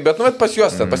kažkaip veit, bet pas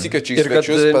juos ten pasikeičia į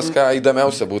svečius, pas ką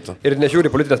įdomiausia būtų. Ir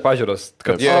nežiūri politinės pažiūros.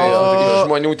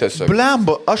 Žmonių tiesiog.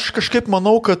 Blemba, aš kažkaip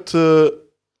manau, kad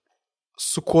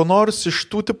su kuo nors iš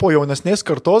tų tipo jaunesnės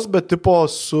kartos, bet tipo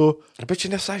su... Bet čia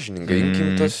nesažininga,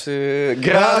 imkim tas...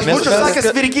 Aš būčiau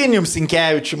sakęs Virginijum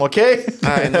Sinkevičium, okei?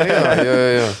 Ai,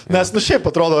 jo. Nes, šiaip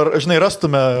atrodo, žinai,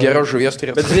 rastume... Geros žuvies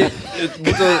turėtų. Bet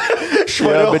būtų...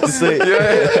 Švariau, bet jisai...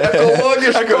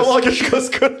 Ekologiškas,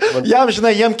 kur... Jam,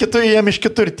 žinai, jam iš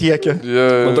kitur tiekia.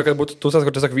 Man to, kad būtų tūsas,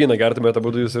 kur tiesiog vyną gertume, tai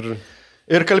būtų jūs ir...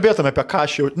 Ir kalbėtume apie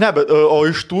kažį. Ne, bet, o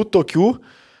iš tų tokių...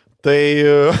 Tai...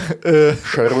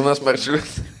 Šarūnas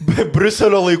Marčiulis.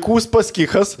 Briuselio laikų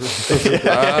Spaskichas.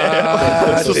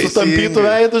 Su sutampytų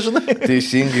veidu, žinai.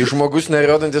 Teisingai. Žmogus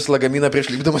nerodantis lagaminą prieš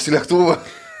lipdamas į lėktuvą.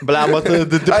 Blemba,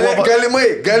 diploma...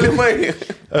 Galimai.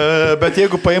 Bet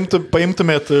jeigu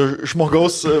paimtumėt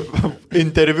žmogaus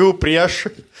interviu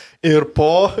prieš ir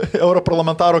po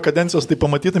europarlamentaro kadencijos, tai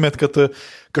pamatytumėt, kad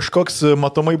kažkoks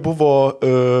matomai buvo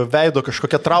veido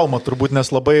kažkokia trauma, turbūt, nes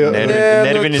labai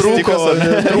nervinis trūko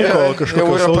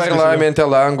kažkokio Europarlamente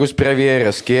langus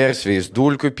pravėręs, kersvės,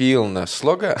 dulkių pilnas,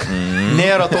 sloga.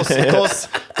 Nėra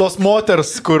tos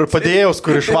moters, kur padėjus,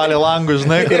 kur išvalė langus,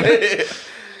 žinai, kur...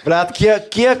 Blet,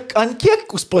 ant kiek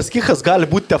Uspaskichas gali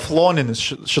būti tefloninis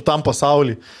šitam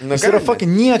pasauliui? Jis yra fucking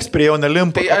nieks prie jo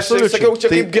nelimpa. Tai aš sakiau, čia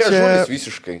kaip gražulis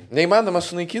visiškai. Neįmanoma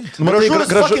sunaikinti.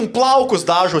 Gražulis fucking plaukus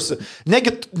dažosi.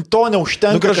 Negi to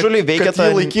neužtenka, kad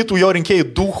jį laikytų jo rinkėjai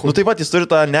duhų. Tai pat jis turi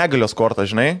tą negalios kortą,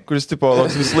 žinai, kuris tipo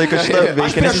visą laiką šitą veikia.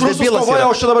 Aš prieš rusus kovoju,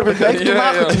 o šitą dabar prikveiktų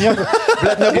naktį nieko.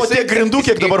 Blet, nebuvo tiek grindų,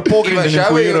 kiek dabar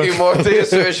pogrindininkų yra. Į moterį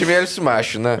su vežimėlį su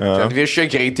mašina. Ten viešie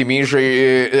greitį myžai,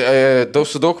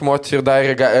 daug moterų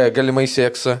darė galimai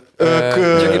seksą. Čia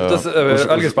kaip tas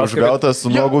Algis pasakoja. Užgautas su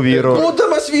nuogu vyru.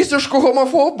 Būdamas visišku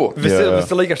homofobu.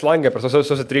 Visi laikė šlangę per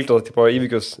sausio 13 tipo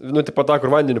įvykius. Tipo tą,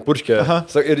 kur vandenį purškė.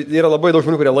 Ir yra labai daug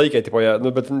žmonių, kurie laikė, tipo,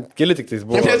 bet keli tik tais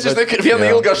buvo. Nes žinai, kaip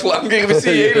vieną ilgą šlangą ir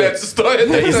visi į eilę atsistoja.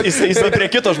 Jis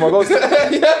prie kito žmogaus.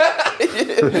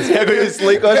 Jeigu jis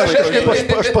laiko...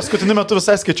 Aš paskutiniu metu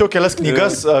visai skaičiau kelias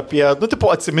knygas apie,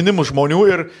 atsiminimų žmonių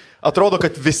ir atrodo,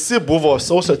 kad visi buvo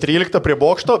sausio 13 prie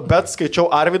bokšto, bet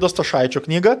skaičiau Arvydo Stašaičio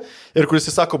knygą, ir kuris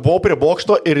jis sako, buvau prie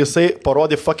bokšto ir jisai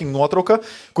parodė fucking nuotrauką,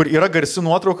 kur yra garsi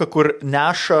nuotrauka, kur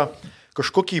neša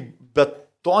kažkokį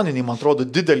betoninį, man atrodo,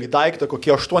 didelį daiktą,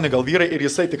 kokie 8 gal vyrai, ir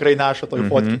jisai tikrai neša toj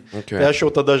fotkį. Tai aš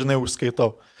jau tada, žinai,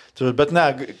 užskaitau. Bet ne,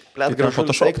 blėt,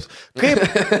 gražulis.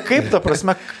 Kaip ta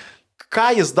prasme,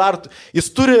 ką jis dar...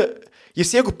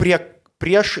 Jis jeigu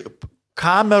prieš...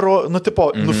 kamerų,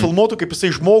 nufilmuotų, kaip jisai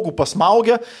žmogų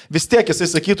pasmaugia, vis tiek jisai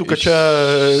sakytų, kad čia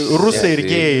rusai ir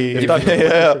gėjai.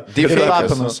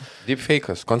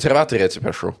 Deepfake'as. Konservatoriai,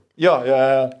 atsiprašau. Jo.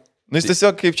 Jis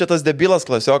tiesiog kaip čia tas debilas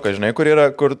klasiokas, žinai,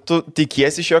 kur tu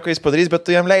tikiesi iš jo, kai jis padarys, bet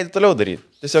tu jam leidai toliau daryti.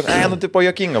 Tiesiog,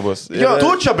 jokinga bus.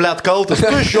 Tu čia, blėt, kaltas,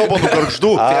 tu iš jo bandų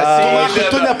garždų.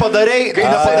 Tu nepadarei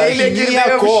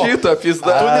nieko. Tu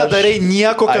nedarai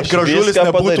nieko, kad Gražulis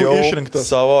nebūtų išrinktas.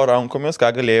 Savo rankomis,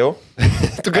 ką galėjau.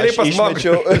 Tu galėjai pasmagti.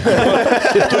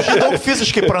 Tu daug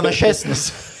fiziškai pranašesnis.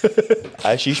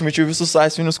 Aš išmečiau visus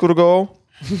sąsiuvinius, kur gavau.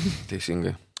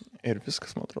 Teisingai. Ir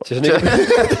viskas, man atrodo.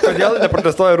 Kodėl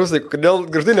neprotestuoja rusai? Kodėl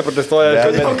Gražuliai neprotestuoja?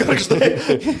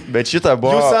 Bet šitą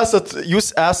buvo...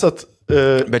 Jūs esat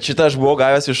Bet šitą aš buvau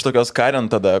gavęs iš tokios Karen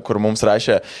tada, kur mums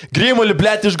rašė, Grimulį,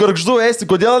 blėt, iš Gargždų esi,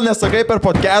 kodėl nesakai per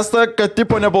podcastą, kad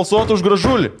tipo nebalsuotų už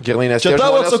Gražulį? Gerai, nes čia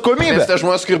tavo atsakomybė. Nes tie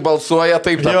žmonės, kur balsuoja,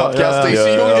 taip tą podcastą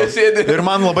įsijungia, sėdi. Ir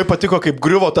man labai patiko, kaip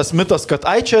griuvo tas mitas, kad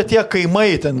ai čia tie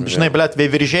kaimai, ten, žinai, blėt,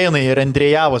 Veiviržėnai ir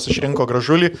Andrėjavas išrinko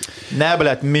Gražulį. Ne,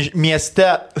 blėt,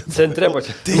 mieste Centre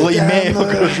būti. Laimėjo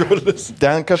Gražulis.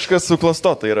 Ten kažkas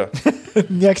suklastota yra.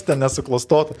 Niekas ten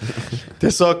nesuklastota.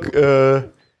 Tiesiog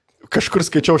kažkur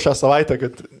skaičiau šią savaitę,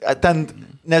 kad ten,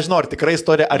 nežinau, ar tikrai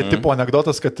istorija, ar tipo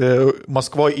anekdotas, kad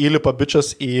Maskvoje įlipa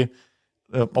bičias į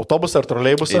autobusą ar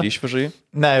troleibusą. Ir išvežai.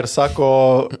 Ne, ir sako,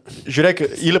 žiūrėk,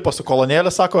 įlipa su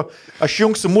kolonėlė, sako, aš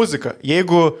jungsiu muziką.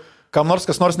 Jeigu kam nors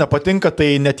kas nors nepatinka,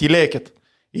 tai netylėkit.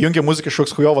 Įjungia muziką,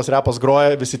 šoks hujovas repas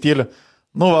groja, visi tyli.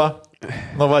 Nu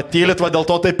va, tylit, va dėl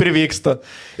to taip ir vyksta.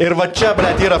 Ir va čia,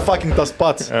 blėt, yra fucking tas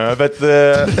pats. Bet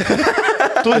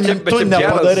Tu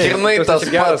nepadarai. Žinai, tas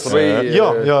pats. Jo.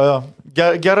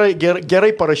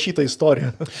 Gerai parašyta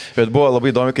istorija. Bet buvo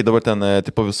labai įdomi, kai dabar ten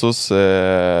tipo visus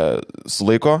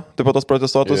sulaiko, taip pat tos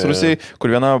protestuotus Rusijai,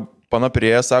 kur viena pana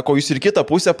prieė, sako, jūs ir kitą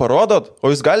pusę parodot, o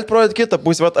jūs galite parodyti kitą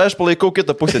pusę, bet aš palaikau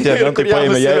kitą pusę, tie vienkai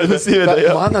paėmė, jie nusivedė.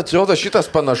 Man atrodo, šitas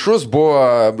panašus buvo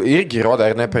irgi rodo,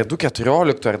 ar ne per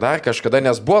 2014 ar dar kažkada,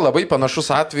 nes buvo labai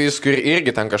panašus atvejis, kur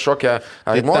irgi ten kažkokia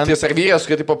ar moteris ar vyras,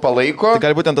 kurie tipo palaiko. Tai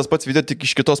gali būti tas pats video, tik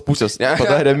iš kitos pusės.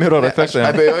 Padarė mirror efektą.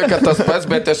 Abejoju, kad tas pats,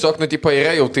 bet tiesiog, nu, tipo,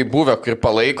 yra jau tai buvę, kur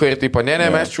palaiko ir tipo, ne,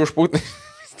 mes čia užpūtinai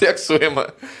tiek suima.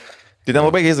 Tai ten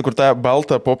labai keista, kur tą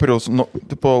baltą popieriaus,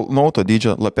 tipo, nauto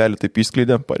dydžio lapelį taip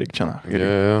įskleidė, pareik čia.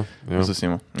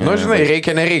 Susimu. Nu, žinai,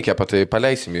 nereikia, patai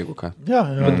paleisim, jeigu ką.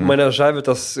 Mane žavi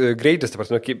tas greitis, ta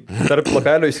prasme, tarp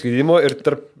lapelio įskleidimo ir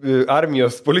tarp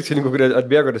armijos policininkų, kurie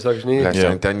atbėgo tiesiog,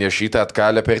 žinai. Ten jie šitą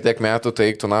atkalę per tiek metų,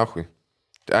 tai eiktų nahui.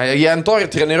 Jie ant to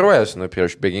ir treniruojasi, nu,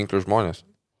 prieš beginklių žmonės.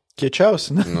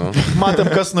 Kiečiausi, ne? Nu.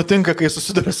 Matėm, kas nutinka, kai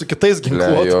susiduria su kitais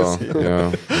ginkluotais.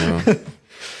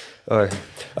 Oi.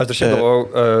 Aš dar šiandien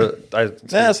galvojau...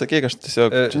 Ne, sakyk, aš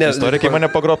tiesiog... Istorija, kai mane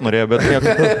pagrot norėjo, bet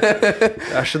nieko.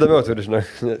 Aš įdomiau turiu, žinai.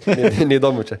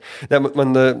 Neįdomu čia. Ne,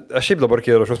 aš šiaip dabar,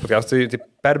 kai rašaus podcast'ui, tai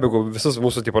perbėgau visus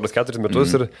mūsų tipo 4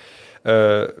 metus ir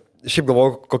šiaip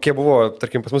galvojau, kokie buvo,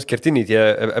 tarkim, pas mus kertiniai tie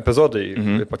epizodai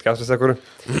podcast'uose, kur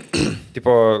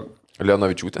tipo...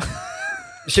 Leonavičiūtė.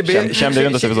 Šiam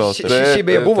 9 epizodas. Šiaip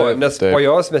beje buvo, nes po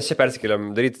jos mes čia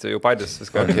persikėlėm daryti jau patys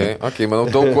viską. Ok, manau,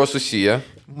 daug kuo susiję.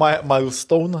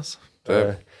 Milestone'as.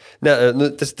 Ne,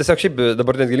 nu, tiesiog šiaip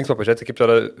dabar netgi linksma pažiūrėti, kaip čia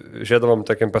žiūrėdavom,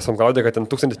 tarkim, pas SoundCloud'e, kad ten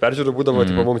 1000 peržiūrų būdavo,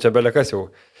 tipo, mums čia belekas jau.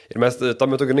 Ir mes tuo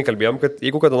metu grinai kalbėjom, kad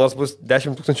jeigu kada nors bus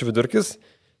 10 000 vidurkis,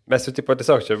 mes jau tipo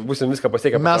tiesiog čia būsim viską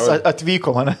pasiekę. Mes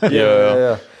atvyko, mane.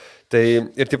 Tai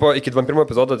ir tipo iki 21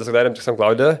 epizodo tiesiog darėm tik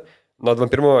SoundCloud'e. Nuo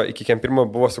 21 iki 1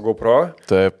 buvo su GoPro,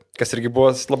 taip. Kas irgi buvo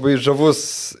labai žavus.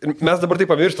 Mes dabar tai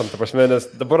pamirštam, ta prasme, nes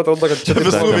dabar atrodo, kad čia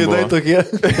visų veidai tokie.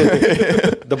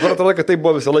 Dabar atrodo, kad tai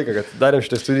buvo visą laiką, kad darėm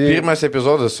šitą studiją. Pirmas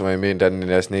epizodas su manimi,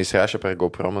 nes neįsirašė per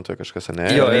GoPro, tai kažkas, ne?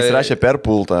 Jo, neįsirašė per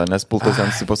pultą, nes pultas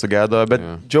ant pasugėdo, bet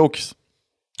džiaugis.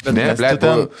 Ne, blėt,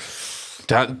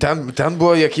 ten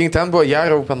buvo joking, ten buvo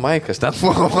Jaro Open Mic'as, ten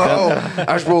buvo,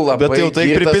 aš buvau labai... Bet jau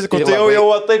taip pripiziko, tai jau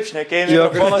taip šnekėjai,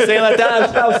 mikrofonas eina ten,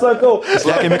 aš tau sakau.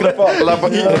 Slėkia mikrofoną. Labai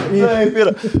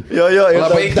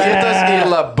girtas ir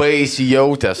labai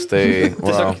įsijautęs, tai...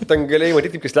 Tiesiog ten galėjai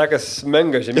matyti, kaip kislekas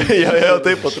menga žemė. Jo,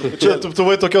 taip pat. Čia tu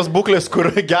vai tokios būklės,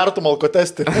 kur gertum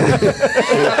alkotestį.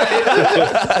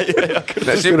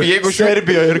 Jeigu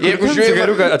Serbijoje ir jeigu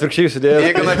žiūrėjau, atvirkščiai įsidėjau.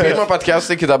 Jeigu na pirmą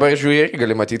podcast'ą iki dabar žiūrėjai, irgi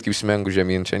gali matyti, kaip smengu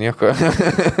žemyn, čia nieko.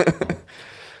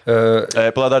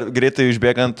 Pala dar greitai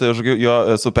išbėgant, jo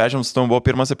su Pežiam su tom buvo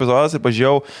pirmas epizodas ir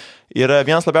pažiūrėjau, yra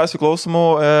vienas labiausiai klausimų,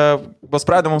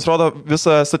 Paspradė mums rodo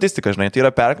visą statistiką, žinai, tai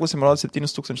yra perklausimų, rodo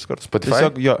 7000 kartų. Spotify?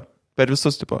 Tiesiog, jo, per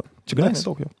visus, tipo, čia gali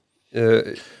nedaug jo.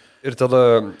 Ir tada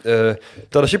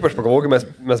šiaip aš pagalvoju,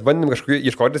 mes bandėm kažkokį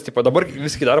ieškotis, tipo, dabar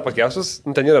visi daro podcastus,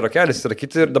 ten yra rakelis, yra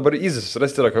kiti ir dabar easy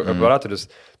susirasti yra operatorius.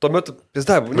 Tuo metu,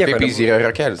 pizda, nieko. Kaip easy yra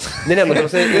rakelis? Ne,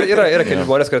 yra keli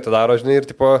žmonės, kurie tai daro, žinai, ir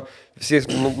tipo, visi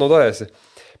naudojasi.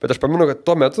 Bet aš paminu, kad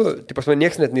tuo metu, tipo,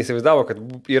 niekas net neįsivaizdavo, kad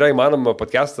yra įmanoma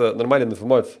podcastą normaliai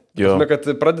nufilmuoti. Žinai, kad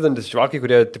pradedantis švakai,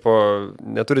 kurie, tipo,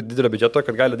 neturi didelio biudžeto,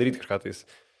 kad gali daryti kažką tais.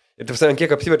 Ir taip sakant, kiek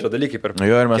apsiverčia dalykai per...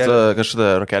 Jo, ir mes kažkada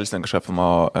Rokelis ten kažką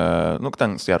filmavo,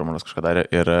 ten su Jarumanas kažką darė,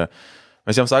 ir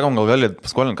mes jiems sakom, gal gali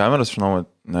paskolinti kameras, žinoma,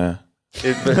 ne.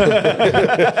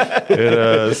 Ir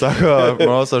sako,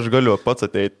 manos, aš galiu pats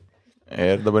ateiti.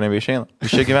 Ir dabar nebeišeina.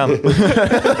 Iš čia gyvena.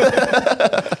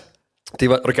 Tai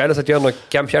va, Rokelis atėjo nuo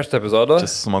Kem 6 epizodo. Čia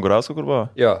su Magurausku kur buvo?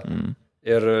 Jo.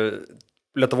 Ir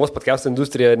Lietuvos podcast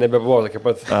industrija nebebuvo tokia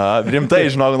pat. Rimtai,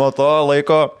 žinok, nuo to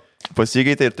laiko...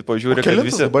 pasikeitė ir taip žiūri, kad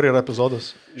Kelintas visi... dabar yra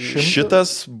epizodas?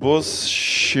 Šitas bus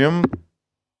 100...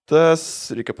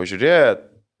 Reikia pažiūrėti.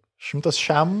 100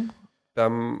 šiam?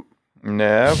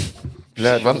 Ne.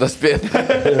 Vandas spėti.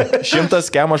 100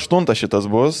 kem 8 šitas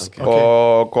bus, Okay.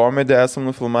 o komedį esam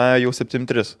nufilmavę jau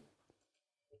 7.3.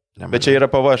 Bet čia yra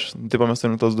pavaš, taip mes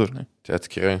turim tos du, žinai. Čia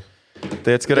atskirai.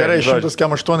 Tai atskirai. Gerai, žodžiu. 100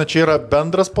 kem 8, čia yra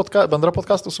bendra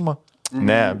podcastų suma?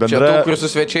 Ne, Čia bendra... tų, kur su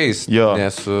svečiais. Jo.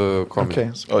 Ne su komedija.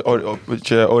 Okay.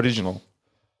 Čia original.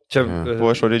 Čia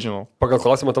Pavaš original. pagal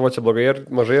klausimą tavo čia blogai ir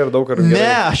mažai ir daug ar Ne,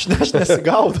 gerai? aš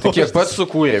nesigaudau. Kiek pats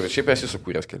sukūrė, bet šiaip esi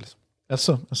sukūręs kelis.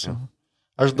 Esu.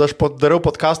 Aš dariau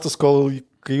podcastus,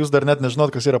 kai jūs dar net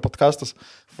nežinot, kas yra podcastas.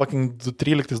 Fucking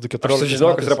 2013, 2014. Aš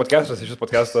žinau, kas yra podcastas iš šis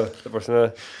podcast'o. Taip, aš ne.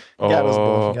 Geras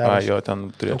buvo, geras. Jo, ten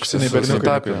turėjo. Auksiniai Su berniukai.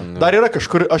 sutapiu. Dar yra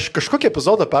kažkur, aš kažkokį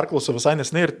epizodą perklausiau visai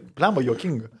nesnei ir blemba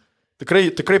juokinga.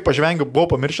 Tikrai pažvengiu, buvau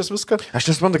pamiršęs viską. Aš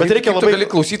nesuprantu, Bet bet reikia reikia labai- tu gali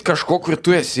klausyti kažko, kur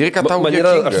tu esi ir kad tau Man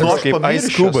yra- juokinga. Nu, Nu, aš kaip pamiršęs.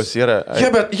 Ice Cube'as yra.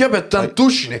 Bet ten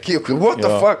tušinė, kiek, what the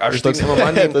fuck, aš tai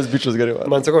man... Tas bičias gerai.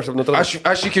 Man sakau, aš taip nutraukiu.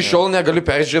 Aš iki šiol negaliu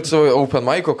peržiūrėti savo open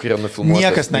mic'o, kurie nufilmuoti.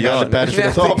 Niekas negali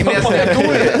peržiūrėti.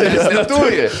 Nes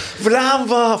neturi.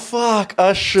 Blemba, fuck,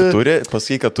 aš... Turi,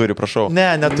 pasakyk, kad turi, prašau.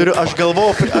 Ne, neturiu. Aš galvau,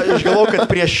 kad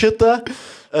prieš šitą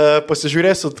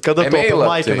pasižiūrėsiu, kada tu Emailą,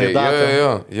 maikinai datą.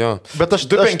 Jo. Bet aš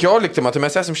 2.15, matai,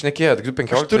 mes esam šnekėję,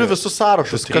 2.15. Aš turiu visus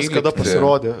sąrašus, kas 13. kada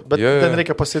pasirodė, bet Jo. ten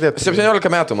reikia pasidėti. 17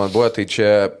 metų man buvo, tai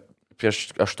čia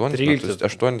prieš 8 metus. 13.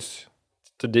 8.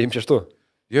 Tu 96.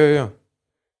 Jo.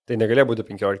 Tai negalėjo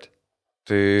būti 15.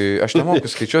 Tai aš nemoku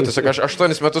skaičiuoti, tiesiog aš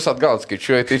 8 metus atgal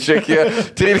skaičiuoju, tai čia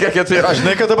 13-4. Aš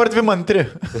žinai, kad dabar 2-3.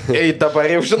 Ei, dabar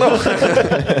jau žinau.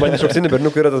 Man iš auksinių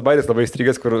berniukų yra tas bairis labai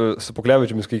įstrigęs, kur su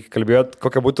Puklevičiumi, kai kalbėjot,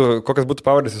 kokias būtų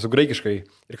pavardės su graikiškai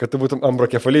ir kad tu būtum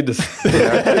ambrokefalidis.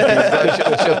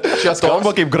 Čia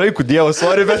Skamba kaip graikų dievas,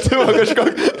 sorry, bet tai buvo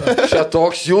kažkoks. Čia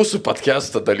toks jūsų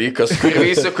podcast'o dalykas, kur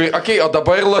visi, o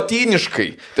dabar lotyniškai.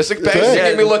 Tiesiog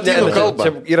persikėlėm į lotynų kalbą.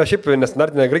 Čia yra šiaip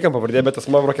nestandartinė graikam pavardė, bet tas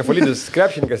ambrokefalidis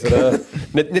krepšininkas yra,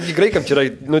 netgi graikam čia yra,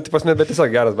 nu, taip pasme, bet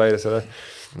tiesiog geras bairis yra.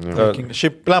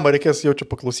 Šiaip plemą reikės jau čia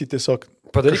paklausyti tiesiog.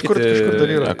 Padarykite Kažkur dar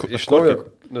yra. iš naujo,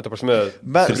 nu, ta prasme,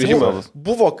 Bet sugrįžimą.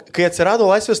 buvo, kai atsirado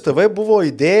Laisvės TV, buvo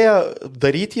idėja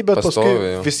daryti jį, bet Pastoviai, paskui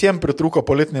jo. visiems pritrūko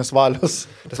politinės valios.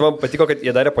 Tas man patiko, kad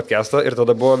jie darė podcastą ir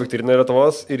tada buvo Viktorina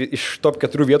Lietuvos ir iš top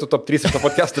 4 vietų top 3 iš to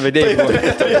podcast'o vedėjų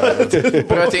buvo.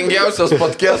 Protingiausias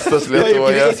podcastas Ir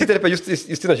Lietuvoje. įsiterpė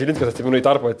Justinas Žilinskas, atsimenu į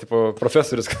tarpą, tipo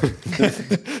profesorius.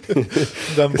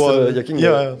 Ten buvo yra juokinga.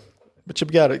 Jo. Bet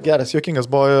šiaip geras, juokingas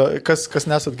buvo, kas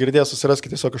nesat girdėję,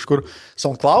 susiraskite tiesiog kažkur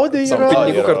SoundCloud'e yra.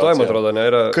 Pinigų kartojama, atrodo, ne?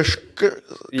 Yra...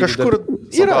 Kažkur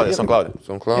yra.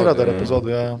 Yra dar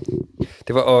epizodų, jo.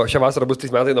 Tai va, o šią vasarą bus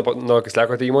 3 metai nuo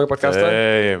Kisleko ateimo į podcastą.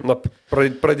 Taip. Nuo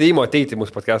pradėjimo ateiti į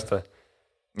mūsų podcastą.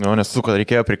 Nu, nes su, kad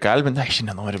reikėjo prikalbinti, aš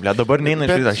nenoriu, ble, dabar neina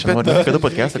žiūrėti, aš nenoriu, kada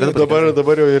podcast'ą, kada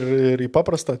Dabar jau ir į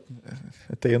paprastą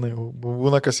ateina jau.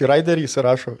 Būna, kas į Raiderį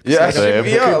įsirašo. Taip.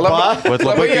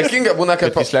 Labai juokinga būna,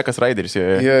 kad... Slekas Raideris.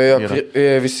 Jo,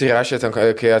 visi rašė ten,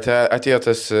 kai atėjo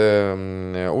tas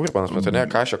Urbanas, bet ne,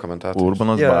 Kašio komentatorius.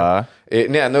 Urbanas Jo. ba.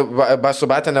 Ne, nu, su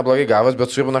Batė neblogai gavas,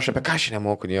 bet su Urbanu aš apie Kašį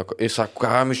nemoku nieko. Jis sako,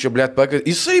 kam iš jo, blėt, pakvietė.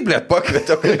 Jisai, blėt,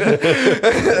 pakvietė.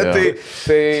 Tai...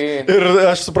 Ir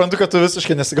aš suprantu, kad tu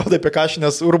visiškai nesigaudai apie Kašį,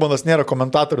 nes Urbanas nėra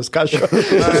komentatorius Kašio.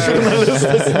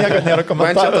 Žurnalistas niekada nėra Man čia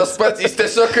komentatorius. tas pats, jis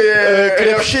tiesiog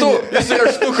Krepšinį. Jis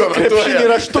raštu komentuoja.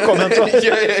 Krepšinį raštu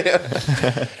komentuoja.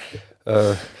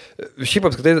 Šiaip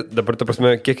apskritai, dabar, ta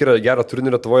prasme, kiek yra gero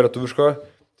turinio Lietuvoje lietuviško,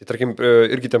 tai tarkim,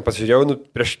 irgi ten pasižiūrėjau, nu,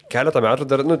 prieš keletą metų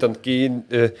dar, nu, ten, kai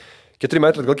 4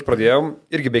 metų atgal, kai pradėjom,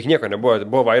 irgi beveik nieko nebuvo.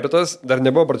 Buvo Vaidotas, dar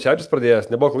nebuvo Barčiačius pradėjęs,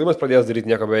 nebuvo Klimas pradėjęs daryti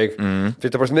nieko beveik. Tai,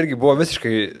 ta prasme, irgi buvo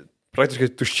visiškai, praktiškai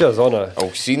tuščia zona.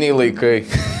 Auksiniai laikai.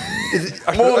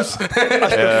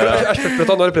 Aš prie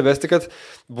to noriu privesti, kad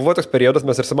buvo toks periodas,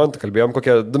 mes ir su Mantu kalbėjom,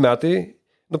 kokie 2 metai,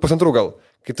 nu, pusantrų gal,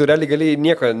 kai tu realiai gali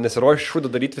nieko nesiruoši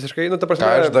šūdą daryti visiškai, nu, ta prasme.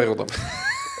 Ką aš darau?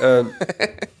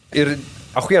 Ir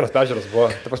ahujienas peržiūros buvo.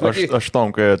 Ta prasme, kai Aš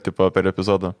tomkai, tipo, per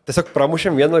epizodą. tiesiog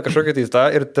pramušėm vieną kažkokią tai tą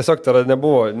ir tiesiog tada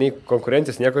nebuvo nei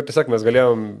konkurencijos, nieko, ir tiesiog mes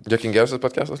galėjom, Jokingiausias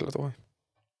podcastas Lietuvoje.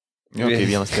 Jo, kai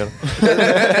vienas kėra.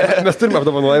 mes turime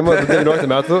apdovanojimą 19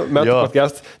 metų Jo.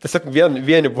 podcast, tiesiog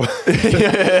vieni buvo.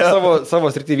 savo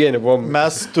srity vieni buvom.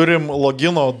 Mes turim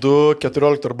logino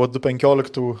 2.14 arba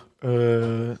 2.15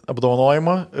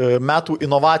 apdovanojimą. Metų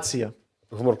inovacija.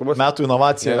 Humor klubas. Metų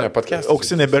inovacija. Ne, podcastas.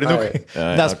 Auksiniai berniukai.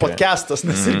 Nes podcastas,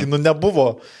 nes irgi, nu, nebuvo.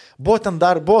 Buvo ten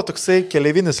dar, buvo toksai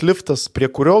keleivinis liftas, prie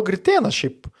kurio Gritėnas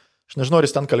šiaip, aš nežinau, ar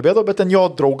jis ten kalbėdavo, bet ten jo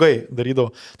draugai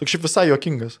darydavo. Toks šiaip visai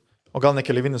juokingas. O gal ne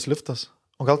keleivinis liftas?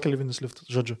 O gal keleivinis liftas,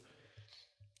 žodžiu.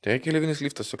 Tai keliavinis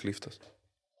liftas su liftas.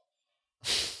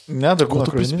 Ne, dar būna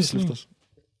tu krovininis prisimeni? liftas.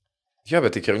 Jo,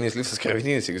 bet tai krovininis liftas,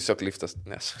 jeigu tiesiog liftas.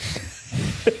 Nes.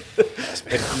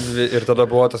 Ir tada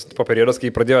buvo tas periodas,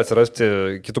 kai pradėjo atsirasti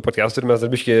kitų podcastų ir mes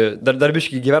dar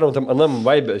biškai gyvenom tam anam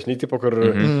vibe, žinai, tipo, kur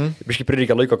biškai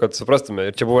prireikė laiko, kad suprastume.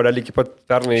 Ir čia buvo realiai iki pat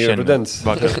pernai rudens.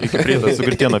 Vakar, iki prieito su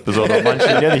Girtieno epizodo. Man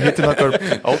šiandien hitina, kur...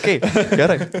 Ok,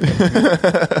 gerai.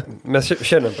 Mes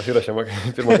šiandien pasirašėme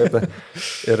pirmą kartą.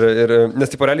 Nes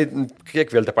tipo realiai, kiek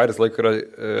vėl te patys laiko yra?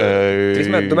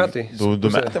 3 metai, 2 metai?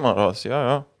 2 metai, man rodos, jo.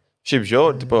 Šiaip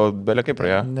žiaur, tipo, belia kaip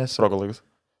praėjo. Srogo laikas.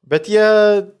 Bet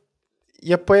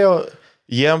jie paėjo...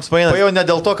 Jiems paina... Paėjo ne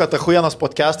dėl to, kad ahuienas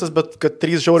podcastas, bet kad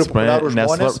 3 žiauriai populiarūs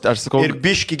žmonės. Aš sakau... Ir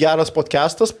biški geras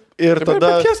podcastas. Ir tada...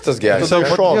 Podcastas geras.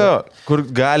 Kur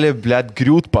gali, blėt,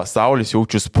 griūt pasaulis,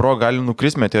 jaučius pro, gali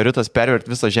nukris meteoritas, pervert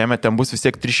visą žemę, ten bus vis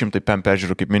tiek 300 PM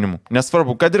peržiūrų kaip minimum.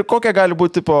 Nesvarbu, kad ir kokia gali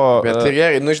būti, tipo... Bet ir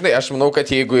gerai, nu žinai, aš manau, kad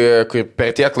jeigu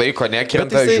per tiek laiko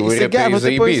nekrenta, žiūri, tai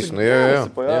zaibys. Nu, jo.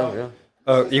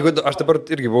 Jeigu aš dabar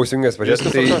irgi buvau įsijungęs pažiūrėti,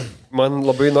 tai man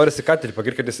labai norisi Katerį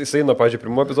pagirti, kad jis eina, pažiūrėjau,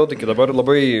 pirmo epizodo, iki dabar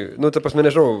labai, nu, tai pas mane,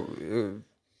 nežinau,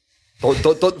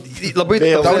 labai...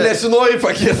 Tau nesinori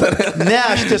pagirti. Ne,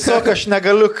 aš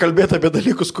negaliu kalbėti apie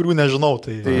dalykus, kurių nežinau.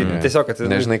 Tai tiesiog, kad...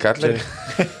 Nežinai, Katerį.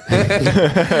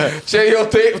 Čia jau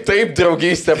taip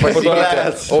draugystė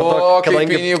pasikeitė. O, kai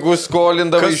pinigų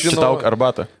skolindavai, žinau. Šitauk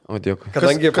arbatą. O, dėkui.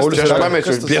 Kadangi Paulius... Aš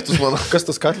pamečiau pietus mano. Kas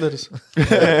tas Katleris?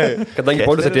 Kadangi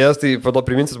Paulius atėjęs, tai vadėl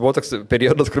priminsis buvo toks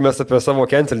periodas, kur mes apie savo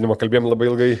cancelinimą kalbėjom labai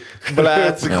ilgai.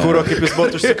 Blet, kūro, kaip jūs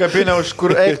buvot užsikabinę, už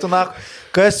kur eiktų, na,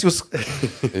 kas jūs...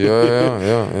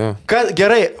 Jo.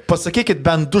 Gerai, pasakykit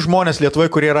bent 2 žmonės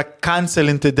Lietuvoje, kurie yra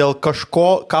cancelinti dėl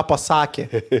kažko, ką pasakė.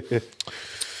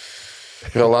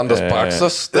 Rolandas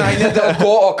Paksas. Tai ne dėl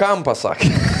ko, o kam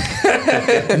pasakė.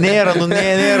 Nėra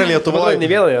Lietuvoje. Ne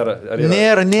vieno nėra.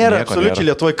 Nėra absoliučiai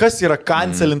Lietuvoje. Kas yra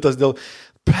cancelintas dėl...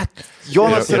 Bet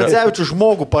Jonas Radzevičius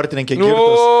žmogų partrenkė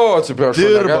girtas. O, atsiprašau,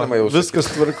 dirba, viskas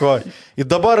tvarkoja. Ir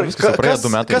dabar,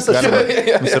 kas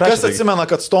atsimena,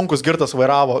 kad Stonkus girtas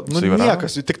vairavo? Nu,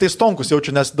 niekas, tik tai Stonkus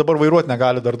jaučiu, nes dabar vairuoti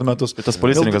negali dar 2 metus. Tas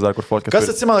policininkas dar kur fotkės. Kas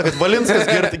atsimena, kad Valinskas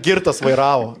girtas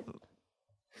vairavo?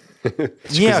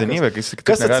 Niekas.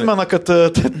 Kas atsimena, kad...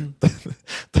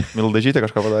 Mildažytė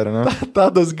kažką padarė, ne?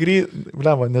 Tadas Green...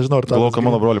 Blema, nežinau, ar Tadas Lauka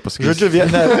mano broliui pasakys. Žodžiu,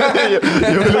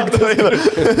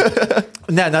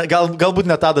 galbūt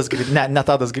ne Tadas Green, ne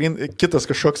Tadas Green, kitas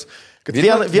kažkoks. Kad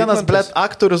vienas, blet,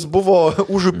 aktorius buvo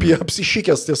užupį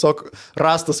apsišykęs, tiesiog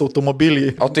rastas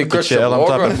automobilį. O tai kas čia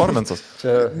LMT performances?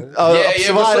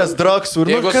 Apsivaręs draksų.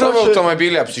 Jeigu savo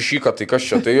automobilį apsišyka, tai kas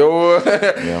čia? Tai jau...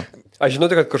 Aš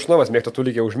žinau, kad Kuršnovas mėgta tų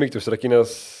lygiai užmygti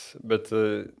užsirakinęs, bet...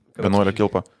 11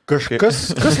 kilpa.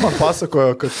 Kas man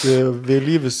pasakojo, kad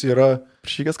Vėlyvis yra...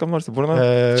 Šykęs kam nors į burną?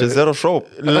 Čia Zero Show.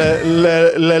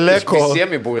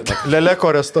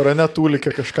 Leleko restorane tūlikė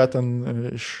kažką ten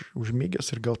užmygęs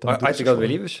ir gal ten... Ai, tai gal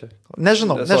Vėlyvis čia?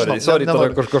 Nežinau. Sorry,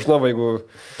 tada Kuršnova, jeigu...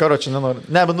 Karo, čia nenoriu.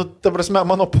 Ne, bet, nu, ta prasme,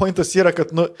 mano pointas yra,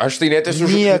 kad, nu... Aš tai netęs už...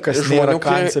 Niekas nėra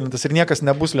cancelintas ir niekas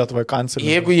nebus Lietuvoje cancelintas.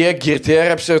 Jeigu jie girti ir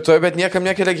apsiritoja, bet niekam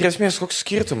nekelia grėsmės, koks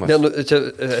skirtumas? Ne, nu,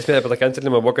 čia esmė apie tą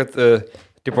cancelinimą buvo, kad...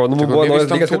 Tipo, nu, buvo naujas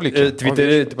dalykas, kad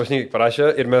Twitter'į, tipo, žinai,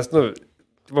 parašė ir mes, nu...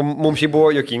 Mums šiai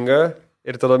buvo jokinga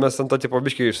ir tada mes ant to tipo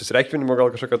biškai susireikšminimo gal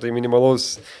kažkokio tai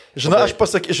minimalaus... Žinai,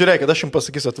 žiūrėkit, aš jums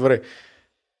pasakysiu atvirai,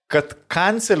 kad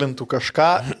cancelintų kažką,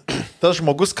 tas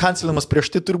žmogus cancelimas prieš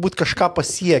tai turi būti kažką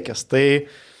pasiekęs, tai...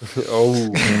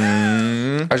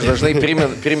 Aš dažnai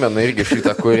primenu irgi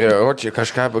šitą, kur, o čia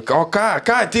kažką, o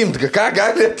ką atimt, ką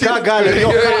gali atimt? Ką gali, jo,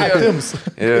 ką atims?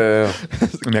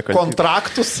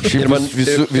 Kontraktus.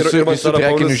 Visų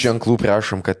prekinių ženklų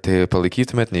prašom, kad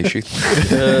palaikytumėt, neišeit.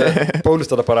 Paulius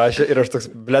tada parašė ir aš toks,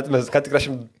 blėt, mes ką tik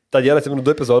rašėm tą dieną, atsimenu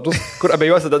 2 epizodus, kur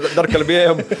abiejose dar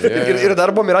kalbėjom. Ir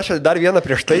dar buvom įrašę dar vieną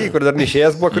prieš tai, kur dar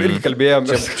neišėjęs buvo, kur irgi kalbėjom.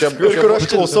 Kur aš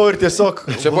klausau ir tiesiog...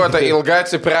 Čia buvo ta ilga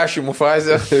atsiprašymų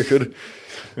fazė.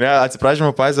 Ne,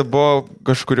 atsiprašymo fazė buvo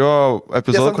kažkurio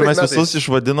epizodo, kur mes visus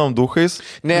išvadinom duchais.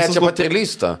 Ne, čia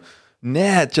patirlysta.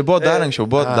 Ne, čia buvo dar anksčiau,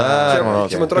 buvo dar,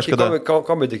 Čia man atrodo,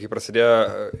 komedija, kai prasidėjo.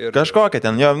 Kažkokia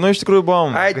ten, jo, nu iš tikrųjų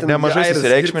buvom nemažai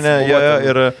susireikšminę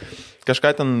ir kažką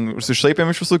ten užsišaipėm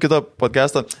iš visų kito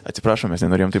podcastą. Atsiprašom, mes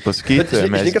nenorėjom tai pasakyti,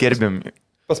 mes gerbėm.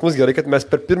 Pas mus gerai, kad mes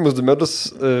per pirmus 2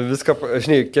 metus viską,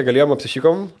 žinai, kiek galėjom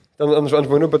apsišykom ant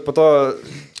žmonių, bet po to...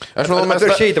 Aš manau,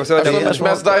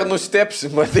 mes dar nustepsim,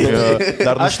 matai.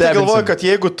 Aš tai galvoju, kad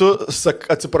jeigu tu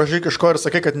atsiprašai kažko ir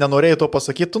sakai, kad nenorėjai to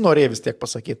pasakyti, tu norėjai vis tiek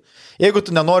pasakyti. Jeigu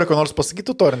tu nenori ko nors pasakyti,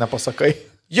 tu to ir nepasakai.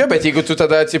 Jo, bet jeigu tu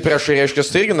tada atsiprašai, reiškia,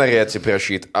 tu irgi norėjai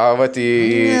atsiprašyti. Vat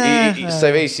į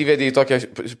save įsivedė į tokią...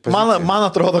 Man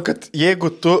atrodo, kad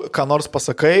jeigu tu ką nors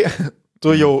pasakai...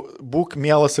 Tu jau būk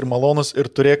mielas ir malonus ir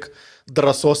turėk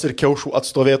drąsos ir kiaušų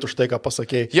atstovėti už tai, ką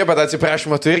pasakėjai. Jie, bet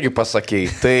atsiprašymą tu irgi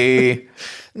pasakėjai. Tai...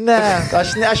 Ne,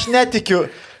 aš netikiu.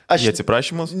 Jie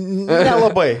atsiprašymus?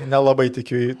 Nelabai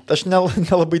tikiu. Aš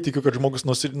nelabai tikiu, kad žmogus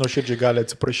nuoširdžiai gali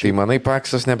atsiprašyti. Tai manai,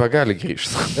 Paksas nebegali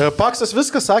grįžti. Paksas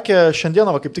viską sakė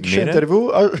šiandieną, kaip tik šį interviu.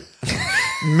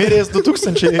 Mirės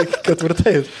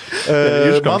 2004.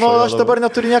 Aš dabar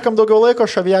neturiu niekam daugiau laiko,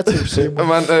 aš aviacijai užsiimu.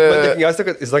 Man dėkingiausia,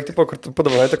 kad jis sakė, kur tu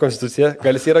padovanojate konstituciją,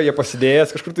 gal jis yra, jie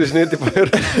pasidėjęs kažkur, tai žinai, ir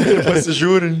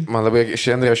pasižiūri. Man labai,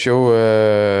 šiandien rašiau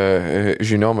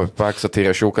žiniom apie Paksą, tai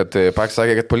rašiau, kad Paksas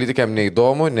sakė, kad politikam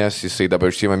neįdomu, nes jisai dabar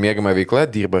užsiima mėgiamą veiklą,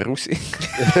 dirba Rusijai.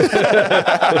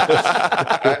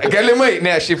 Galimai,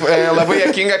 ne, šiaip labai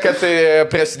juokinga, kad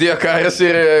prasidėjo karas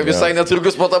ir visai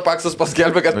netrukus po to Paksas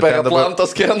paskelbė, kad per Atlantą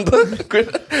skrenda.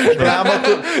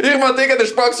 Ir matai, kad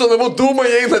iš Pakso namų dūmai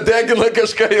eina, degina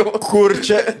kažką jau. Kur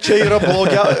čia yra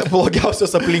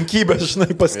blogiausios aplinkybės,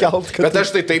 žinai, paskelbti. Bet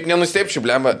aš tai taip nenustepčiau,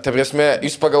 blemba. Ta prasme,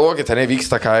 jūs pagalvokite, ten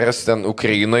vyksta karas, ten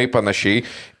Ukrainai panašiai.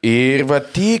 Ir va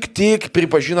tik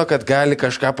pripažino, kad gali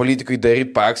kažką politikui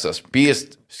daryti Paksas.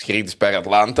 Pist, skrydis per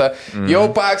Atlantą. Jau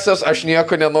Paksas, aš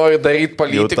nieko nenoriu daryti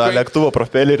politikui. Jau tą lėktuvo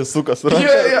propelerį sukas.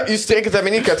 Jūs teikite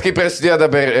meni, kad kai prasidėjo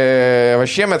dabar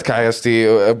šiemet karas, tai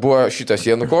buvo šitas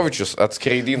Janukovičius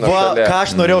atskraidino šalia. Ką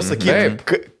aš norėjau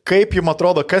sakyti, kaip jums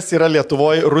atrodo, kas yra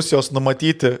Lietuvoje Rusijos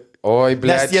numatyti? Oi,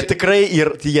 blėt. Nes jie tikrai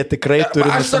turi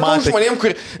nusimatę. Aš sakau žmonėm,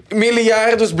 kur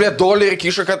milijardus, blėt, dolerių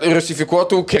kiša, kad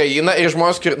rusifikuotų Ukrainą ir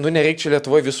žmonės, kur, nereikia čia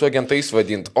Lietuvoje visų agentais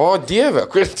vadinti. O Dieve,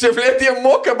 kur čia, blėt, jie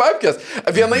moka babkės.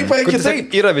 Vienai par kitai.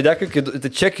 Yra videkai, kai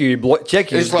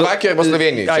Čekijai. Slovakija arba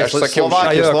Slovenija. Aš sakiau,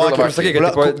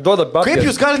 Kaip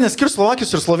jūs galite neskirti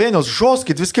Slovakijos ir Slovenijos?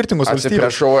 Žoskit, vis skirtingos valstybės.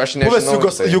 Atsiprašau, aš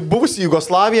nežinau. Juk buvusi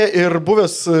Jugoslavija ir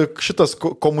buvęs šitas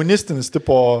komunistinis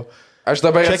tipo... Aš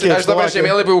dabar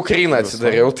žemėlapį Ukrainą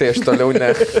atsidariau, tai aš toliau ne.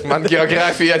 Man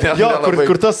geografija nelabai.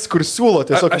 Kur siūlo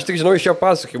tiesiog. Aš tik žinau iš jo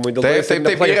pasakymų. Taip,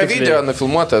 yra video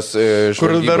nufilmuotas.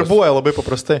 Kur verbuoja labai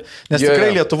paprastai. Nes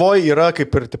tikrai Lietuvoje yra, kaip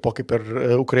ir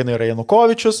Ukraina yra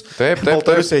Janukovičius. Taip.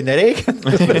 Baltarusijai nereikia.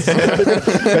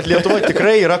 Bet Lietuvoje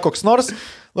tikrai yra koks nors.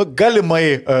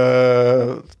 Galimai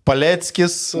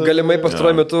Paleckis. Galimai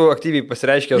pastaruoju metu aktyviai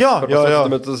pasireiškęs. Jo.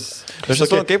 Aš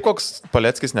esu, kaip koks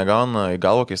Paleckis negauna į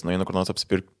galvą, kai jis nueina kur nors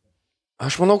apsipirkti.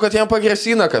 Aš manau, kad jam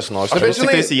pagrasina kas nors. Aš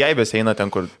žinai, jis į Jaibės eina ten,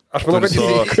 kur... Aš manau,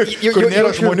 kad kur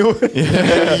nėra žmonių.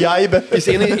 Jaibė. Jis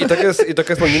eina į tokias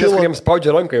langinės, kuriems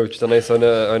spaudžia ranką jau čia tenais, o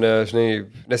ne, žinai,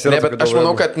 nesirado. Ne, bet aš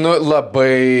manau, kad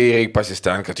labai reikia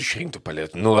pasistengti, kad išrinktų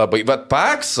Palėtų. Labai, bet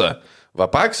Paksą. Va,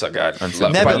 Paksą gali.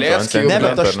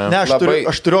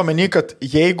 Aš turiu omeny, kad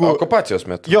jeigu... Okupacijos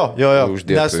metu. Jo.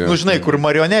 Nes, žinai, kur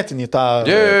marionetinį tą...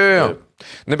 Jo.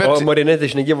 O marionetę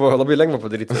iš negyvo labai lengva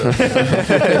padaryti.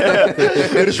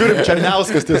 Ir žiūrim,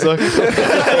 Černiauskas tiesiog.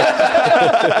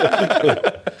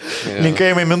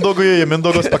 Linkėjimai Mindaugui,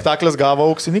 Mindaugo spektaklis gavo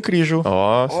auksinį kryžių.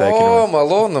 O,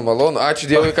 malonu. Ačiū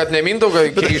Dievui, kad ne Mindaugą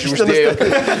kryžių uždėjo.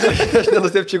 Aš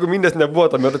nenustepčiau, jeigu Mindės nebuvo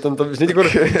tam ir ten, žinai, kur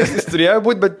jis turėjo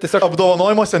būti, bet tiesiog...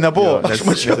 Apdovanojimuose nebuvo. Aš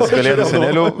mačiau, jis galėjo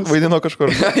senelių vaidino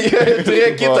kažkur.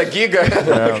 Turėjo kitą gigą.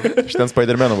 Šitien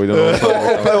Spider-Man'ą vaidino.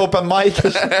 Open mic.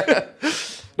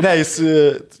 Ne,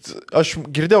 aš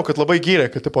girdėjau, kad labai gyrė,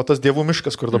 kad tipo tas Dievų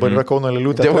miškas, kur dabar yra Kauno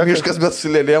lėlių teatre. Dievų miškas, bet su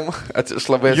lėlėm. Aš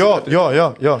labai esu.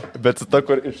 Jo. Bet ta,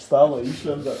 kur iš stalo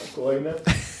išlenda koinė.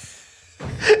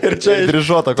 Ir čia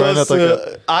dryžuota koinė tokia.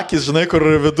 Akis, žinai, kur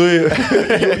viduj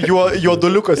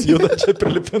juoduliukas juda čia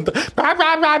prilipinta.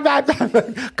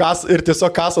 Ir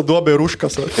tiesiog kasa duobę ir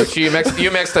užkasa.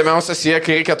 Jų mėgstamiausias jie,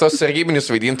 kai reikia tos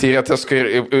sargybinius vaidinti, yra tas, kai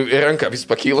ir ranka vis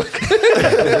pakyla.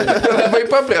 Labai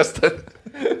paprasta.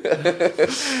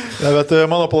 Ne, bet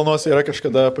mano planuose yra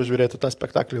kažkada pažiūrėti tą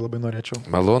spektaklį, labai norėčiau.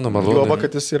 Malonu. Galvoju,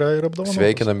 kad jis yra ir apdovanotas.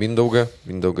 Sveikina Mindaugą.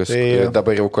 Mindaugas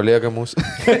dabar jau kolega mūsų.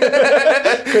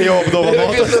 Kai jau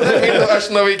apdovanotas. Aš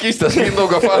nuo vaikystės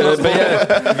Mindaugo fanas. Beje,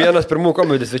 vienas pirmų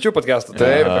komedijos svečių podcastų.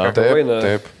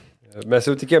 Taip. Mes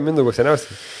jau tikėjom Mindaugo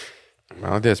seniausiai.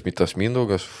 Maldės, mitas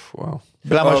Mindaugas. Wow.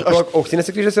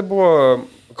 Auksinėse kryžiuose buvo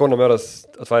Kauno meras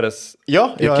atvaręs. Jo.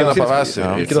 Kino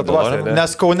pavasarį.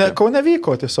 Nes Kaune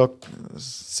vyko tiesiog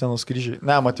scenos kryžiai.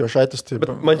 Ne, Matijošaitis.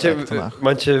 Tai man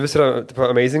čia vis yra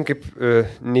amazing, kaip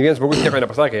ne vienas žmogus nieko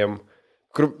nepasakė jam.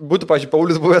 Kur būtų, pažiūrėjau,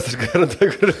 Paulius buvęs, aš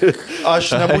garantuoju,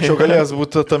 Aš nebūčiau galėjęs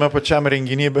būti tame pačiam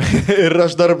renginybė ir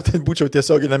aš dar būčiau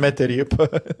tiesioginėme eteryje.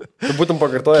 Tu būtum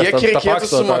pakartojęs. Kiek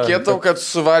reikėtų sumokėtum, kad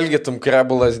suvalgytum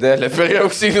krabų lasdelę per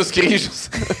auksinius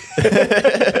kryžius?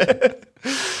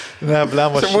 Ne,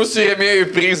 blemba. Čia mūsų rėmėjų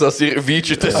prizas ir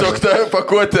vyčių tiesiog tą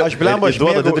pakuotę. Aš blemba, aš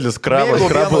duoda mėgau- didelis krabas, mėgau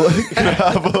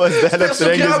krabalas Su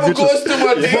renginys. krabų kostiumu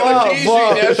ateina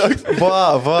kryžiai neš.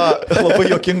 Va, labai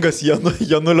jokingas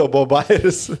Janulio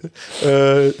Bobairis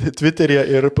Twitter'e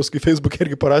ir paskui Facebook'e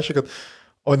irgi parašė, kad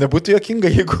o nebūtų jokinga,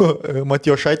 jeigu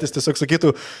Matijošaitis tiesiog sakytų,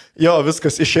 jo,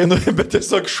 viskas išeinu, bet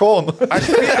tiesiog šonu.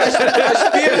 Aš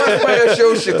pirmas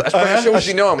parašiau šitą, aš parašiau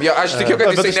žiniom, jo, aš tikiu,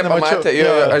 kad Bet jisai aš nemačiau. nepamatė,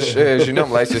 jo, aš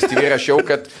žiniom Laisvės TV rašiau,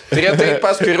 kad turėtų eiti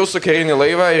paskui rusų karinį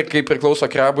laivą ir kaip priklauso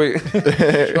krabui.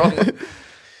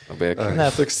 Labai akiai. Ne,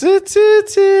 toks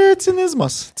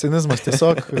cinizmas,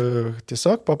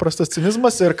 tiesiog paprastas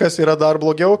cinizmas ir kas yra dar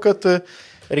blogiau, kad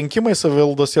rinkimai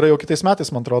savivaldos yra jau kitais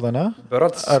metais, man atrodo, ne?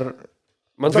 Berods. Ar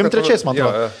 23, man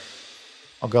atrodo. Jo.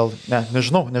 O gal,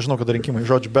 nežinau, kada rinkimai,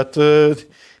 žodžiu, bet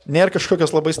nėra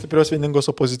kažkokios labai stiprios vieningos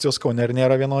opozicijos Kaune ir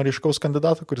nėra vieno ryškaus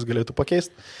kandidato, kuris galėtų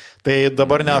pakeisti. Tai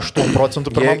dabar ne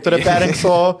 8% pirmam turė perrinks,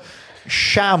 o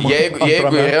šiam. Jeigu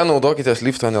yra, naudokitės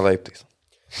lifto, ne laiptais.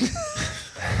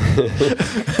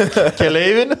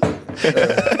 Keleivinį.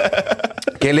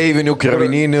 Keleivinių,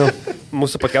 krovininių.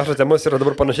 Mūsų pakešo temos yra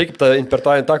dabar panašiai kaip per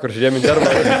tą intą, kur žiūrėjom intervą.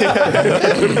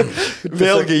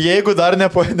 Vėlgi, jeigu dar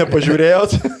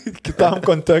nepažiūrėjot kitam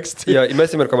kontekstui. Ja,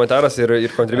 įmesim ir komentaras, ir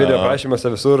kontribėlio aprašymas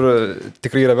visur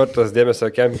tikrai yra vertas dėmesio,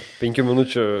 kiam 5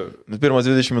 minučių. Pirmas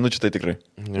 20 minučių tai tikrai.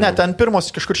 Ne, ten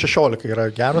pirmos kažkur 16 yra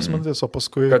geros mintis, o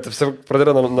paskui... Kad visi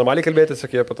pradėjo normaliai kalbėti,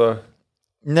 sakė po to.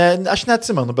 Ne, aš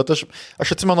neatsimenu, bet aš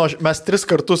atsimenu, mes 3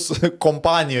 kartus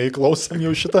kompanijoje klausėm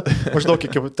jau šitą, maždaug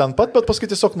iki ten pat, bet paskui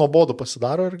tiesiog nuobodu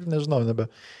pasidaro ir nežinau,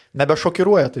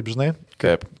 nebešokiruoja, taip žinai,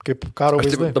 kaip karo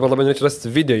Aš vaizdai. dabar labai norėčiau rasti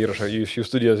video įrašą iš jų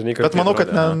studijos, žinai, Bet manau, kad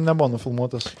nebuvo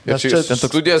nufilmuotas. Nes čia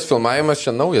studijos filmavimas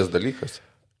čia naujas dalykas.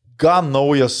 Gan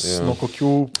naujas, nuo kokių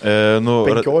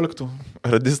 15.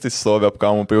 Radistai su savo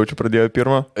apkamų pajaučiu pradėjo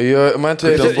pirmą. Jo, man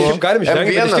tai Šiaip galim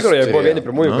išvengti, iš tikrųjų, jie buvo vieni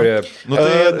pirmųjų, kurie... Nu,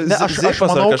 tai ne, aš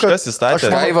manau, kad- kažkas įstatė.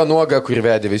 Skaiva nuoga, kur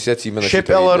vedė, visi atsimena. Šiaip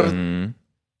šitą LR...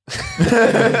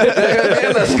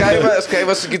 video.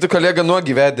 Skaiva, sakytų, kolega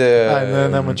nuogi vedė. Ai,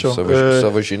 nemačiau.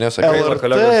 Savo žinias, sakė.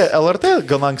 LRT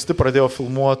gana anksti pradėjo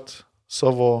filmuoti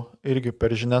savo irgi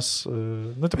per žinias,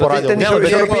 tipo radio. ten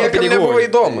nebuvo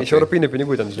įdomu. Iš europinių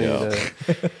pinigų ten, žinai.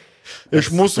 Iš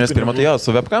mūsų. Nes pirmą tai jau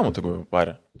su webkamu tokiu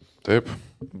parė. Taip.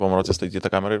 Buvom rotis statyti tą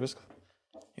kamerą ir viską.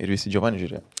 Ir visi Giovanni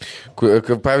žiūrėjo.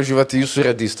 Pavyzdžiui, vat, jūsų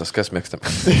radistas, kas mėgstam?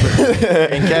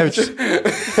 Enkevičius.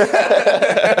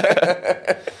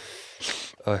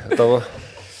 Tavo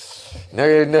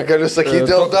Negaliu sakyti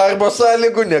dėl darbo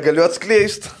sąlygų, negaliu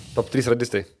atskleisti. top 3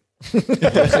 radistai.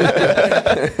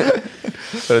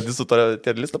 Radistų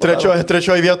terlistą.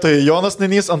 Trečioje vietoje Jonas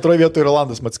Ninys, antroje vietoje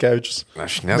Rolandas Mackevičius.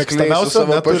 Aš neskleisiu Mėgstamiausio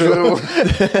savo neturiu. pažiūrų.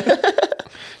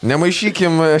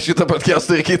 Nemaišykim šitą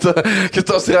podcastą ir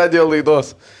kitos radio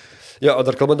laidos. Jo, o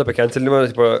dar kalbant apie cancelinimą,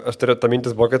 aš turiu tą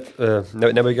mintis buvo, kad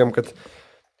nebaigiam, kad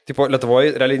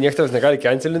Lietuvoje realiai niekas tavęs negali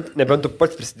cancelinti, nebent tu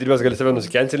pats prisidirbęs gali save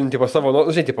nusicancelinti, savo,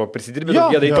 žinai, prisidirbęs,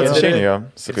 gėdai pats Išėjo.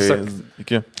 Sakai,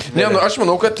 iki. Ne, nu aš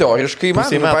manau, kad teoriškai,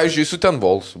 Pusei metų. pavyzdžiui, su ten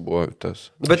Volsu buvo tas.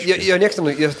 Bet jo niekas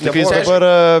Tik jis nebuvo. dabar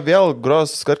vėl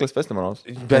gros Skarklės festivalas.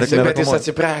 Bet jis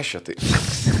atsiprašė. Tai.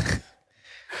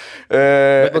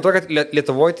 Bet man to, kad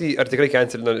Lietuvoje tai ar tikrai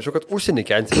cancelina, žinau, kad užsienį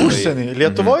cancelina. Užsienį.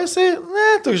 Lietuvoje jisai,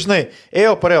 tu žinai,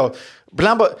 ėjo, parėjo.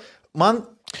 Blemba, man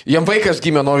Jam vaikas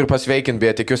gimė, noriu pasveikinti,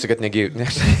 bet tikiuosi, kad negyvi.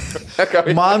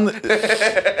 Man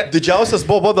didžiausias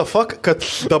buvo what the fuck, kad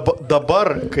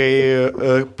dabar, kai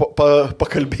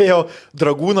pakalbėjo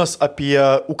Dragūnas apie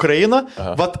Ukrainą,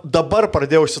 vat dabar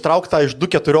pradėjau išsitraukti tą iš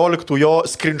 2014 jo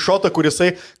screenshotą,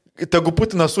 kurisai tegu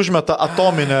Putinas užmeta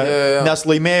atominę, nes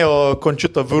laimėjo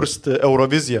Končita Wurst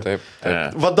Euroviziją. Taip.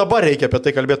 Va dabar reikia apie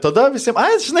tai kalbėti. Tada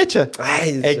visiems, žinai čia,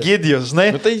 Egidijos,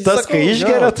 žinai, tai tas, sakau, kai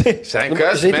išgeria, tai...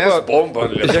 Senkas, žinai, mes bombą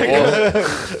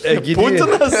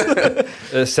Putinas.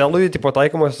 Selui,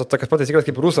 taikomas tokias pat taisyklės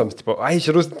kaip rusams.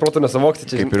 Čia rusai protų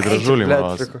nesavokti. Čia, Kaip ir gražulį,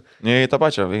 man. Ne, į tą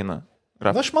pačią eina.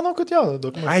 Na, aš manau, kad jo,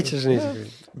 daug mažiau. čia žinai.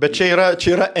 Bet čia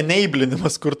yra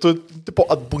enablinimas, kur tu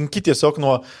atbunki tiesiog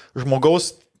nuo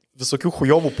žmogaus visokių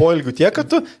hujovų poelgių tiek, kad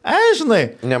tu,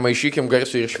 žinai. Nemaišykim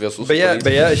garsių ir šviesų. Beje,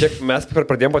 žiūrėk, mes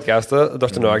pradėjom podcastą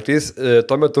 18,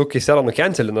 tuo metu, kai Selą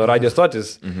nukencelino radio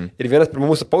stotis. Ir vienas pirmų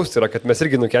mūsų post yra, kad mes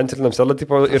irgi nukencelinam Selą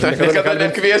tipo ir Niekada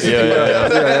nekviesi.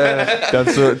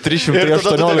 Ten su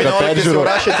 318 peržiūrų.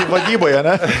 Rašėte į vadyboje,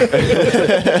 ne?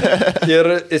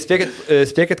 Ir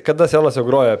spėkit, kada Selas jau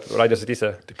groja radio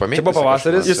stotyse. Čia buvo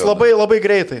pavasaris. Jis labai, labai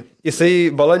greitai. Jisai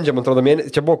balandžio, man atrodo,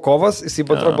 mėnesį, čia buvo kovas, jisai,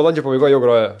 man atrodo, balandžio pabaigoje jau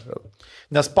groja.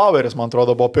 Nes Poweris, man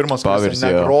atrodo, buvo pirmas, Poweris, kuris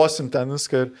negrosim ten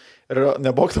viską. Ir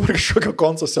nebuvo dabar kažkokio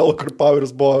konso Selo, kur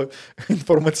Poweris buvo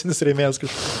informacinis rėmėjas.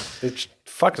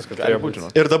 Faktas, kad turėjo būti.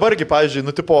 Ir dabargi, pavyzdžiui,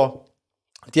 nu, tipo,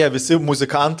 tie visi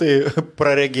muzikantai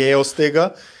praregėjo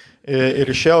staiga ir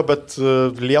išėjo, bet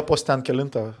Liepos ten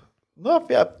kelintą, nu,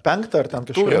 apie 5 ar ten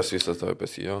kažkur. Turės visą to apie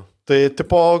jo. Tai,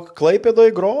 tipo,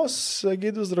 Klaipėdoj gros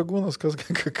Egidijus Dragūnas, kas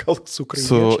gal su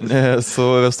ukrainiečiais. Su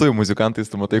vestuvių muzikantais,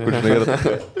 tu matai, kur žinai yra.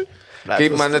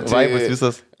 Kaip manat, vaibas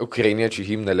visas. Ukrainiečių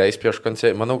himną leis prieš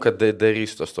koncertą? Manau, kad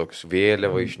darys tos toks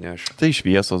vėliavą išneš. Tai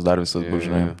šviesos dar visas bus,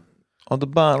 žinai. O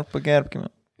dabar pagerbkime.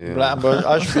 Blemba,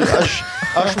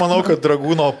 aš manau, kad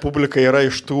Dragūno publika yra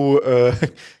iš tų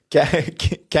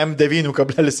kem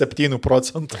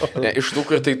 9,7%. Ne, iš tų,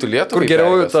 kur tai tu Lietuvai. Kur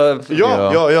geriau ta...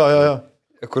 Jo.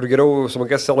 Kur geriau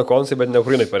sumokės Selo Konsai, bet ne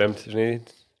Ukrainai paremti, žinai.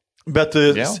 Bet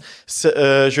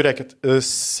žiūrėkit,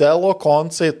 Selo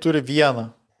Konsai turi vieną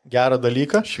gerą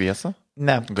dalyką. Šviesą?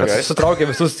 Ne. Sutraukė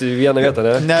visus į vieną vietą,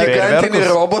 ne? Gigantinį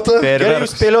robotą. Gerai,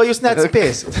 jūs spėlio, jūs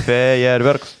neatspėsit.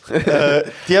 Fejerverks.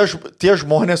 Tie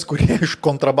žmonės, kurie iš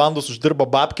kontrabandos uždirba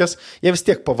babkės, jie vis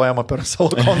tiek PVM per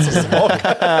Selo Konsas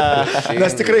moka.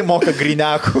 Nes tikrai moka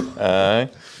grinekų.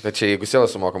 Bet čia jeigu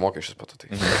Selas sumoka mokesčius pato, tai...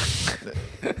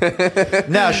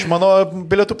 Ne, aš manau,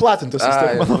 bilietų platintas vis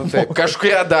tiek, manau.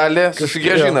 Kažkuria dalį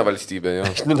sugrąžina valstybė.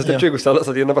 Taip, jeigu Selas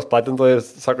ateina pas platintoją ir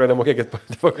sako, nemokėkit.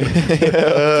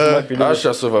 Aš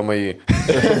esu VMI.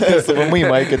 Su VMI,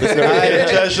 Maikėtis.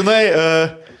 Čia, žinai,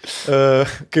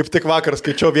 kaip tik vakar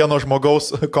skaičiau vieno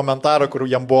žmogaus komentarą, kur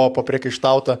jam buvo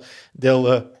papriekaištauta dėl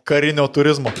karinio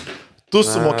turizmo. Tu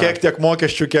sumokėk tiek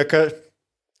mokesčių, kiek...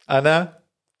 A ne?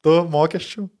 Tu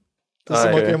mokesčių? Tu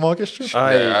sumokėjai mokesčių?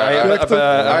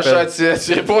 Aš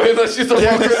atsiriboju nuo šito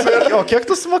mokesčio. O kiek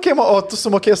tu sumokėjai? O tu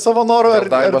sumokėjai savo norų? Ar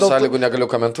darbo sąlygų negaliu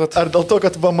komentuoti? Ar dėl to,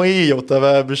 kad VMI jau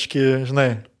tave biški, žinai,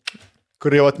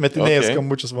 kur jau atmetinėjai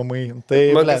skambučius VMI? Tai,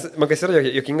 man kas yra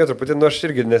jokinga truputį, nu aš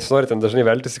irgi nesinori ten dažnai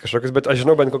veltis į kažkokius, bet aš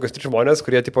žinau bent kokius 3 žmonės,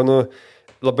 kurie, tipo, nu,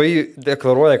 labai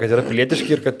deklaruoja, kad yra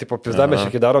pilietiški ir kad, tipo, pizdame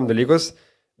šiek darom dalykus.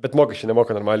 Bet mokesčiai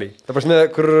nemoka normaliai. Ta prasme,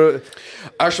 kur...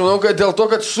 Aš manau, kad dėl to,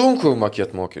 kad sunku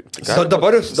mokėti mokesčių.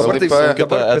 Dabar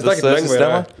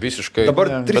lengva. Visiškai.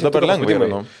 Dabar lengva yra.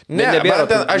 Ne,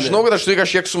 aš žinau, kad aš turiu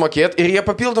kažkiek sumokėti ir jie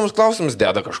papildomus klausimus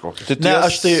deda kažkokius. Ne,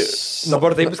 aš tai...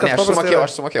 Dabar taip viskas paprastai.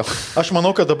 Aš sumokėjau. Aš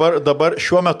manau, kad dabar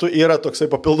šiuo metu yra toksai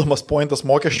papildomas pointas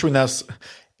mokesčių, nes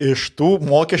iš tų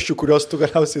mokesčių, kuriuos tu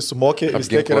galiausiai sumokė,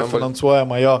 vis tiek yra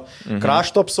finansuojama jo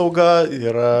krašto apsauga,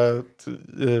 yra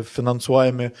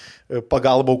finansuojami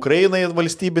pagalba Ukrainai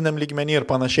valstybiniam lygmenį ir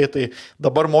panašiai. Tai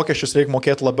dabar mokesčius reikia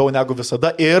mokėti labiau negu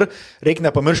visada ir reikia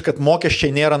nepamiršti, kad mokesčiai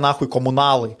nėra nahui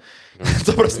komunalai.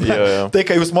 Tai,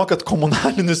 kai jūs mokat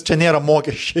komunalinius, čia nėra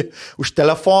mokesčiai. Už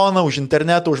telefoną, už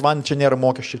internetą, už vandenį čia nėra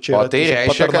mokesčiai. Čia o tai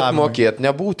reiškia, kad mokėti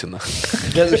nebūtina.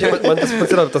 Man tas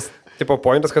pats yra tas tipo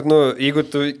pointas, kad, nu,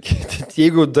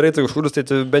 jeigu darai tai užkūrus, tai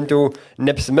tu bent jau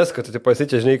neapsimes, kad tu esi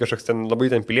čia, žinai, kažkoks ten labai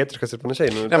ten pilietiškas ir panašiai.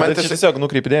 Nu, ne, man tai tiesiog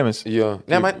nukreipi dėmesį. Jo.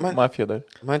 Ne, mafija dar.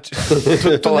 Man čia...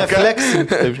 Tu nefleksi.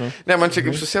 Ne, man čia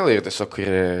kaip susielai ir tiesiog,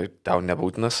 tau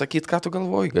nebūtina sakyti, ką tu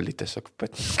galvoji, gali tiesiog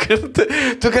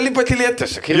tu gali patylėti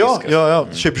tiesiog. Jo.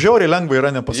 Šiaip žiauriai lengva yra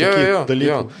nepasakyti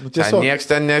dalykų. Nu, nieks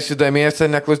ten nesidomės,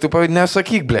 neklaustų,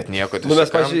 nesakyk, blėt, nieko. Nu,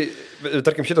 mes, pavyzdžiui,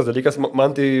 tarkim, šitas dalykas,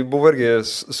 man tai buvo irgi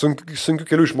sunkių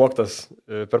kelių išmoktas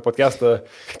per podcastą.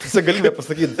 Tiesiog gali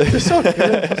nepasakyti. Tiesiog.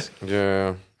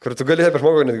 Kur tu gali apie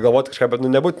žmogų net galvoti kažką, bet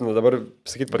nebūtina dabar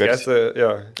sakyti podcastą.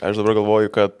 Aš dabar galvoju,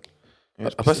 kad...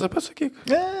 Pasakyk.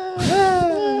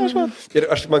 Ir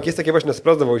man keista, kaip aš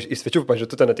nesuprasdavau į svečių,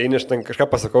 pažiūrėjau, tu ten ateini, aš ten kažką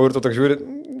pasakau ir tu toks žiūri,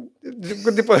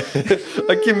 kur taip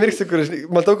akim mirksi, kur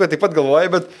matau, kad taip pat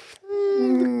galvoji, bet...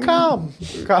 Kam,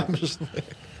 žinai?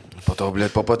 Po to, blėt,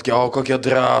 papatkiau, kokie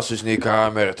drąsus nei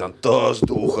kamera, ten tas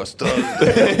duhas, tas.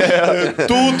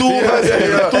 Tu duhas.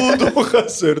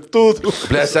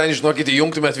 Blėt, sen, žinokit,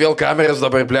 įjungtumėt vėl kameras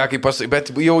dabar, blėt,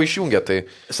 bet jau išjungė tai.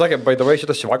 Sakė, baidavai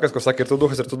šitas šivakas, kur sakė, ir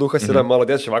tu duhas yra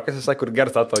malodės šivakas, jis sakė, kur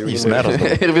gert tą jis meras.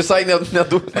 Ir visai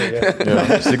neduhas.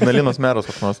 Signalinos meras,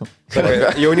 koks nors.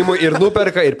 Sakė, jaunimui ir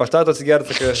nuperka, ir paštato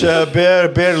atsigert, sakė. Čia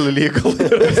barely legal.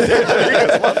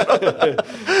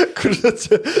 Kur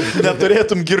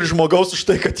neturėtum girti žmogaus už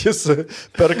tai, kad jis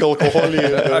perka alkoholį.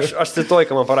 Aš cituoju,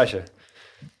 ką man parašė.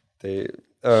 Tai,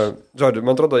 žodžiu,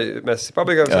 man atrodo, mes į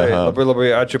pabaigą labai labai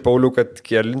ačiū Pauliu, kad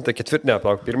kelinta aš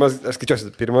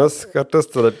skaičiuosi pirmas kartas,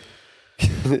 tada...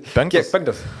 Penktas.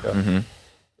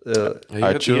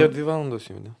 Ačiū. Yra 2 valandos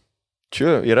jau, ne?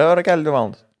 Čia, yra keli 2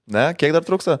 valandos. Ne, kiek dar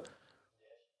trūksta?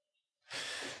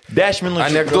 10 minučių.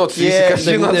 Anekdotas, visi kas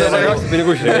žino,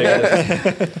 pinigų žiūrėjai.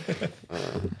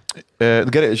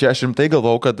 Gerai, aš rimtai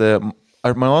galvau, kad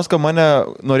ar manos, kad mane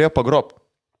norėjo pagrobti.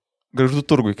 Graždu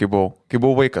turgui, kai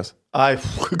buvau vaikas. Ai,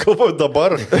 galvoju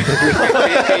dabar.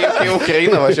 kai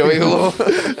Ukraina važiavai galvo.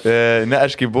 Ne,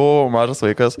 aš kai buvau mažas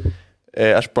vaikas,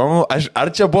 aš pamenu,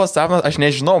 ar čia buvo sapnas, aš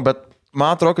nežinau, bet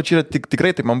man atrodo, kad čia yra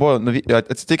tikrai taip, man buvo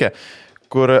atsitikę,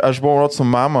 kur aš buvau su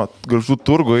mama Gargždų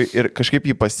turgui ir kažkaip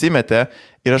jį pasimetė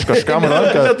ir aš kažkam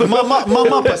ranką...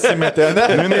 Mama pasimetė, ne?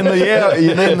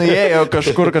 Jinai nuėjo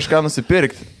kažkur kažką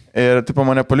nusipirkti ir taip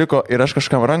mane paliko ir aš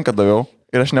kažkam ranką daviau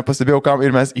ir aš nepastebėjau kam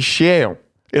ir mes išėjom.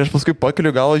 Ir aš paskui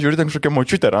pakeliu galą, žiūrėt, kažkokią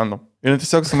močiutę random. Ir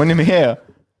tiesiog su manimi ėjo.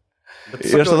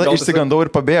 Ir aš tada išsigandau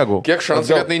ir pabėgau. Kiek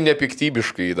šansų, kad jinai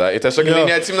nepiktybiškai įda. Ir tiesiog jinai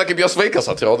neatsimena, kaip jos vaikas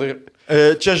atrodo.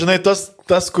 Čia, žinai,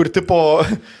 tas kur tipo...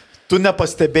 Tu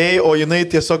nepastebėjai, o jinai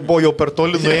tiesiog buvo jau per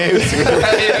toli nuėjusi.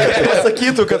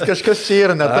 Pasakytų, kad kažkas čia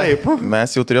yra ne taip.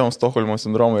 Mes jau turėjom Stokholmo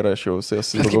sindromą ir aš jau su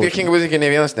jais. Kaip juokinga būtų, kai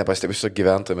ne vienas nepastebė, su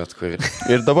gyventumėt kur.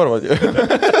 Ir dabar, va.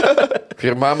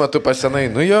 Pirmą metu pasenai,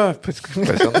 nu jo,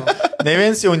 pasenai. Ne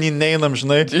viens jau neinam,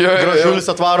 žinai. Gražulis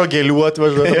atvaro gėlių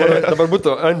atveža. Dabar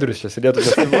būtų Andrius čia sėdėtų.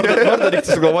 Vardą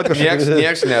reiktų sugalvoti kažką.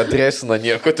 Nieks neadresina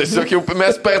nieko, tiesiog jau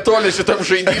mes per toli šitam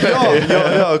žaidimui.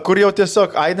 Jo, kur jau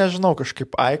tiesiog, nežinau, kažkaip,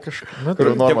 kažkaip.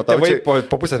 Tėvai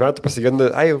po pusės metų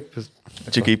pasigenda,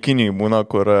 Čia kaip Kinijai būna,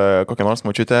 kur kokia nors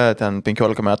močiutė ten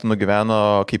 15 metų nugyveno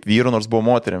kaip vyru, nors buvo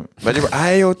moterim. Bet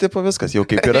jau tipo viskas, jau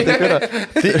kaip yra, taip yra.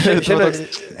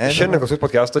 Šiandien kokius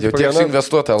podcast'o. Jau tiek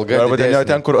investuota alga. Arba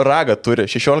ten, kur ragą turi,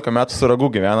 16 metų su ragu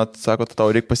gyvena, sako,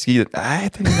 tau reikia pasigydyti.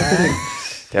 Tai nebereik.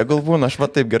 Tegul būna, aš va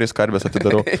taip gerai skarbės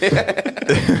atidarau.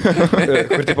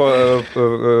 Kur, tipo,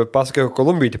 pasakėjo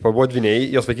Kolumbijai, tipo, buvo dviniai,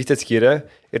 jos vaikystė atskyrė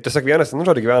ir tiesiog vienas,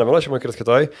 žodžiu, gyvena viena šeima, kitas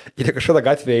kitoj, ir kažkada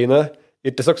gatvė eina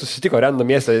ir tiesiog susitiko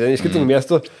random miestą, iš skirtingų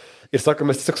miestų. Ir sako,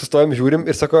 mes tiesiog sustojom, žiūrim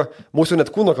ir sako, mūsų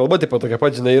net kūno kalba taip pat tokia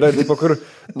pat, žinai, yra, taip, kur,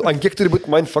 ant kiek turi būti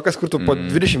mindfuckas, kur tu po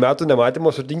 20 metų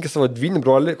nematymo sutinki savo dvynį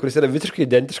brolį, kuris yra visiškai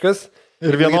identiškas.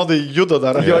 Ir vienodai juda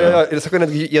dar. Jo, ir sako,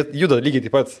 netgi jie juda lygiai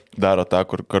taip pat. Daro tą,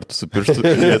 kur kartu su pirštu.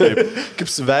 Kaip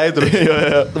su veidru.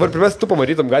 Dabar pirmiausia, tu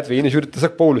pamatytum gatvėje, eini, žiūri,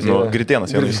 tiesiog Paulius. Gritienas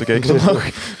vienas sukeiktų.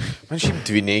 Man šiaip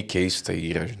dviniai keista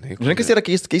yra, žinai. Žinai, kas yra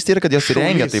keista, yra, kad jie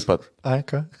surengia taip pat.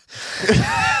 Ką?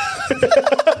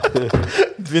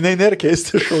 Dviniai nėra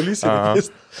keisti, šaulys yra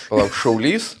keisti. Palauk,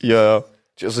 šaulys? Jo.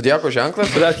 Čia zodiako ženklas?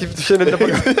 Bet kaip tu šiandien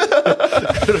nepagauna.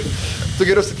 Tu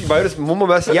geriau sakyk, Vairis, mumu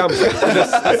mes jam.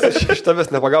 Iš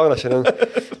tavęs nepagauna šiandien.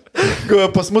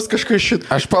 Pas mus kažkai šit.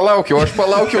 Aš palaukiau,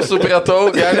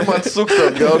 supratau, galima atsukti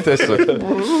atgal tiesiog.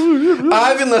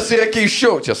 Avinas yra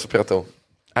keiščiau, čia supratau.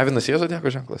 Avinas yra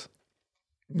zodiako ženklas?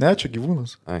 Ne, čia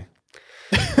gyvūnas. Ai.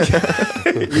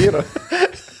 Yra.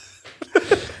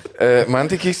 Man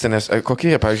tai keista, nes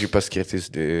kokie yra, pavyzdžiui, paskirtis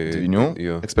dvynių?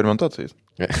 Eksperimentuotojais.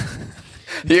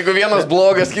 Jeigu vienas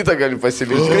blogas, kitą gali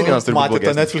pasilikti.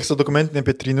 Matėte Netflix'o dokumentinį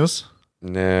apie trynius?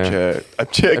 Ne.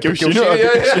 Čia kiaušinių.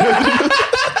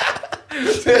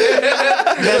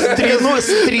 Nes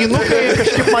trynukai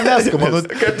kažkaip maneska, manau.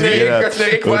 Kad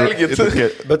nereik valgyti.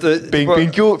 Bet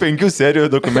 5 serijų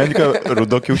dokumentika,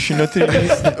 rudo kiaušinio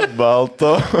trynys,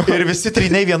 balto. Ir visi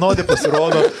tryniai vienodi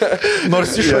pasirodo,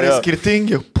 nors išorė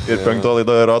skirtingi. Ir 5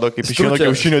 laidoje rodo, kaip iš vieno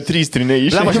kiaušinio 3 tryniai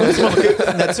išėjo. Aš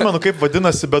neatsimenu, kaip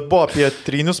vadinasi, bet buvo apie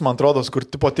trynius, man atrodo, kur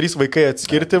tipo 3 vaikai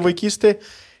atskirti vaikystėje.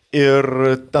 Ir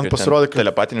ten pasirodė, kad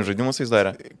telepatinius žaidimus jis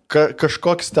darė.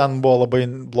 Kažkoks ten buvo labai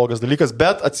blogas dalykas,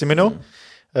 bet atsiminiau,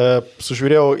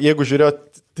 sužiūrėjau, jeigu žiūrėjau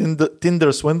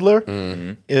Tinder Swindler,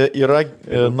 yra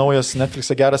naujas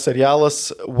Netflix'e geras serialas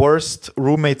Worst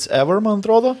Roommates Ever, man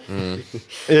atrodo.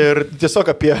 Ir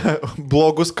tiesiog apie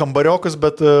blogus kambariokus,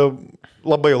 bet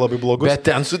labai blogus. Bet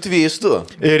ten sutvystų.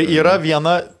 Ir yra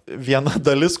viena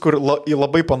dalis, kur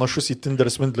labai panašus į Tinder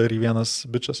Swindlerį vienas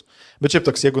bičias. Bet šiaip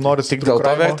toks, jeigu nori... Tik dėl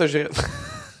to verta žiūrėti.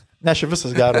 Ne, šiaip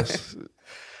visas geras.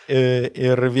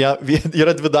 Ir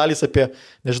yra 2 dalys apie,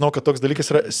 nežinau, kad toks dalykas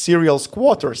yra serial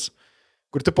squatters,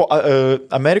 kur tipo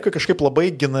Amerikoje kažkaip labai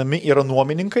ginami yra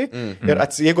nuomininkai ir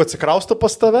jeigu atsikrausto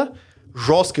pas tave,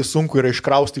 žoskai sunku yra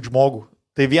iškraustyti žmogų.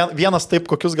 Tai vienas taip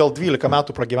kokius gal 12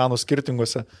 metų pragyveno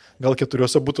skirtingose, gal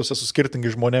 4 butuose su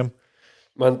skirtingai žmonėm.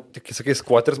 Man, tik sakai,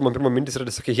 squatters, man pirma mintis yra,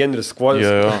 sakai, Henris squatters.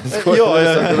 Jo.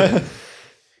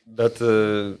 Bet,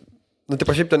 nu, taip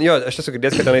aš šiaip ten, aš tiesiog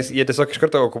girdėjęs, kad tenais jie tiesiog iš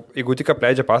karto, jeigu tik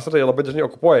apleidžia pastatą, jie labai dažnai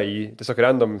okupuoja jį, tiesiog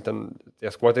random ten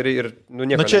tie squatteriai ir, nu,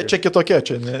 nieko. Na, čia kitokia,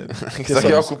 čia ne.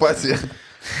 Kitokia okupacija.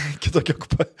 Kitokia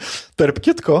okupacija. Tarp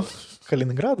kitko,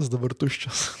 Kaliningradas dabar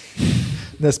tuščias.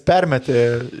 Nes permetė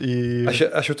į...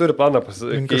 Aš jau turiu planą,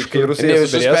 kai Rusija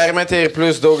visus permetė ir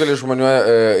plus daugelis žmonių,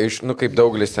 kaip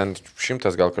daugelis ten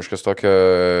 100 gal kažkas tokio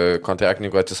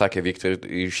kontraktininkų atsisakė vykti ir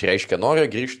išreiškė norą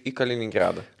grįžti į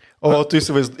Kaliningradą. O tu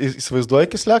įsivaizduoji,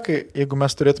 Kislekai, jeigu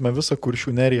mes turėtume visą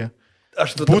Kuršių neriją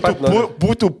Aš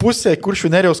Būtų pusė Kuršių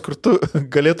nerijos, kur tu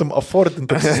galėtum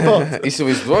affordinti apsistoti.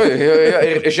 Įsivaizduoju,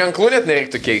 ir ženklų net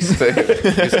nereiktų keisti.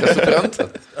 Viską supranta.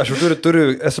 Aš jau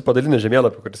esu padalinę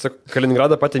žemėlapį, kur tiesiog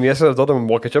Kaliningradą patį miestą duodam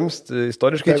vokiečiams,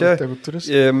 istoriškai čia.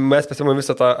 Mes pasimam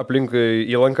visą tą aplinkui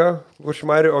įlanką Kuršių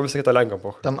marių, o visą kitą Lenkam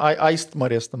po. Ten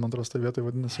Aistmarės, tam antros tai vietoj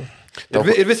vadinasi.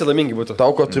 Ir visi laimingi būtų.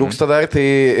 Tau ko trūksta dar, tai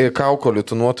kaukolių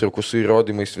tų nuotraukų su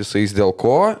įrodymais visais dėl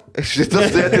ko. Šitas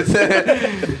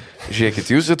Žiūrėkit,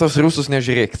 jūs į tos rusus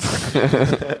nežiūrėkit.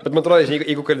 Bet man atrodo,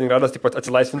 jeigu Kaliningradas taip pat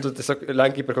atsilaisvintų, tiesiog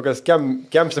Lenkai per kokias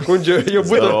kem sekundžių jau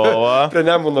būtų prie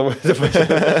Nemuno.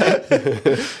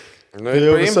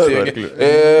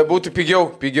 Būtų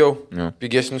pigiau.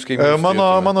 Pigesnius kaimynus.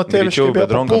 Mano tėviškai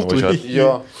bedronką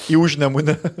į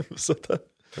Užnemunę visą tą.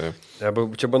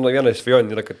 Čia mano viena iš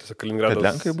svajonių yra, kad tiesiog Kaliningradas. Kad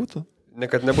Lenkai būtų? Ne,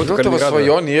 kad nebūtų Kaliningradas. Tavo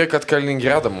svajonė yra, kad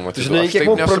Kaliningradą matytų. Žinai, kiek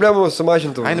mums problemų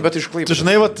sumažintų. Ai, bet išklaipė.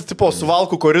 Žinai, tipo,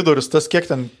 Suvalkų koridorius, tas kiek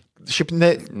ten, šiaip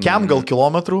ne, kem gal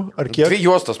kilometrų, ar kiek? 2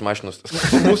 juostos mašinos.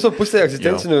 Mūsų pusė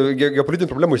egzistencinių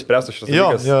geopolitinių problemų išspręstų šitas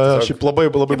dalykas. Jo, šiaip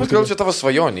labai Bet gal čia tavo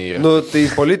svajonė yra? Nu,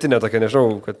 tai politinė tokia,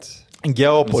 nežinau, kad...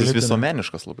 Geopolitinis.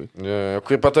 Visuomeniškas labai.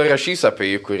 Kaip pato rašys apie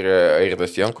jį, kur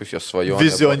Airdas Jankus, jos svajonė.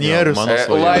 Vizionierius.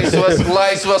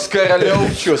 Laisvas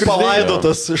karaliaučius.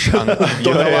 Palaidotas iš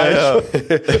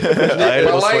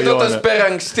Palaidotas per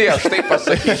anksti, aš taip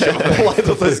pasakyčiau.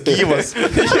 Palaidotas gyvas.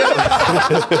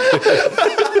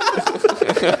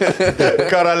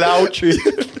 Karaliaučiui.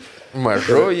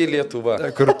 Mažoji Lietuva.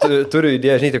 Kur turiu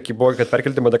idėją, žinai, kaip buvo, kad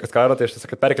perkelti Madagaskarą, tai aš tiesiog,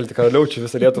 kad perkelti Karaliaučių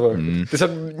visą Lietuvą.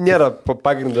 Tiesiog nėra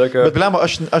pagrindo. Bet blema,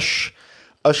 aš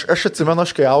atsimenu,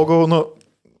 aš kai augau,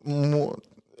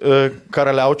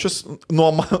 Karaliaučius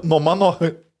nuo mano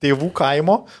tėvų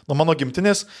kaimo, nuo mano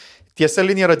gimtinės, tiesia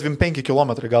linija yra 25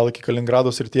 km gal iki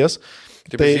Kaliningrado srities.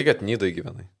 Taip, tai kad Nidoj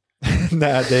gyvenai. Ne,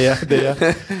 dėja.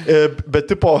 Bet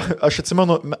tipo, aš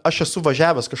atsimenu, aš esu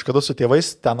važiavęs kažkada su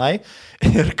tėvais tenai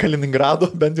ir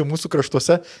Kaliningrado, bent jau mūsų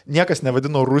kraštuose, niekas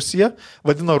nevadino Rusija,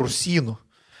 vadino Rusynų.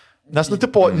 Nes,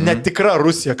 tipo, netikra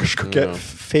Rusija kažkokia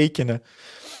feikinė.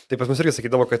 Tai pas mus irgi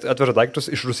sakydavo, kad atveža daiktus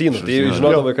iš Rusynų. Tai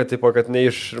žinodavo, kad, tipo, kad ne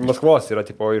iš Maskvos yra,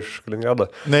 tipo, iš Kaliningrado.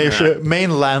 Ne iš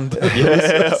mainland.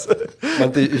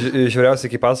 Man tai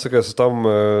žiūriausiai, kaip pasakoja su tom,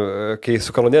 kai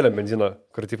su kolonėlėm benzino,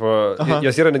 kur, tipo,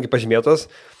 jos yra netgi pažymėtos,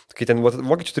 kai ten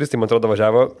vokiečių turistai, man atrodo,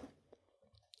 važiavo.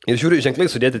 Ir žiūriu, ženklai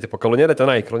sudėti, tipo, kolonėlė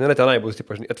tenai bus,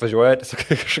 tipo, atvažiuoja, tiesiog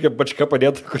kažkokia bačka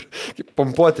padėta, kur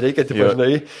pompuoti reikia, tipo,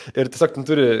 žinai, ir tiesiog ten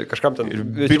turi kažkam ten... Ir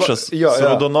bičas su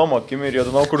raudonom akim ir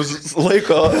juodonom, kur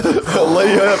laiko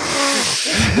laijoje,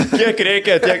 kiek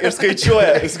reikia, tiek ir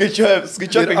skaičiuoja 15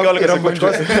 sekundžių.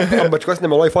 Ant bačkos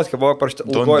nemeluoji fotkė, buvo parašyta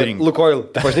Lukoil.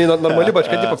 Tipo, žinai, normali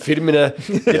bačka, tipo, firminė.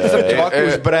 Ir tiesiog čivakai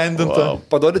užbrandinta.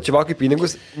 Paduodi čivakai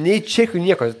pinigus, nei čekių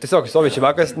nieko, tiesiog stovi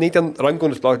čivakas, nei ten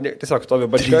rankų nusplaut, tiesiog stovi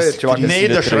bačka.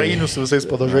 Nei dešrainių su visais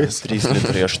padažais. 3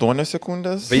 litrai 8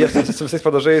 sekundės. Beje, su visais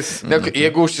padažais.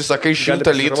 Jeigu užsisakai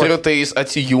 100 litrų, tai jis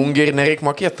atsijungia ir nereik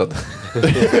mokėti tada.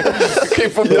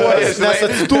 Kaip pumpuojas. Nes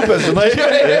atstūpęs, žinai.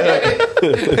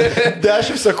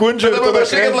 10 sekundžių. Tada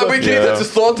paprašai, kad labai greit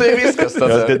atsistotų ir viskas.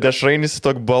 Dešrainis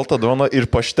tok baltą duoną ir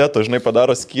pašteto, žinai,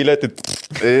 padaro skylę, tai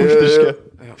užtiškė.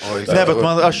 Ne, bet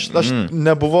man, aš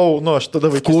nebuvau, aš tada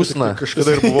vaikystėje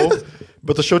kažkada ir buvau.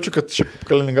 Bet aš jaučiu, kad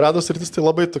Kaliningrados sritis tai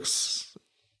labai toks...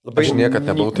 Labai aš niekad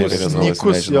nebuvau tai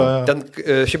nykus, jo. Ten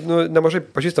šiaip nemažai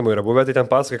pažįstamų yra buvę, tai ten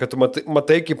pasakai, kad tu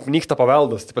matai, kaip nyksta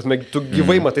paveldas. Taip, tu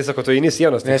gyvai matai, sako, tu eini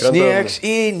sienos. Nes nieks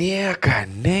į nieką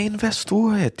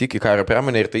neinvestuoja, tik į karo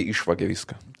pramonę ir tai išvagia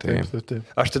viską. Taip.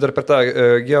 Aš tai dar per tą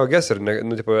GeoGuessr,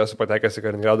 esu patekęs į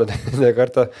Kaliningradą ne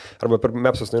kartą, arba per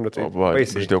Mapsus nueinu, tai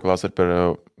baisiai. Aš dėjau klasą ir per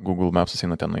Google Mapsus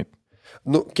einu ten nueit.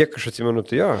 Kiek aš atsimenu,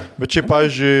 tai jo. Bet šiaip,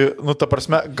 pavyzdžiui, ta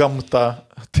prasme, gamta,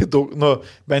 tai daug,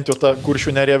 bent jau ta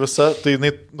Kuršių nerija visa, tai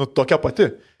jinai, tokia pati.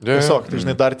 Tiesiog, tai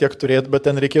žinai, dar tiek turėtų, bet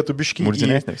ten reikėtų biškį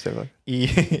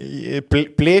į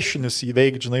plėšinius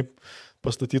įveikti, žinai,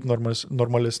 pastatyti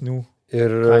normalesnių. Ir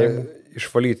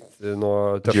išvalyti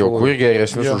nuo teršalų. Jo, kur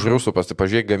geresnius už rusų,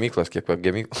 pažiūrėk gamyklas, kiek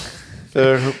gamyklų.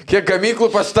 Kiek gamyklų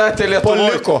pastatė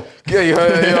Lietuvoje. Paliko.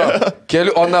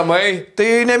 Kelių, o namai,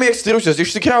 tai nemėgsti Rusijos,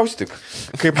 išsikraustyk.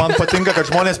 Kaip man patinka, kad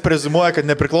žmonės prezimuoja, kad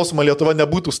nepriklausoma Lietuva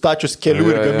nebūtų stačius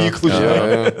kelių ir gamyklų.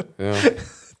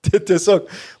 Tiesiog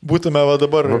būtume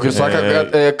dabar... Kur sako,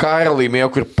 kad karą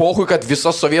laimėjo, kur pohui, kad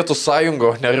visa Sovietų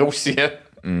sąjunga, ne Rusija.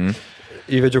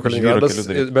 įvedžiau Kaliningradas,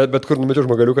 bet kur numečiau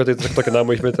žmogaliuką, tai tokį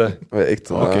namą išmetė.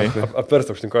 Eiktų.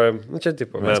 Apversta aukštinkojam. Nu, čia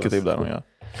tipo. Mes kitaip darome, jo.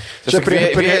 Čia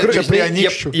prie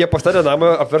anykščių. Jie pastatė namą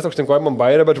apversta aukštinkojam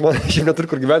Bairę, bet žmonės šiaip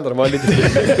neturi kur gyventi normaliai.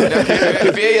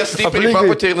 Vėjas stipriai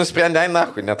paputė ir nusprendė,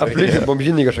 nahui, net. Aplink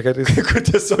bombžiniai kažkokia tai. Kur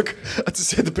tiesiog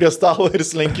atsisėdi prie stalo ir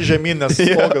slenki žemyn, nes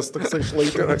stogas toks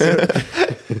išlaikė.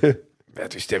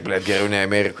 Bet vis tiek, blėt, geriau ne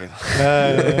Amerikoje.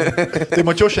 Tai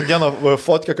mačiau šiandieną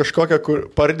fotkę kažkokią, kur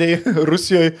pardėjai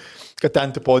Rusijoje, kad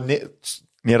ten tipo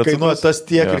Nėra kainuoja cukraus? tas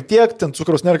tiek ir tiek, ten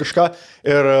cukraus nėra kažką.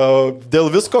 Ir dėl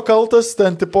visko kaltas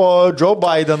ten tipo Joe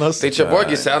Bidenas. Tai čia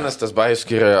buvogi senas tas bajus,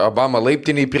 kai Obama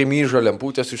laiptiniai primyžo,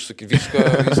 lemputės išsakė,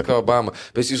 viską Obama.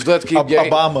 Bet jūs duot kaip gerai.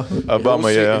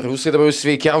 Obama, Rusai dabar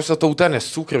sveikiausia tauta, nes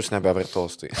cukraus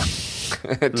nebevartos. Tai.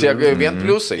 Čia vien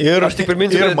pliusai. Ir aš tik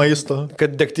priminsiu, ir maisto.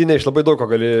 Kad degtinė iš labai daug ko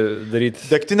gali daryti.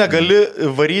 Degtinę gali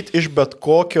varyti iš bet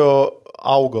kokio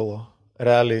augalo,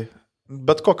 realiai.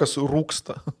 Bet kokias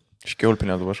rūksta. Iš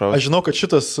kiaulpinio duvašau. Aš žinau, kad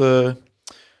šitas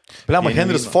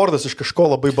Henris Fordas iš kažko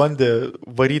labai bandė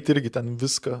varyti irgi ten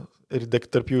viską. Ir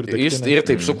tarp jų ir degtinę. Jis ir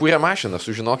taip sukūrė mašiną,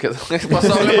 sužinokit.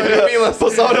 Pasaulio margaminas.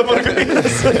 Pasaulio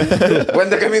margaminas.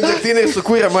 Bandė gaminti degtinę ir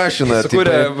sukūrė mašiną.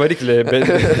 Sukūrė variklį,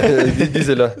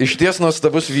 dizelio. Išties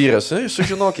nuostabus vyras,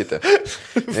 sužinokite.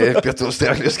 Pietų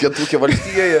Australijos Kentukio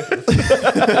valstijoje.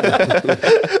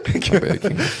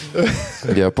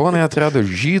 Japonai atrado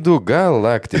žydų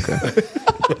galaktiką.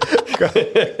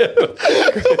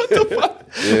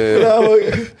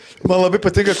 Man labai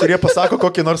patinka, kurie pasako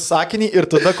kokį nors sakinį ir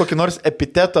tada kokį nors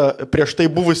epitetą prieš tai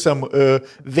buvusiam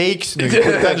veiksniui.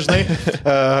 Ten, žinai,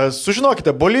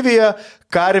 sužinokite, Bolivija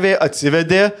karvė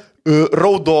atsivedė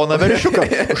raudoną veršiuką.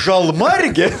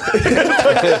 Žalmargė.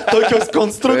 Tokios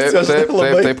konstrukcijos.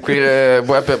 Taip, kur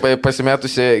buvo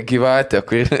pasimetusi gyvatė,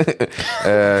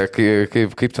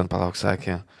 kaip ten palauk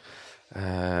sakė.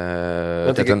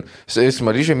 Ten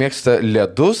Smaližė mėgsta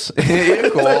ledus ir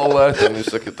kolą, ten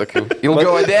visokį tokių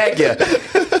ilgaodegę.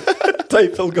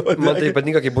 Taip, ilgaodegę. Man tai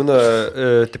patinka, kai būna,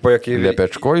 tipo, kai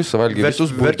Liepečkojų suvalgė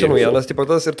visus burgerius. Verčia naujienas, tipo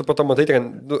tas, ir tu po to matai,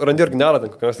 randi originalą,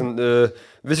 ten kokios ten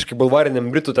visiškai bulvariniam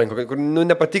britų, ten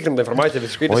nepatikrinta informacija,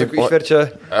 visiškai tiesiog išverčia.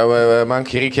 Man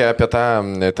reikia apie tą,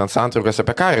 ten santraukas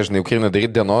apie karą, žinai, Ukrainą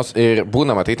daryti dienos ir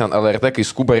būna, matai, ten LRT, kai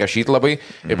skuba rašyti labai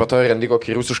ir po to randi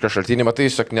kokį rusišką šaltinį, matai,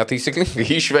 tiesiog netaisyklingai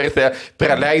išvertė,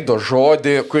 praleido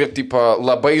žodį, kur, tipo,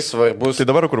 labai svarbus. Tai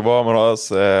dabar, kur buvo, manos,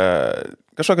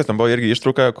 kažkokias ten buvo irgi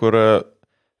ištrauka, kur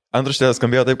antraštė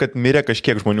skambėjo taip, kad mirė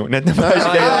kažkiek žmonių. Net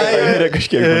nepaaiškiai, mirė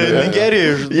kažkiek žmonių.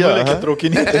 Nigerijai nulėkė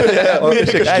traukinį. Mirė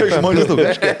kažkiek žmonių.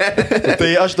 Tai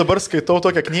aš dabar skaitau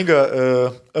tokią knygą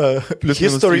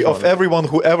History of Everyone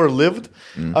Who Ever Lived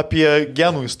apie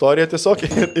genų istoriją tiesiog.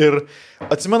 Ir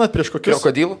atsimenat prieš kokius...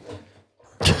 Krokodilų?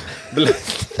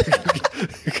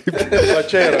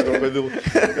 Čia yra krokodilų.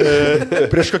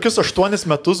 Prieš kokius 8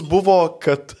 metus buvo,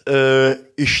 kad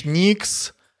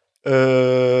išnyks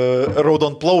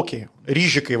raudonplaukiai,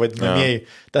 ryžikai vadinamieji.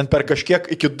 Ten per kažkiek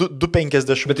iki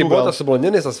 250. Bet tai buvo tas su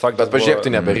blondinais tas faktas. Bet pažiūrėk,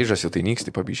 tu neberyžasi, tai nyksti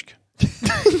pabiški.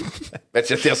 Bet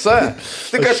čia tiesa.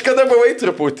 Tai kažkada buvai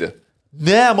truputį.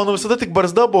 Ne, mano visada tik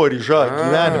barzda buvo ryža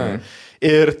gyvenime.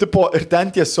 Ir, tipo, ir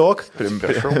ten tiesiog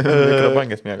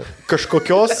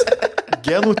kažkokios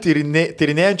genų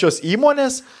tyrinėjančios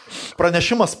įmonės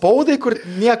pranešimas spaudai, kur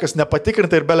niekas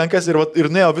nepatikrinta ir belenkas ir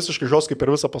nuėjo visiškai žoskai per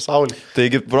visą pasaulį.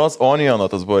 Taigi, Bros Oniono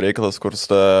tas buvo reikalas, kur su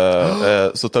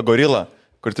ta gorila,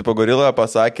 kur tipo gorila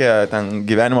pasakė ten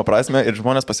gyvenimo prasme ir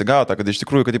žmonės pasigavo tą, kad iš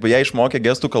tikrųjų, kad tipo, jie išmokė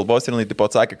gestų kalbos ir jinai tipo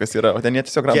atsakė, kas yra, o ten jie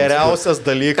tiesiog ramus. Geriausias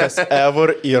dalykas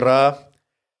ever yra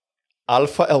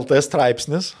Alfa LT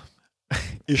straipsnis,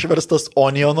 išverstas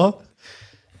Oniono.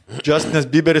 Justinas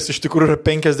Bieberis iš tikrųjų yra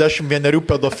 51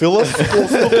 pedofilas.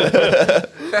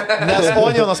 Nes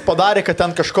Onionas padarė, kad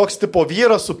ten kažkoks tipo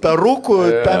vyras su peruku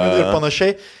ir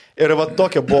panašiai. Ir va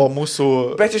tokia buvo mūsų...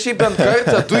 Bet šiaip bent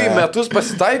kartą 2 metus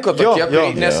pasitaiko tokie,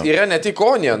 nes yra ne tik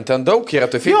Onion, ten daug yra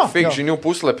tų fake žinių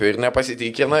puslapių ir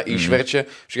nepasitikina, išverčia.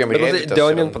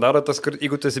 Onion padaro tas,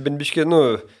 jeigu tu esi benbiškiai,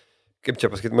 kaip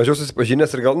čia pasakyti, mažiau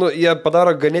susipažinęs ir gal, jie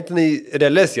padaro ganėtinai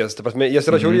realias jas, ta prasme, jas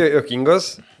yra žiauriai juokingos,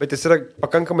 bet jis yra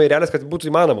pakankamai realias, kad būtų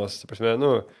įmanomos, ta prasme,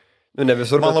 ne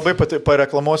visur. Man labai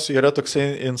pareklamuosiu, yra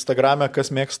toksai Instagrame,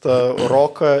 kas mėgsta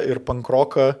roką ir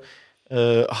punkroką,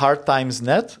 Hard Times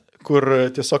Net, kur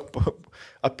tiesiog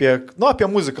apie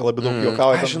muziką labai daug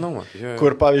juokauja. Žinoma.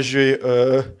 Kur, pavyzdžiui,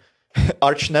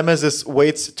 Arch Nemesis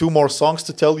waits 2 more songs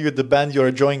to tell you the band you're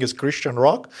enjoying is Christian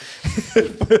rock.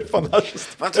 Ir panašus.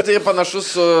 Man tai panašus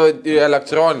su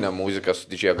elektroninė muzika su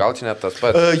didžiąja, gal čia net tas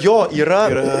pats. Jo, yra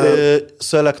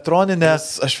su elektroninė.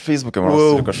 Aš Facebook'e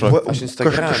matau kažkokį. Aš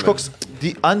Instagram'e. Kažkoks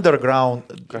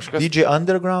Underground. Kažkas. DJ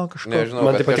Underground kažkoks. Nežinau,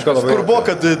 Man tai bet patiko kažkas- labai. Kur buvo,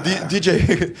 kad DJ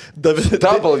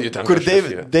W ten kur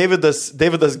kažkas yra.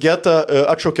 Davidas Geta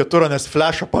atšaukė turą, nes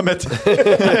flashą pametė.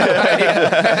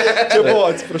 Čia buvo,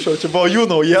 atsiprašau, čia buvo jų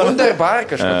naujiena. Wunderbar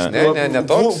kažkoks, ne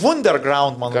toks.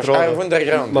 Wunderground, man Kažką atrodo.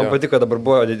 Wunderground. Man jo. patiko, dabar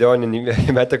buvo Didionį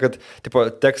metę, kad, tipo,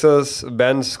 Texas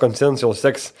bands consensual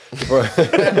sex. Tipo,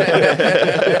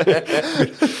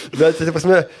 bet, tai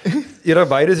prasme, yra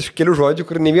bairis iš kelių žodžių,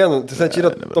 kur nei vieno, tai čia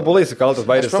yra tobulai sukaltas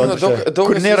bairis. Aš pamenu, daug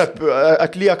Kur kas nėra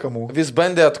atliekamų. vis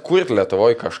bandė atkurti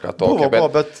Lietuvoje kažką tokio. Buvo,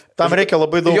 bet tam reikia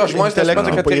labai daug Jo, žmonės nesupranta,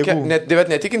 intelektinių kad reikia pajėgų.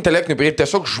 ne tik intelektinių, bet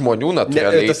tiesiog žmonių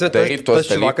natūraliai daryti tuos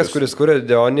tas čivakas, dalykus. kuris kūrė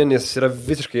Dionį, jis yra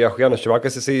visiškai ahujanas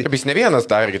čivakas, jisai Jis ne vienas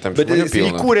dar irgi tam Bet žmonių jis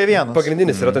pilna. Įkūrė vienas.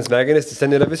 pagrindinis yra ten smegenis, jis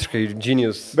ten yra visiškai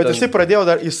genius. Bet Ten- jisai pradėjo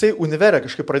dar, jisai univerę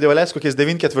kažkaip pradėjo leisti kokiais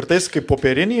 94 kaip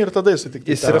popierinį ir tada jisai tik...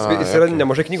 Jis yra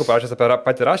nemažai knygų parašęs apie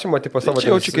patį rašymą, tipo savo...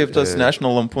 Čia jaučiu kaip tas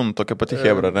National Lampoon, tokia pati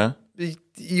hebra, ne?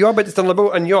 Jo, bet jis ten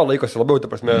labiau ant jo laikosi, labiau, ta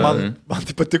prasme. Man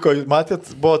tai patiko,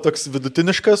 matėt, buvo toks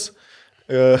vidutiniškas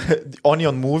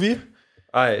Onion movie,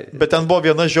 Ai, bet ten buvo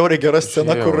viena žiauriai gera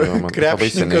scena, Jo, kur jo, man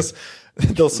krepšininkas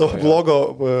dėl savo blogo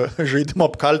žaidimo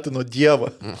apkaltino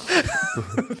Dievą.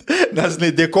 Nes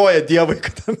jinai dėkoja Dievui,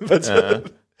 kad ten... Bet,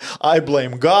 I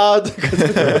blame God.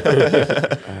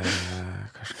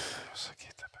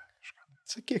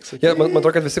 Sakyk. ja, man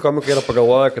atrodo, kad visi komikai yra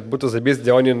pagalvoję, kad būtų Zabys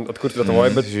Dionį atkurti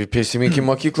Lietuvoje, bet Prisimink į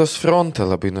mokyklos frontą,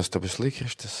 labai nuostabus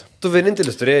laikraštis. tu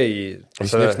vienintelis turėjai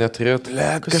Jis niekas neturėjo.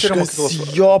 Kažkas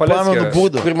jo Paleckio. pamenu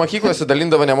būdų. Kur mokyklose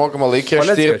dalindavo nemokamą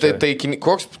laikraštį ir Paleckio tai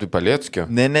koks Paleckio?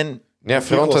 Ne. Ne,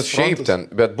 frontas šiaip ten,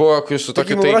 bet buvo kur su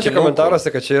tokiu Taigi, rašė taikinuku. komentaruose,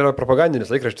 kad čia yra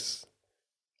propagandinis laikraštis.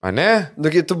 A ne?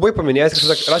 Nugi, tu buvai paminėjęs,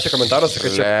 kad rašė komentaruose,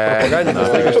 kad čia propagandinis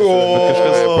laikraštis.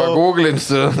 Kažkas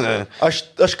paguglinsiu. Aš,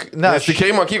 ne, Nes tikrai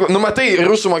mokyklo, nu matai,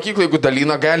 rusų mokyklo, jeigu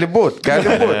dalino, gali būti.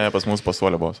 Ne, pas mus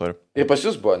pasuolė buvo, sorry. Ir pas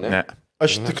jūs buvo, ne? Ne.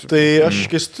 aš tik tai, aš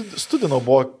kai studinau,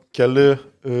 buvo keli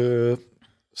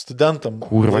studentam.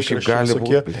 Kur va šiaip laikraščiai gali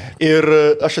visokie. būt, blet. Ir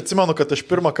aš atsimenu, kad aš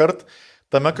pirmą kartą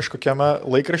tame kažkokiame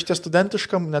laikraštė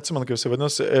studentiškam, neatsimenu, kaip jis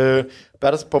vadinasi,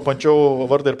 papančiau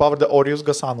vardą ir pavardę Orijus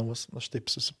Gasanovas. Aš taip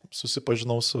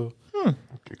susipažinau su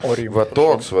Orijum. Va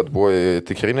toks, va buvo,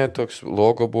 tikrai net toks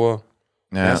logo buvo.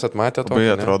 Ne. Esat matę to? Labai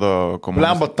atrodo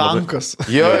Blemba komunistas. tankas.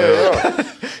 Jo.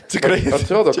 Tikrai.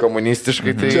 Atrodo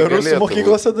komunistiškai. Tai Čia rusų galėtų būt.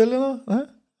 mokyklose dalino?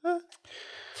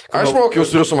 Aš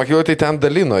mokiausi rusų mokykloje, tai ten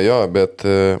dalino, jo, bet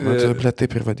man tai, ble,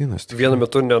 taip ir vadinasi. Vienu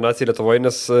metu neonacijai Lietuvoje,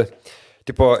 nes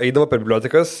tipo, eidavo per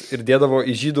bibliotekas ir dėdavo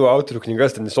į žydų autorių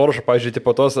knygas, ten į Sorošą, pavyzdžiui,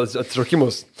 tipo tos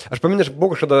atsitraukimus. Aš paminėjau, aš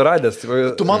buvau kažkada radęs.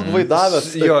 Tu man buvai davęs,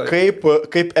 Jo.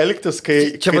 kaip elgtis, kai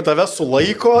Čia tave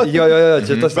sulaiko. Jo,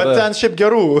 čia tas... Bet ten šiaip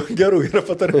gerų yra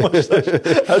patarimų.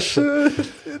 Aš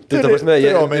Tai, ta prasme,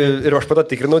 turėjau omeny. ir aš pat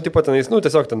tikrinau, tipo, tenais, nu,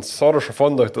 tiesiog ten Sorošo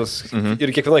fondo, tas,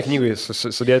 ir kiekvienai knygai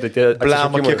sudėti tie...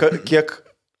 Blema, atsitraukimai. kiek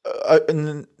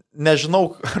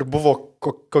nežinau, ar buvo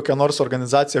kokia nors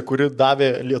organizacija, kuri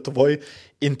davė Lietuvoje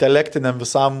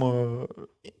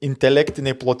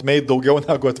intelektiniai plotmei daugiau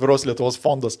negu Atviros Lietuvos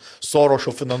fondas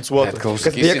Sorošo finansuotas. Gal Kas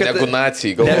sakysi, lieka, negu tai-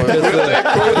 nacijai, galvoju.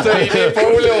 Kur tai,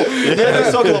 Pauliau? Ne,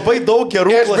 tiesiog labai daug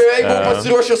gerų Aš beveik buvau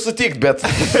pasiruošęs sutikti, bet...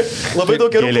 labai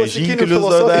daug gerų klasikinių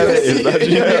filosofijos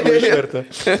išvertė.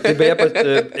 Tai beje,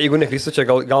 jeigu neklystu, čia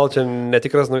gal čia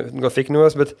netikras, gal fake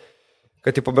news, bet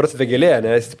kad tipo Beras Vėgėlė,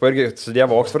 nes jis tipo irgi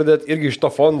studijavo Oksforde, irgi iš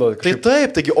to fondo. Tai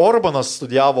taip, taigi Orbanas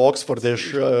studijavo Oksforde iš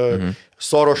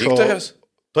Sorošo. Viktoras?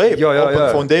 Taip, Jo, Open jo.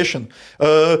 Foundation.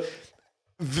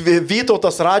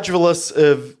 Vytautas Radžvilas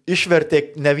išvertė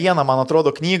ne vieną, man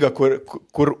atrodo, knygą,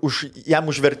 kur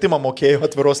jam už vertimą mokėjo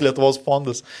Atviros Lietuvos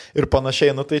fondas ir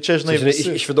panašiai. Nu, tai čia, žinai,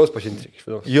 Iš vidaus pažinti.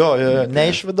 Jo, ne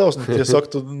iš vidaus, nu, tiesiog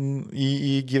tu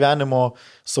į gyvenimo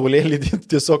saulėlydį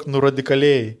tiesiog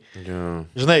nuradikalėjai. Yeah.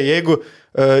 Žinai, jeigu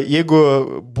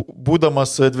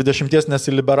būdamas 20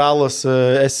 nesi liberalas,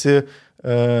 esi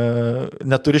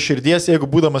neturi širdies, jeigu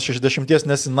būdamas 60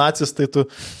 nesi nacis, tai tu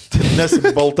nesi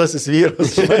baltasis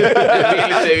vyras.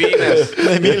 Myli tėvynės.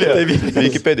 Nemyli tėvynės.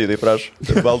 Wikipedijai tai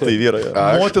prašau. Baltai vyrai.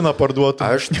 Motina parduotų.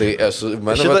 Aš tai esu...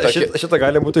 Mano va tokia Šitą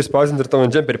galima būtų įspausinti ir tavo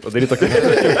džemperį padaryti tokį.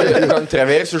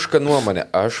 kontroversiška nuomonė.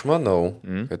 Aš manau,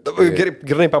 kad...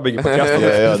 Gerai pabaigai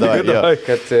Jo, davai.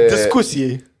 kad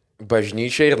Diskusijai.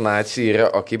 bažnyčia ir nacija yra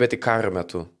ok, bet tik karo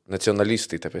metu.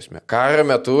 Nacionalistai, ta prasme. Karo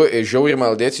metu žiauri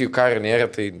maldėti, jų karo nėra,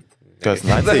 tai Kas,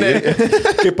 naciai?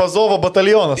 Kaip Azovo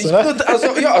batalionas, ne?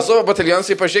 Azovo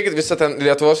batalionas, pažiūrėkit visą ten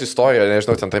Lietuvos istoriją,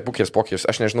 nežinau, ten taipukės pokės,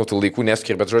 aš nežinau, tų laikų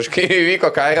neskir, bet žodžiu, kai vyko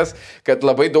karas, kad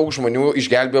labai daug žmonių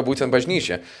išgelbėjo būtent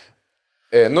bažnyčią.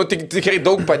 Nu, tikrai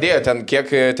daug padėjo ten, kiek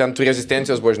ten tų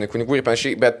rezistencijos buvo, žinai, kunigų ir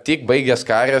panašiai, bet tik baigęs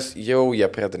karas, jau jie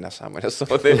pradeda nesąmonės.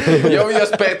 Jau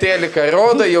jos per teliką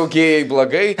rodo, jau gėjai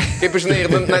blogai, kaip, žinai,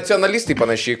 ir nacionalistai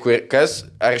panašiai, kas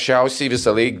aršiausiai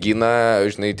visą laiką gina,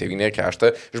 žinai, tėvynę ir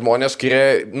kraštą, žmonės,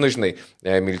 kurie, nu, žinai,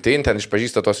 miltin, ten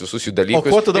išpažįsta tos visus jų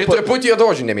dalykus. Ir truputį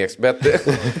juodaodžių nemėgs, bet...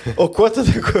 O kuo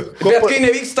tada... Bet kai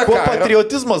nevyksta karo... Kuo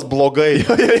patriotizmas blogai?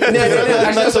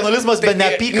 Nacionalizmas be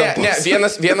neapykantos. Ne,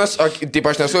 vienas, taip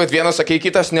aš nesu, kad vienas sakai,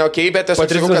 kitas ne okei, bet...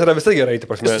 Patriotizmas yra visai gerai,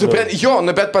 taip aš nesu. Jo,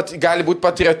 nu, bet gali būti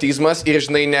patriotizmas ir,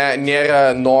 žinai, nėra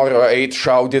noro eiti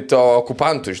šaudyti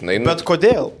okupantų, žinai. Bet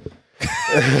kodėl?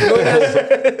 Nu,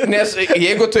 nes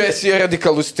jeigu tu esi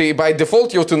radikalus, tai by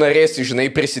default jau tu norėsi, žinai,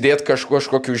 prisidėti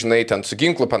kažkokiu, žinai, ten su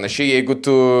ginklu panašiai, jeigu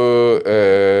tu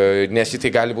nesi,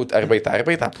 tai gali būti arba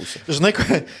į tą pusę. Žinai,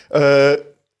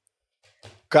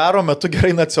 karo metu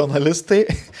gerai nacionalistai,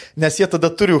 nes jie tada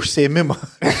turi užsiėmimą.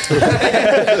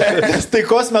 Nes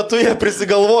taikos metu jie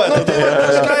prisigalvoja. Nu, tai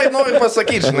aš ką noriu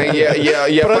pasakyti, žinai,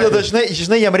 jie pradeda,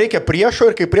 žinai, jiem reikia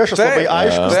priešo ir kai priešas labai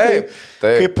aiškus, taip.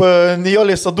 Kaip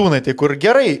Nijolė Sadūnai, tai kur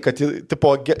gerai, kad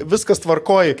tipo, viskas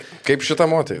tvarkoja. Kaip šita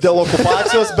moteris. Dėl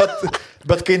okupacijos,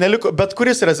 bet kai neliko, bet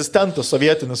kuris rezistentas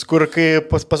sovietinis, kur kai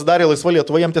pasidarė laisva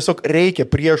Lietuva, jiems tiesiog reikia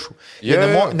priešų. Jie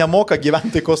nemoka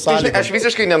gyventi taikos sąlygomis. Aš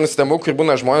visiškai nenustemu, kur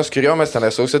būna žmonės, kurio mes ten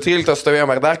sausio 13 stovėjom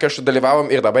ar dar kažkur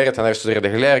dalyvavom ir dabar ten su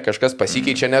radikaliai ar kažkas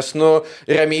pasikeičia, nes, nu,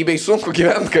 ramybei sunku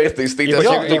gyventi kartais. Tai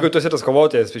jeigu tu esi tas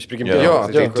kovotojas iš prigimties. Jo,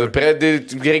 tai tu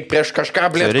reikia prieš kažką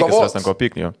blėt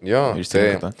kovoti. Jo,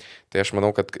 tai aš manau,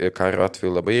 kad karo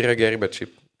atveju labai yra gerai, bet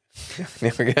šiaip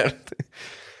nieko gerai.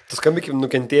 Tu skambi kaip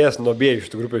nukentėjęs nuo bėjų iš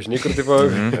tų grupės, žinai, kur tipo...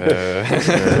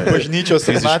 Bažnyčios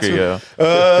ir nacijų.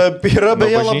 Yra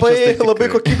beje labai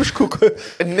kokybiškų...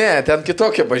 Ne, ten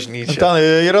kitokia bažnyčia. Ten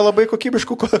yra labai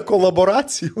kokybiškų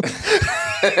kolaboracijų.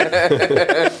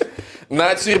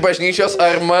 Nacijų ir bažnyčios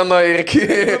ar mano ir...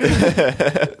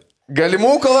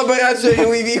 Galimų kolaboracijų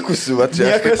jau įvykusių, va čia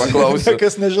aš paklausiu.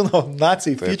 Niekas nežinau,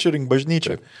 nacijai featuring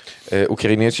bažnyčia.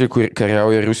 Ukrainiečiai, kur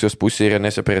kariauja Rusijos pusėje, yra ne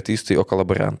separatistai, o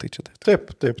kolaborantai čia. Taip.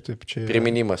 Čia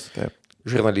priminimas. Taip.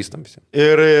 Žurnalistams.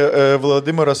 Ir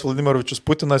Vladimiras Vladimirovičius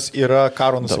Putinas yra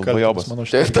karo nusikaltėlis.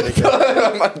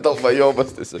 Man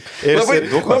dalbajobas tiesiog.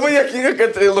 Labai juokinga,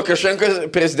 kad Lukašenka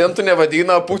prezidentų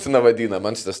nevadina, Putiną vadina.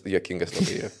 Man šitas juokingas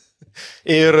labai yra.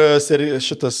 Ir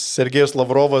šitas Sergejus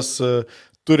Lavrovas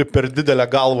turi per didelę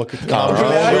galvą.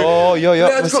 Jo.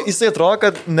 Jisai atrodo,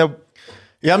 kad ne...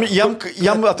 Jam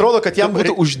atrodo, kad jam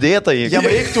būtų uždėta į... Jam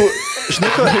reiktų, žinai,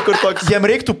 jam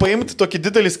reiktų paimti tokį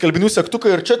didelį skalbinių sektuką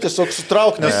ir čia tiesiog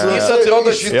sutraukti, nes jis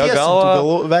atrodo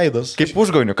šitiesintų veidas. Kaip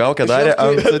užgaunių kaukę darė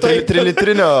ant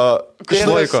trilitrinio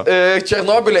šlaiko.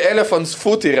 Černobylė Elephant's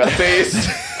Foot yra, tai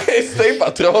jis taip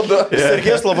atrodo.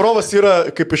 Sergejus Lavrovas yra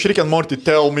kaip iš Rick and Morty,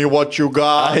 tell me what you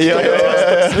got.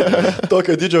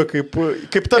 Tokio didžio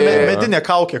kaip ta medinė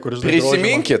kaukė, kuris...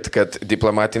 Prisiminkit, kad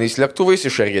diplomatiniais lėktuvais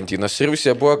iš Argentinos ir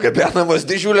Rusija buvo gabenamos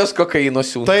didžiulės kokaino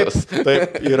siuntos.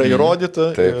 Taip, yra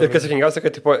įrodyta. Ir kas sakingiausia,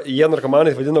 kad tipo, jie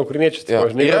narkomanai vadina ukrainiečius.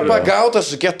 Yra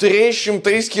pagautas su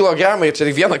 400 kg ir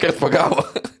čia vieną kartą pagavo.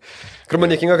 Kur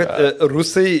man nekinga, kad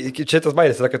rusai, čia tas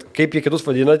baidės yra, kad kaip jie kitus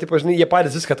vadina, tipo, žinai, jie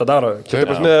patys viską tą daro. Čia,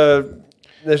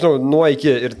 nežinau, nuo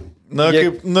iki ir...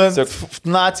 kaip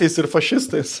nacijais ir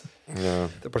fašistais. Ja.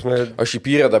 Aš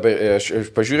įpyrę dabar, aš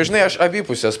pažiūrėjau, žinai, aš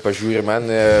abipusės pažiūrėjau, man...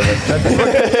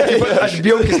 Aš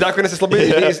bijau, jis leko, nes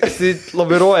jis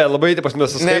labai roja, labai, taip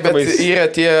mes suskaitomais. Ne, bet yra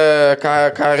tie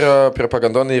kario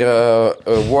propagandonai, yra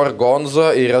War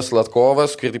Gonzo, yra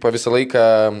Slatkovas, kur taip visą laiką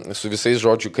su visais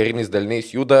žodžių kariniais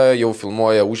daliniais juda, jau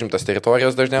filmuoja užimtas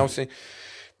teritorijas dažniausiai.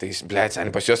 Tai, blėt,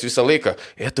 seniai, pas juos visą laiką.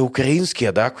 Это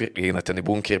украинские, да, kur eina ten į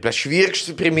bunkerį, blėt,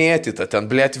 švirkšti primėtyta, ten,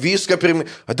 blėt, viską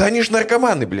primėtyta. O da, не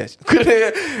наркоманы, блядь.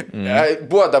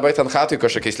 Buvo dabar ten hatui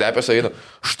kažkokiais lepės, einu,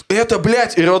 это,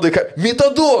 блядь, ir rodai, ką,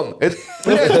 metadon. Blėt,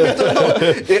 metadon.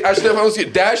 Ir aš nemanau,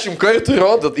 10 kartų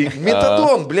rodo,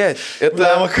 metadon, blėt. Ir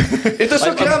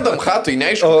tiesiog randam hatui,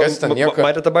 neaišku, kas ten nieko.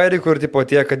 Matėte tą bairį, kur, tipo,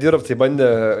 tie kadirovcai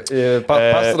bandė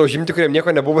pastarą užimti, kuriem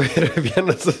nieko nebuvo ir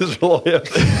vienas žaloja.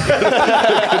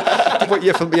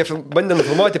 jie bandė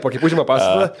nufilmuoti, kaip užima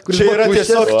pastatą. Čia yra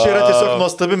tiesiog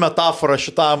nuostabi metafora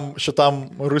šitam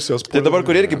Rusijos Tai dabar,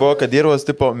 kur irgi buvo, kad Dievas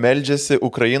tipo meldžiasi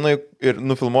Ukrainoje ir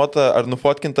nufilmuota ar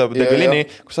nufotkinta degaliniai,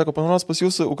 kur sako, panaros pas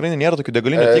jūsų Ukrainai nėra tokių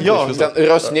degalinių.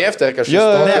 Rosneft ar kažkas.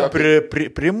 Ne,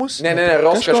 Primus? Ne,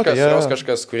 Ros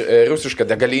kažkas, rusiška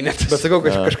degalinė. Bet sakau,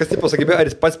 kažkas tipo sakybė, ar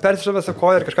jis pats peršėvė savo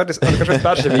koją, ar kažkas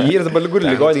peršėvė jį ir dabar ligūri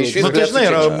ligoninį. Tai žinai,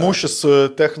 yra mūšis su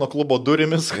technoklubo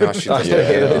durimis.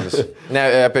 Ne,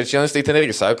 apie Čečėnus tai ten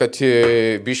irgi sako, kad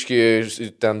biški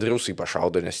ten rusai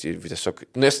pašaudo,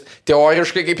 nes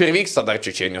teoriškai kaip ir vyksta dar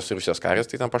Čečėnijos Rusijos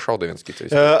karas, tai ten pašaudo viens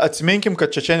kitais. Atsiminkim,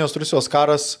 kad Čečėnijos Rusijos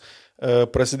karas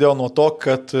prasidėjo nuo to,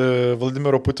 kad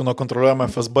Vladimiro Putino kontroliuojama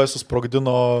FSB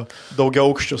susprogdino daugia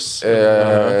aukščius.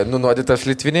 Nunuodytas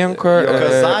Litvinenko.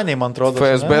 Kazaniai, man atrodo.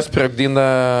 FSB sprogdina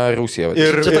Rusiją.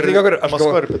 Ir ta knyga, kur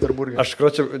Maskva ir Peterburgė. Aš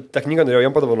tą knygą norėjau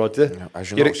jam padovanoti.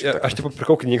 Ir aš taip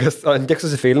pirkau knygas, tiek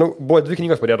susifeilinau, buvo 2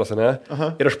 knygos padėtos, ne?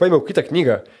 Ir aš paėmiau kitą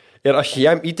knygą. Ir aš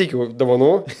jam įteikiau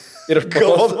dovanų. Ir aš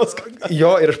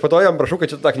po to jam prašau, kad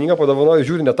šitą knygą padovanoju,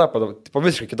 žiūri ne tą, tipo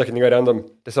visiškai kitą knygą randam.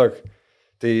 Tiesiog.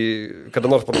 Tai kada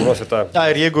nors padovanosi tą.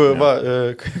 Ir jeigu,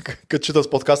 kad šitas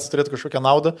podcastas turėtų kažkokią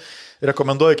naudą,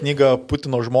 rekomenduoju knygą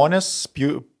Putino žmonės,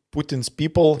 Putin's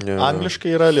People,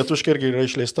 angliškai yra, lietuviškai irgi yra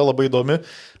išleista, labai įdomi,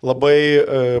 labai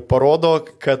parodo,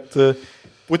 kad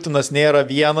Putinas nėra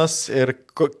vienas ir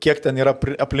kiek ten yra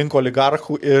aplink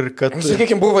oligarchų ir kad...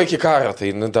 Sakykime, buvo iki karo,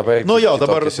 tai dabar...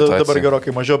 Dabar gerokai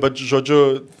mažiau, bet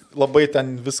žodžiu, labai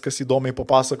ten viskas įdomiai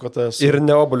papasakota. Ir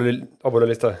ne obolio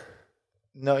leista.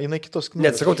 Ne, jinai kitos knygos.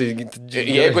 Net sakau, tai...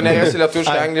 Jeigu neresi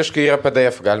lietuviškai, angliškai yra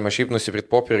PDF, galima šiaip nusipirkti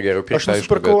popierių ir geriau pirkti. Aš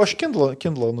nusipirkau, aš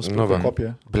Kindle nusipirkau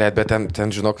kopiją. Blet, bet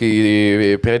ten, žinok,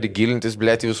 kai pradedi gilintis,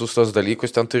 blet, į visus tos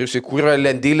dalykus, ten turi įsikūrę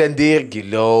lendi ir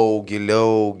giliau.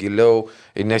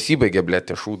 Ir nesibaigia, blet,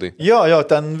 tie šūdai. Jo,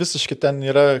 ten visiškai ten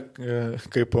yra,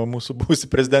 kaip mūsų buvusi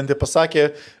prezidentė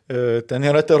pasakė, ten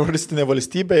yra teroristinė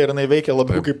valstybė ir jinai veikia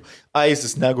labiau kaip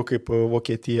ISIS negu kaip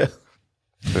Vokietija.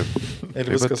 Taip. Ir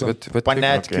viskas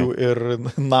panetkių ir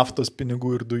naftos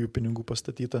pinigų ir dujų pinigų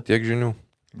pastatyta. Tiek žinių.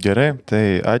 Gerai,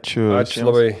 tai ačiū. Ačiū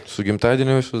labai. Su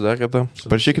gimtadieniu visus dar kartą.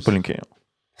 Parašykit palinkėjimą.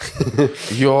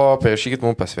 Jo, parašykit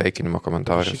mums pasveikinimą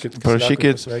komentarais.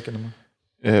 Parašykit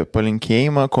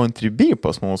palinkėjimą Contribui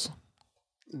pas mūsų.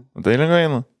 Tai lengvai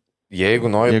eina. Jeigu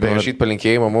nori parašyti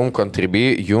palinkėjimą mums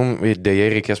Contribui, jum dėja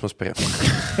reikės mus paremti.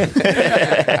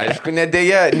 Aišku,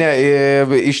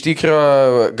 iš tikro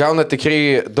gauna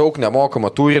tikrai daug nemokamo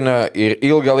turinio ir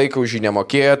ilgą laiką už jį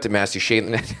nemokėt, mes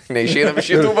neišeinam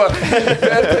iš YouTube,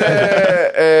 bet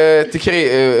tikrai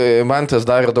Mantas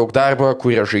daro daug darbo,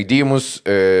 kuria žaidimus,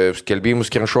 skelbimus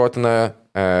skrinšotina,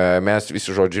 mes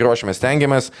visi žodžiu ruošiamės,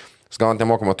 stengiamės, gaunat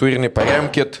nemokamą turinį,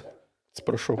 paremkit.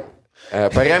 Atsiprašau.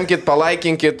 Paremkit,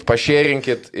 palaikinkit,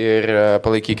 pašėrinkit ir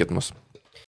palaikykit mus.